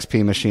Windows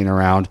XP machine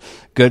around,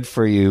 good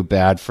for you,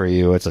 bad for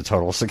you. It's a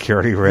total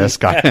security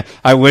risk.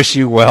 I wish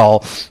you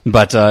well,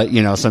 but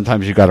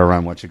sometimes you got to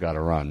run what you got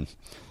to run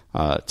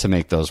to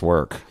make those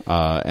work.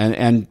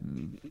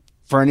 And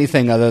for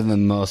anything other than the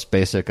most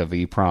basic of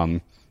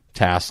EEPROM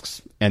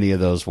tasks, any of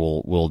those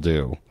will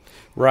do.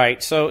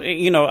 Right. So,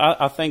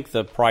 I think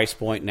the price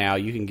point now,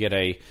 you can get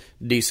a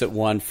decent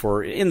one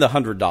for in the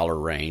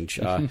 $100 range.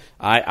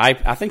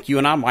 I think you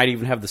and I might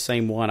even have the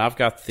same one. I've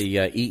got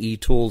the EE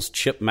Tools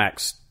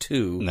ChipMax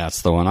 2.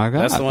 That's the one I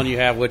got. That's the one you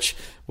have, which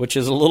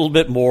is a little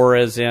bit more,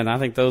 as in, I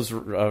think those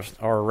are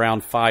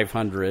around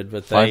 $500.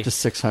 But $500 to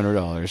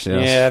 $600, yes.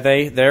 Yeah,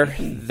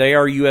 they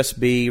are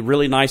USB,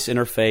 really nice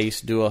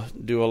interface,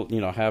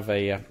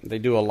 they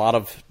do a lot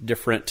of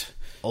different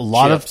a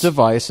lot chips. of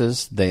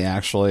devices. They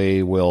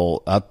actually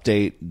will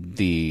update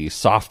the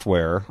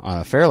software on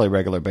a fairly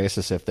regular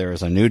basis if there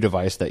is a new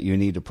device that you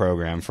need to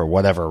program for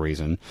whatever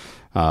reason.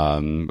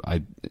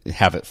 I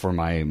have it for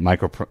my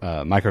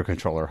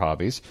microcontroller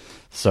hobbies,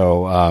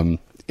 so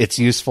it's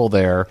useful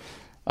there.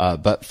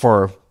 But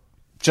for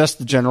just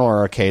the general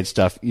arcade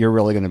stuff, you're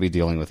really going to be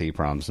dealing with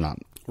EEPROMs, not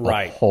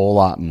a whole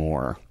lot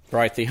more.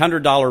 Right, the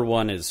 $100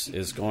 one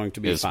is going to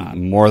be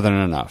fine. More than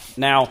enough.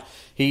 Now,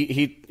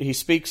 he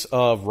speaks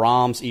of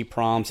ROMs,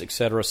 EEPROMs,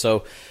 etc.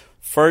 So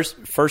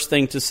first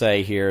thing to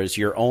say here is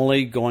you're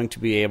only going to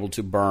be able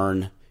to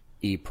burn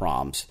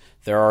EEPROMs.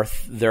 There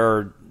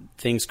are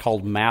things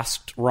called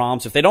masked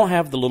ROMs. If they don't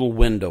have the little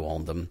window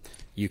on them,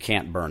 you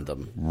can't burn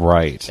them.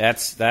 Right.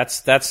 That's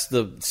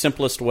the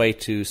simplest way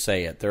to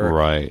say it.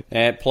 Right.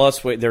 And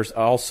plus, there's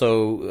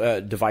also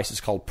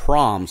devices called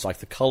PROMs, like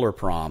the color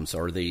PROMs,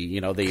 or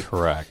the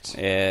correct.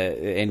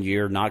 And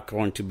you're not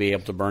going to be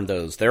able to burn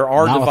those. There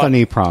are not with an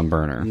EEPROM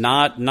burner.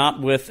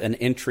 Not with an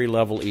entry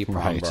level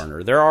EEPROM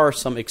burner. There are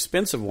some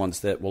expensive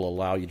ones that will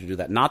allow you to do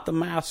that. Not the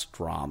masked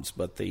ROMs,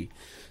 but the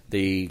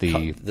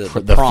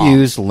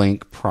fuse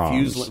link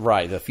PROMs.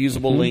 The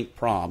fusible link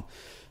PROM.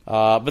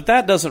 But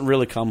that doesn't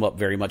really come up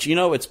very much.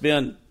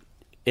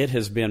 It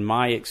has been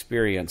my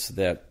experience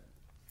that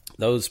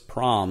those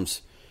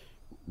PROMs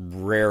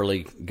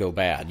rarely go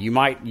bad. You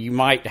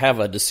might have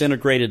a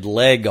disintegrated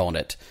leg on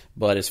it,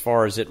 but as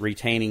far as it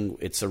retaining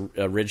its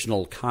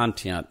original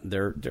content,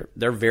 they're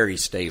very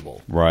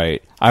stable.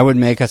 Right. I would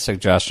make a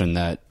suggestion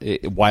that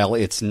while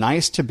it's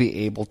nice to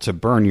be able to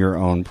burn your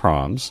own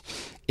PROMs,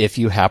 if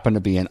you happen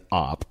to be an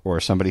op or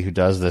somebody who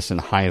does this in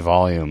high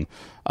volume.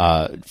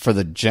 For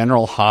the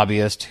general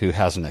hobbyist who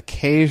has an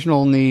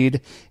occasional need,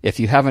 if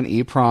you have an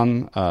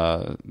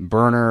EEPROM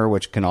burner,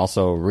 which can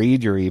also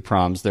read your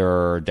EEPROMs, there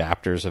are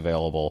adapters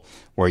available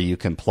where you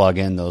can plug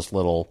in those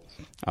little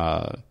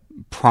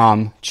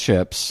PROM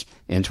chips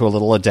into a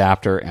little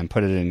adapter and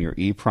put it in your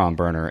EEPROM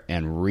burner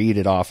and read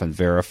it off and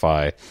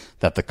verify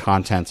that the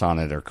contents on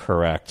it are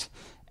correct.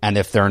 And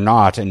if they're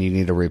not and you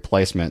need a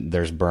replacement,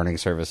 there's burning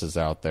services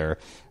out there.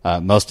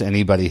 Most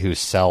anybody who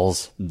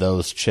sells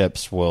those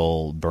chips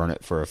will burn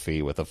it for a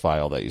fee with a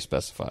file that you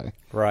specify.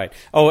 Right.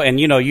 Oh,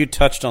 and you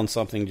touched on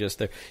something just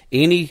there.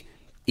 Any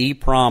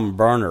EEPROM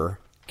burner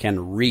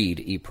can read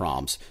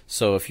EEPROMs.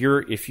 So if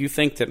you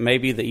think that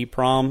maybe the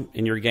EEPROM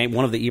in your game,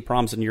 one of the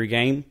EEPROMs in your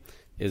game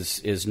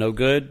is no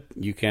good,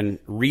 you can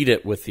read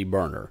it with the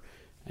burner,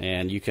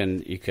 and you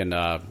can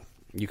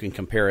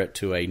compare it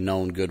to a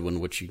known good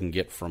one, which you can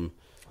get from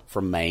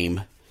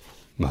MAME.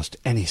 Most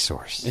any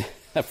source.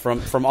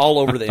 from all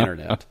over the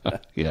internet.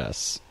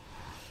 Yes.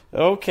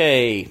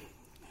 Okay.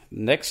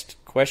 Next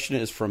question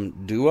is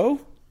from Duo.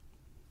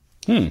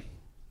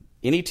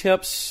 Any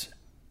tips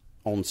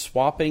on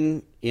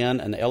swapping in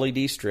an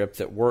LED strip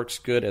that works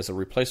good as a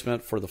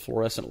replacement for the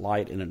fluorescent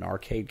light in an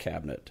arcade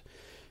cabinet?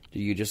 Do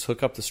you just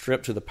hook up the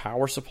strip to the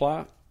power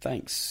supply?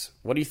 Thanks.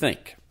 What do you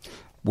think?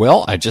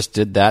 Well, I just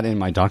did that in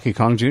my Donkey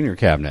Kong Jr.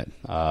 cabinet.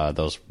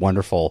 Those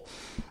wonderful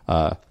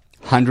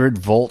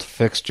 100-volt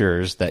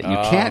fixtures that you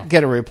can't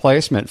get a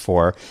replacement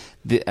for.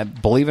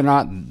 Believe it or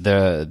not,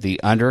 the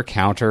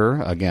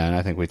under-counter, again,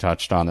 I think we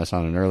touched on this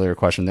on an earlier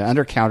question, the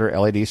under-counter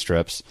LED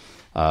strips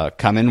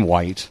come in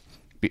white.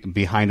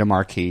 Behind a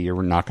marquee,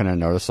 you're not going to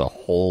notice a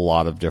whole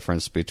lot of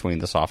difference between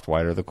the soft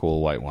white or the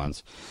cool white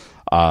ones.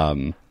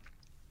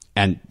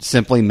 And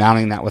simply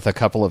mounting that with a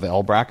couple of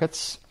L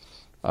brackets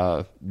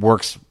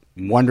works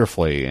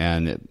wonderfully,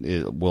 and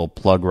it will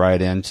plug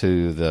right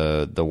into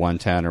the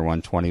 110 or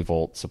 120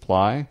 volt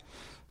supply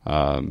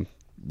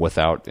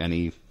without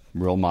any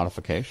real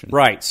modification.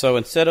 Right. So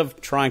instead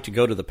of trying to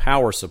go to the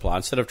power supply,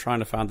 instead of trying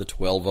to find the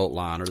 12 volt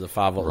line or the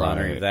 5 volt line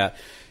or any of that,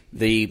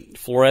 the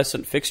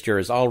fluorescent fixture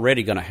is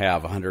already going to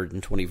have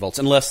 120 volts,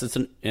 unless it's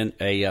in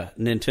a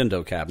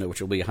Nintendo cabinet, which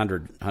will be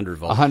 100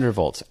 volts. 100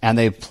 volts, and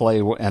they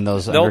play, and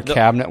those under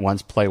cabinet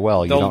ones play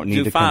well. You don't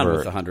need to fine convert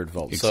with 100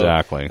 volts.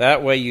 Exactly. So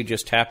that way, you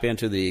just tap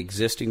into the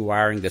existing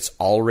wiring that's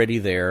already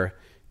there,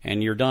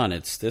 and you're done.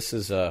 This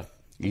is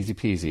easy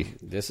peasy.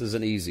 This is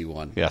an easy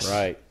one. Yes.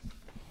 Right.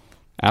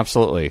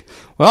 Absolutely.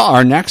 Well,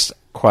 our next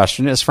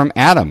question is from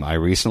Adam. I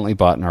recently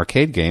bought an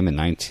arcade game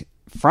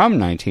from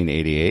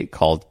 1988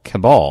 called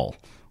Cabal,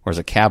 or is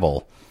it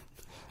Cabal?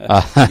 You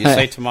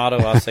say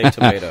tomato, I say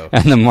tomato.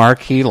 And the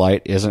marquee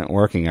light isn't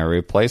working. I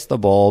replaced the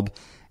bulb,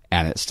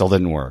 and it still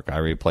didn't work. I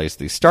replaced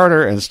the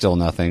starter, and still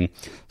nothing.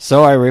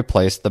 So I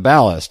replaced the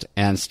ballast,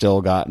 and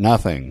still got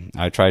nothing.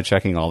 I tried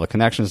checking all the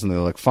connections, and they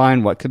look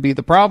fine. What could be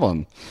the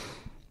problem?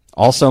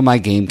 Also, my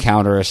game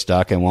counter is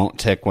stuck and won't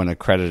tick when a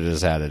credit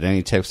is added.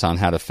 Any tips on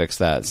how to fix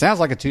that? It sounds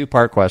like a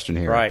two-part question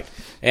here. Right.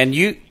 And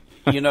you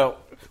know,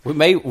 we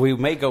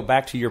may go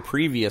back to your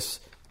previous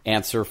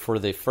answer for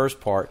the first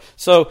part.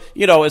 So,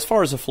 as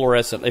far as a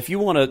fluorescent, if you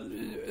want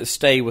to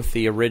stay with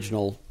the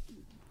original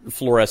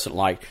fluorescent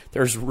light,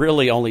 there's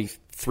really only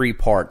three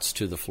parts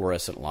to the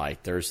fluorescent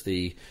light. There's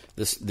the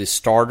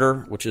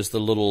starter, which is the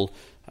little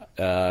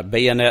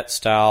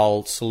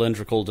bayonet-style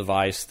cylindrical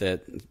device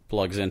that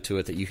plugs into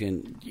it that you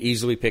can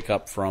easily pick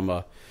up from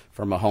a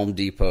Home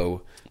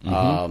Depot,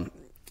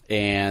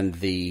 and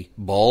the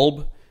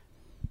bulb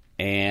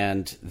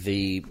and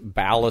the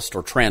ballast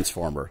or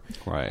transformer.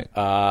 Right.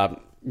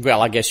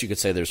 Well, I guess you could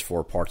say there's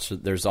four parts.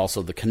 There's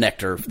also the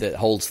connector that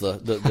holds the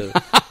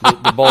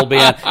bulb in,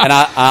 and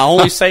I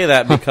only say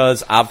that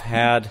because I've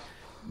had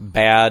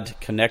bad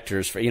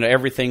connectors for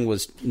everything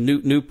was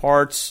new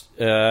parts,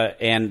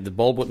 and the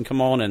bulb wouldn't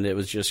come on, and it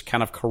was just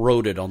kind of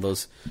corroded on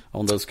those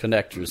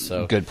connectors.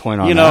 So good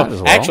point on that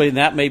as well. Actually,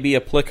 that may be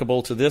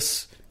applicable to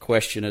this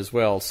question as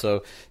well.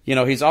 So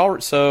he's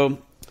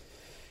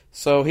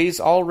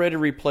already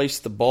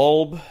replaced the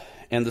bulb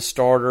and the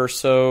starter,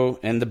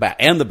 and the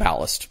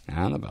ballast.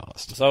 And the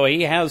ballast. So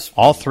he has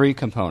all three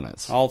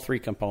components.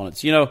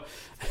 Sometimes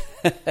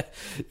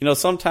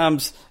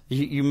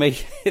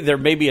there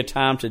may be a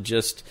time to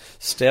just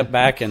step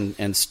back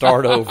and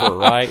start over,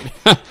 right?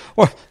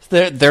 Well,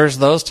 there's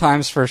those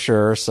times for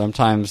sure.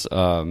 Sometimes,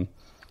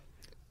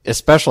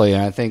 especially,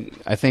 and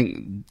I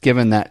think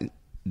given that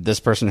this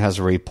person has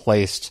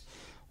replaced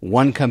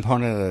one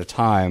component at a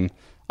time,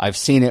 I've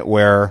seen it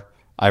where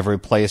I've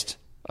replaced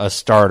a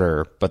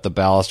starter, but the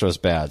ballast was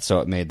bad,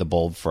 so it made the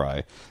bulb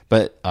fry.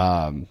 But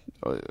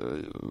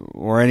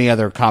or any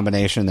other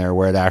combination there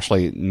where it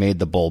actually made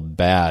the bulb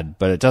bad,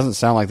 but it doesn't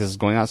sound like this is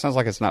going on. It sounds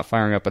like it's not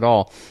firing up at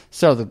all.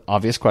 So the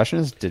obvious question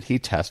is, did he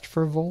test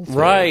for voltage?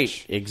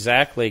 Right,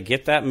 exactly.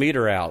 Get that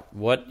meter out.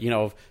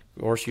 Of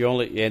course, you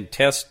only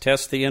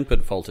test the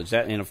input voltage.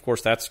 And of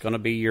course, that's going to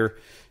be your,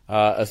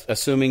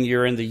 assuming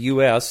you're in the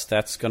U.S.,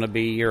 that's going to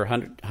be your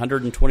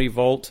 120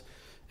 volt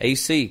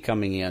AC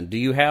coming in. Do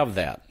you have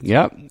that?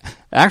 Yep.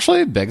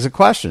 Actually, it begs a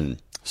question.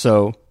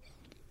 So,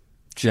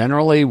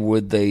 generally,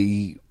 would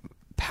they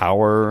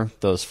power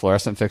those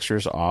fluorescent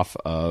fixtures off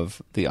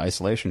of the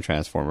isolation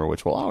transformer,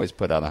 which will always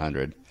put out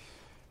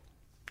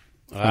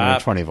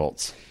 120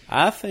 volts?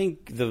 I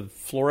think the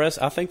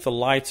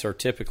lights are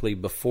typically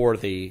before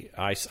the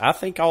ice. I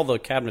think all the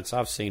cabinets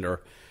I've seen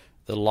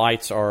the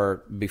lights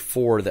are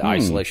before the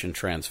isolation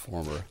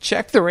transformer.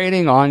 Check the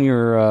rating on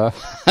your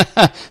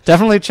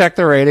definitely check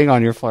the rating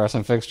on your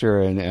fluorescent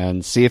fixture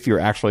and see if you're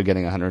actually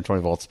getting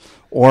 120 volts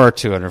or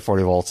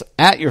 240 volts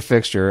at your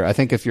fixture. I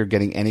think if you're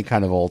getting any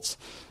kind of volts,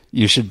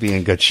 you should be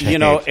in good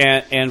shape.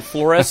 And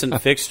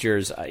fluorescent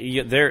fixtures,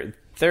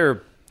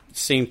 they're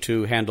seem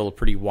to handle a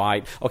pretty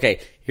wide. Okay,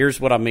 here's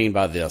what I mean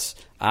by this.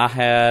 I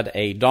had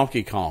a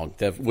Donkey Kong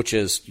which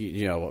is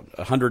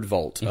 100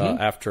 volt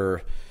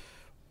after.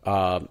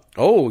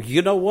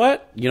 You know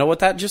what? You know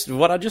what I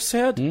just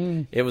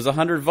said? It was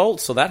 100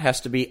 volts, so that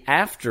has to be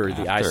after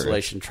the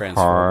isolation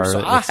transformer.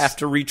 So I have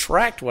to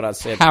retract what I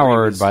said.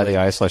 Powered previously. by the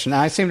isolation.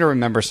 Now, I seem to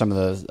remember some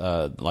of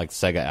the like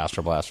Sega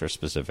Astro Blaster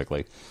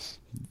specifically.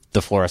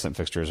 The fluorescent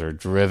fixtures are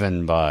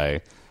driven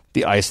by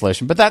the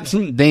isolation, but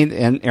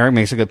and Eric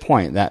makes a good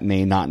point. That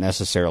may not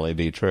necessarily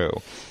be true.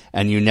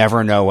 And you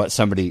never know what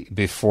somebody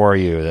before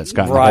you that's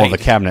gotten a hold of the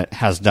cabinet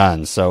has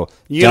done. So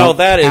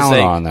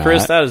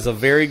that is a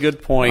very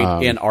good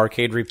point in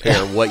arcade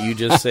repair. What you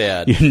just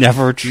said, you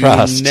never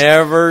trust. You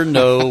never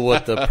know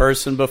what the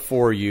person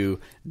before you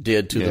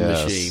did to the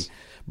machine.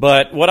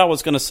 But what I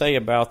was going to say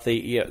about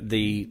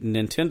the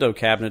Nintendo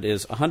cabinet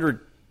is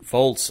 100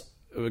 volts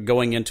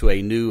going into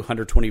a new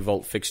 120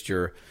 volt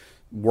fixture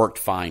worked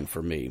fine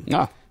for me.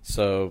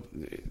 So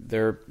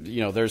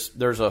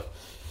there's a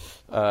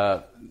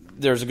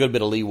good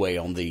bit of leeway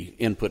on the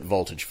input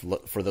voltage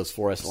for those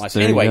fluorescent lights.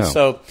 Anyway,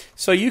 so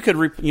you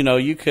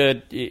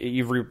could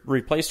you've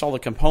replaced all the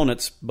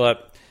components,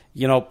 but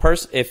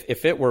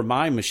if it were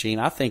my machine,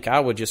 I think I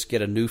would just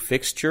get a new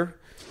fixture.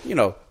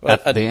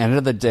 At the end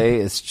of the day,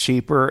 it's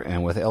cheaper,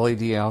 and with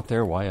LED out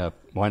there, why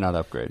not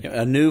upgrade?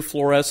 A new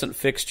fluorescent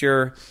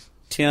fixture,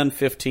 $10,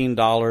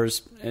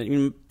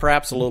 $15,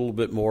 perhaps a little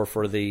bit more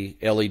for the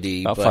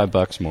LED. About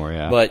 $5 more,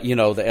 yeah. But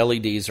the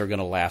LEDs are going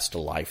to last a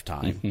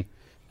lifetime.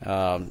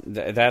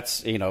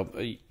 That's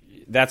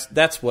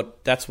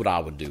what I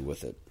would do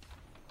with it.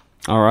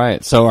 All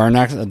right. So our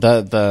next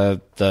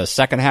the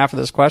second half of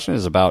this question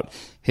is about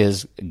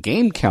his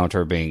game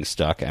counter being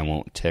stuck and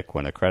won't tick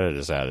when a credit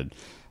is added.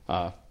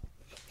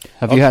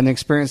 Have you had any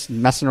experience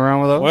messing around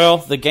with those? Well,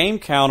 the game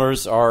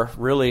counters are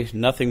really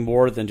nothing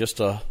more than just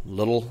a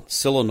little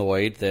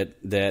solenoid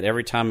that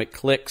every time it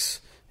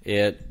clicks,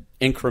 it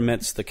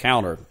increments the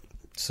counter.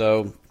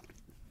 So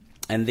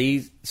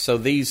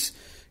these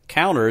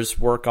counters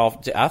work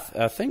off.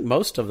 I think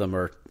most of them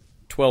are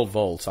 12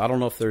 volts. I don't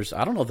know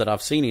that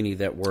I've seen any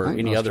that were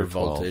any other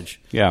voltage.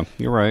 Yeah,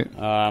 you're right.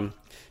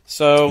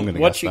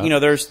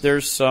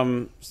 There's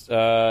some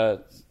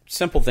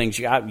simple things.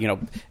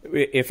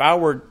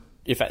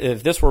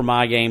 If this were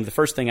my game, the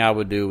first thing I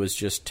would do is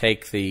just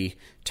take the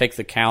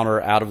counter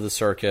out of the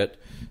circuit,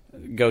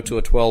 go to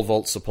a 12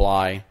 volt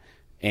supply,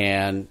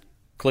 and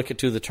click it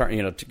to the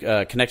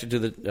connect it to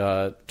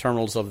the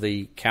terminals of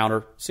the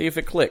counter. See if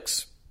it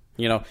clicks.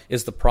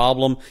 Is the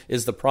problem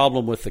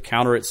with the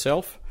counter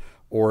itself,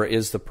 or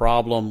is the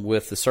problem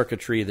with the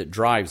circuitry that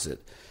drives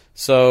it?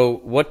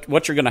 So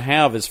what you're going to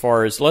have as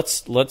far as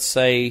let's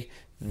say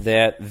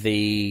that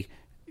the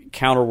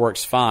counter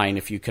works fine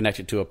if you connect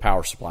it to a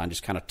power supply and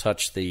just kind of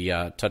touch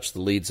the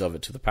leads of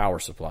it to the power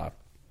supply.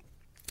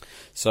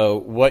 So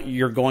what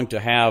you're going to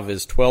have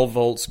is 12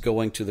 volts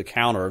going to the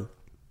counter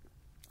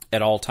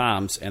at all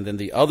times, and then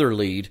the other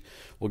lead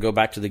will go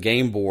back to the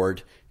game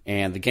board,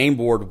 and the game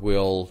board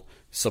will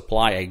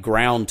supply a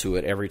ground to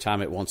it every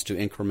time it wants to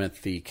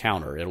increment the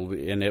counter.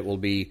 It will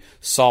be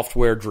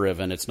software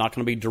driven. It's not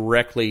going to be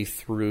directly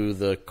through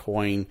the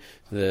coin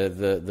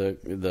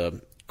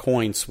the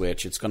coin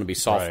switch. It's going to be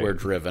software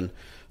driven,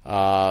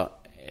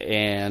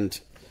 and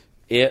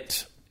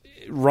it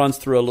runs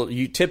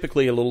through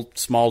typically a little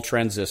small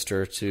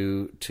transistor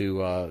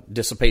to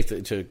dissipate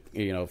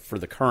for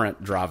the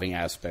current driving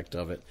aspect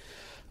of it.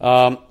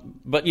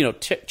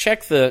 But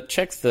check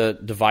the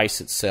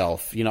device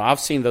itself. I've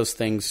seen those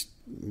things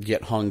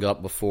get hung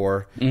up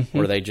before,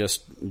 where they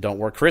just don't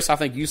work. Chris, I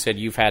think you said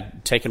you've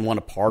had taken one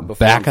apart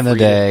before. Back in the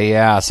day,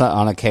 yeah. So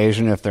on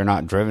occasion, if they're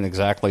not driven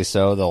exactly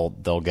so,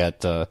 they'll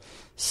get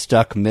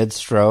stuck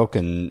mid-stroke,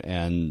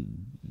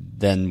 and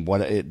then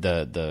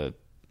the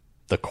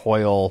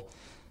coil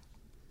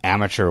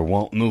amateur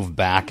won't move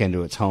back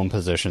into its home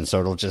position,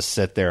 so it'll just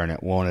sit there and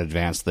it won't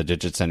advance the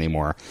digits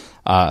anymore.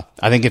 I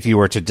think if you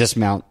were to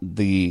dismount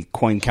the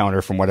coin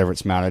counter from whatever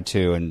it's mounted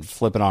to and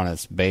flip it on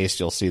its base,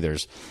 you'll see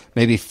there's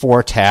maybe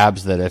 4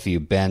 tabs that if you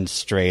bend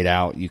straight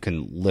out, you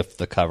can lift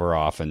the cover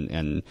off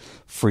and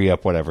free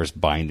up whatever's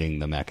binding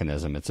the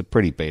mechanism. It's a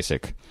pretty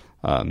basic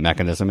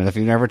mechanism, and if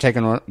you've never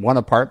taken one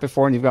apart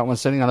before and you've got one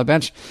sitting on a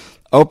bench,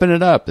 open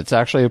it up. It's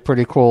actually a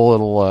pretty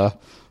cool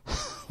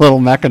little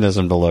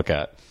mechanism to look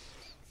at.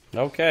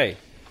 Okay.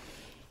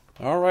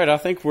 All right, I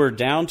think we're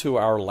down to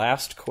our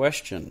last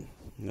question.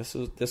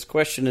 This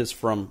question is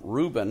from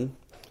Ruben.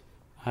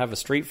 I have a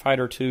Street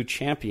Fighter II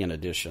Champion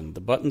Edition. The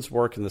buttons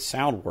work and the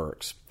sound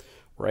works.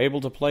 We're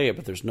able to play it,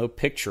 but there's no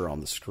picture on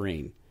the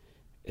screen.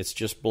 It's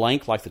just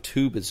blank, like the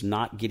tube is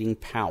not getting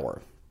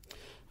power.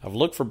 I've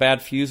looked for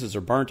bad fuses or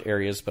burnt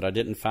areas, but I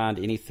didn't find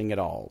anything at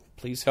all.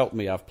 Please help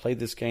me. I've played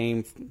this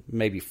game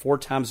maybe 4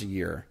 times a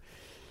year.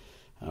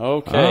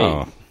 Okay.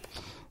 Oh.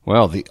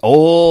 Well, the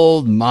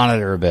old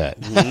monitor bit.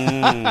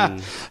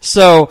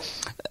 So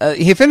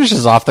he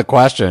finishes off the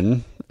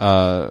question.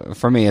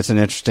 For me, it's an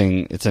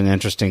interesting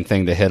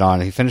thing to hit on.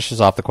 He finishes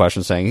off the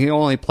question saying he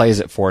only plays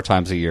it 4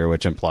 times a year,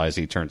 which implies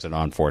he turns it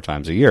on 4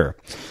 times a year.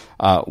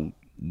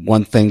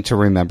 One thing to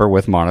remember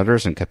with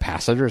monitors and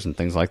capacitors and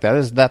things like that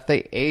is that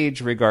they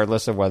age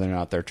regardless of whether or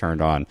not they're turned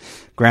on.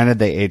 Granted,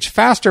 they age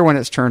faster when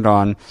it's turned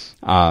on,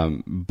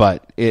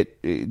 but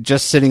it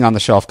just sitting on the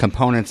shelf,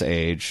 components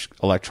age,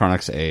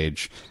 electronics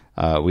age.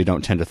 We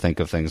don't tend to think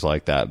of things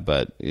like that,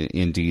 but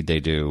indeed they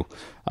do.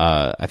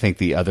 I think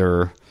the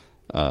other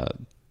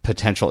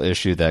potential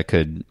issue that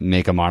could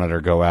make a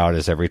monitor go out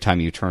is every time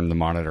you turn the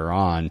monitor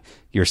on,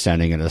 you're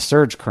sending in a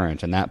surge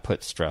current, and that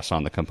puts stress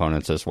on the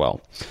components as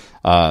well.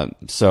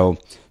 So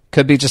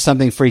could be just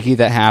something freaky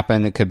that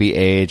happened. It could be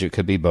age. It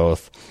could be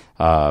both.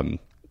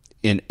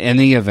 In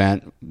any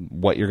event,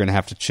 what you're going to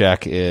have to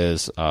check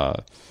is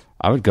I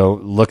would go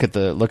look at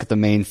the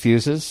main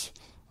fuses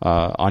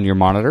on your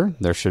monitor.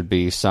 There should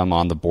be some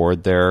on the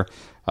board there.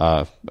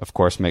 Of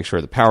course, make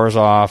sure the power's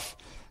off.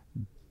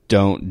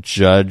 Don't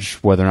judge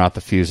whether or not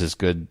the fuse is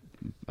good.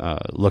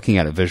 Looking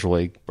at it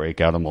visually,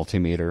 break out a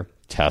multimeter,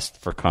 test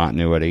for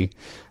continuity.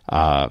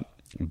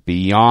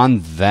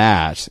 Beyond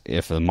that,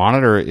 if the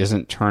monitor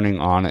isn't turning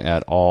on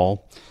at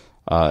all,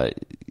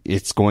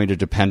 it's going to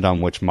depend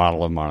on which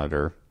model of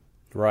monitor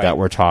that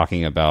we're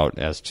talking about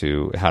as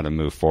to how to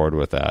move forward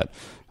with that.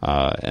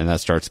 And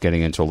that starts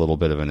getting into a little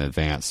bit of an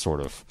advanced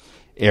sort of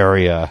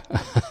area.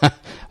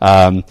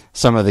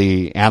 Some of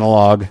the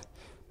analog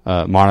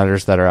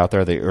monitors that are out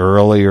there, the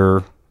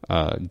earlier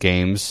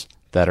games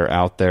that are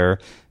out there,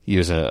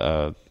 use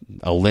a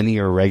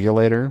linear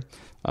regulator,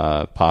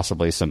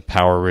 possibly some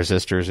power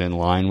resistors in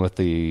line with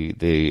the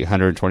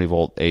 120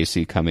 volt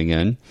AC coming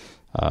in,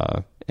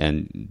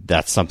 and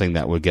that's something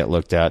that would get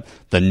looked at.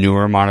 The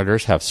newer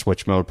monitors have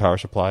switch mode power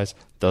supplies.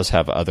 Those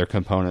have other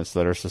components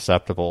that are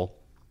susceptible,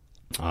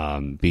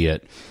 be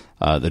it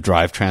the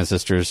drive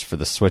transistors for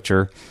the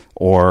switcher,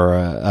 or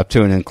up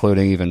to and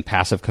including even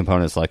passive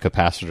components like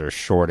capacitors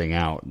shorting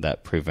out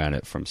that prevent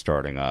it from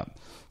starting up.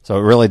 So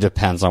it really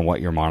depends on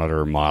what your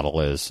monitor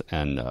model is,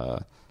 and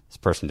this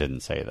person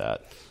didn't say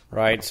that.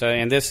 Right. So,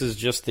 and this is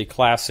just the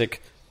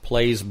classic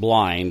plays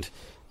blind,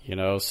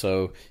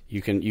 so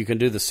you can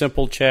do the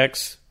simple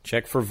checks,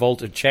 check for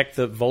voltage, check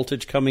the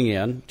voltage coming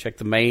in, check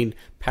the main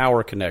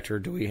power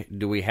connector.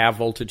 Do we have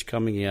voltage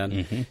coming in?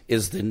 Mm-hmm.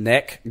 Is the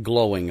neck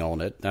glowing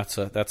on it? That's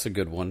a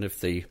good one. If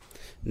the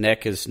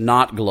neck is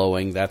not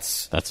glowing,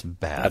 that's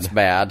bad. That's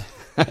bad.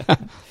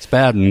 It's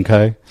bad,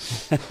 okay.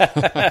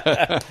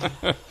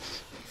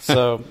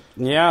 So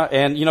yeah,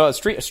 and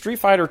Street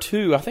Fighter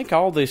II. I think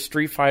all the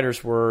Street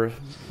Fighters were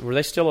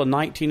they still a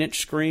 19-inch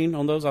screen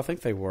on those? I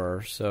think they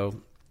were. So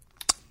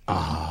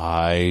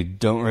I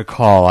don't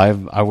recall.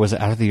 I was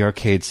out of the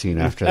arcade scene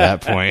after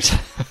that point.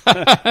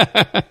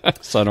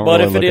 So I don't. But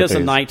really if it is a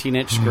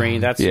 19-inch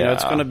screen, that's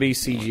it's going to be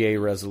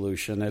CGA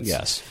resolution.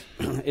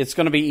 It's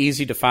going to be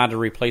easy to find a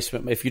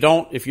replacement. If you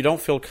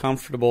don't feel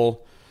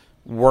comfortable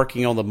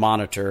working on the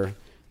monitor,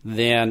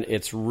 then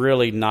it's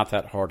really not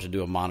that hard to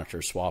do a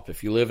monitor swap.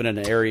 If you live in an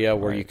area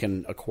where you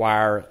can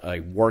acquire a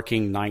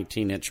working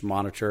 19-inch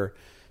monitor,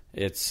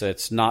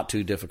 it's not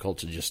too difficult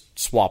to just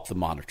swap the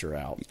monitor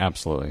out.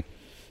 Absolutely.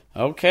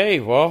 Okay,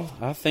 well,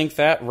 I think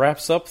that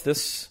wraps up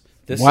this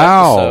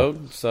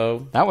episode.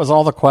 So that was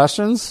all the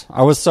questions?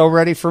 I was so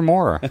ready for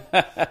more.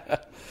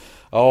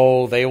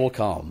 Oh, they will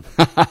come.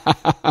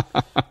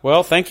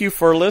 Well, thank you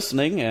for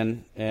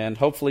listening, and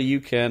hopefully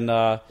you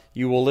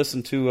will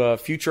listen to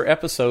future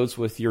episodes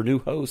with your new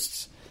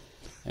hosts,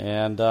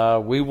 and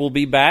we will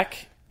be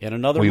back in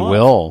another month. We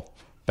will.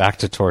 Back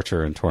to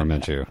torture and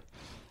torment you.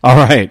 All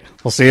right.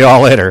 We'll see you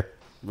all later.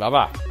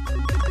 Bye-bye.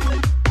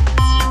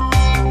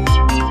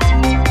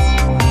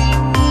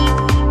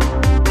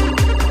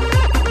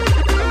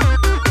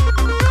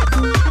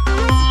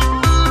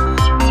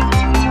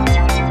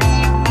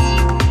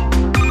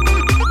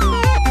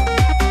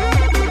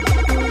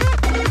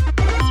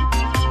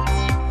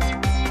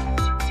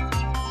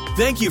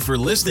 Thank you for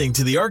listening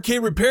to the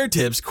Arcade Repair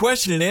Tips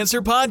Question and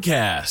Answer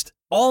podcast.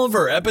 All of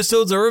our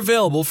episodes are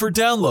available for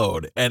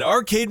download at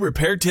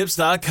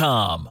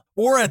arcaderepairtips.com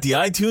or at the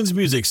iTunes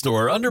Music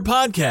Store under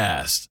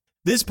Podcasts.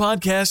 This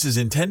podcast is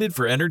intended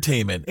for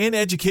entertainment and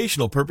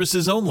educational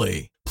purposes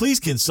only. Please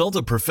consult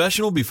a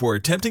professional before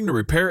attempting to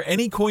repair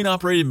any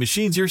coin-operated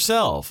machines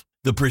yourself.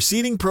 The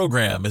preceding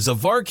program is a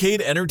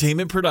Varcade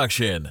Entertainment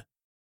production.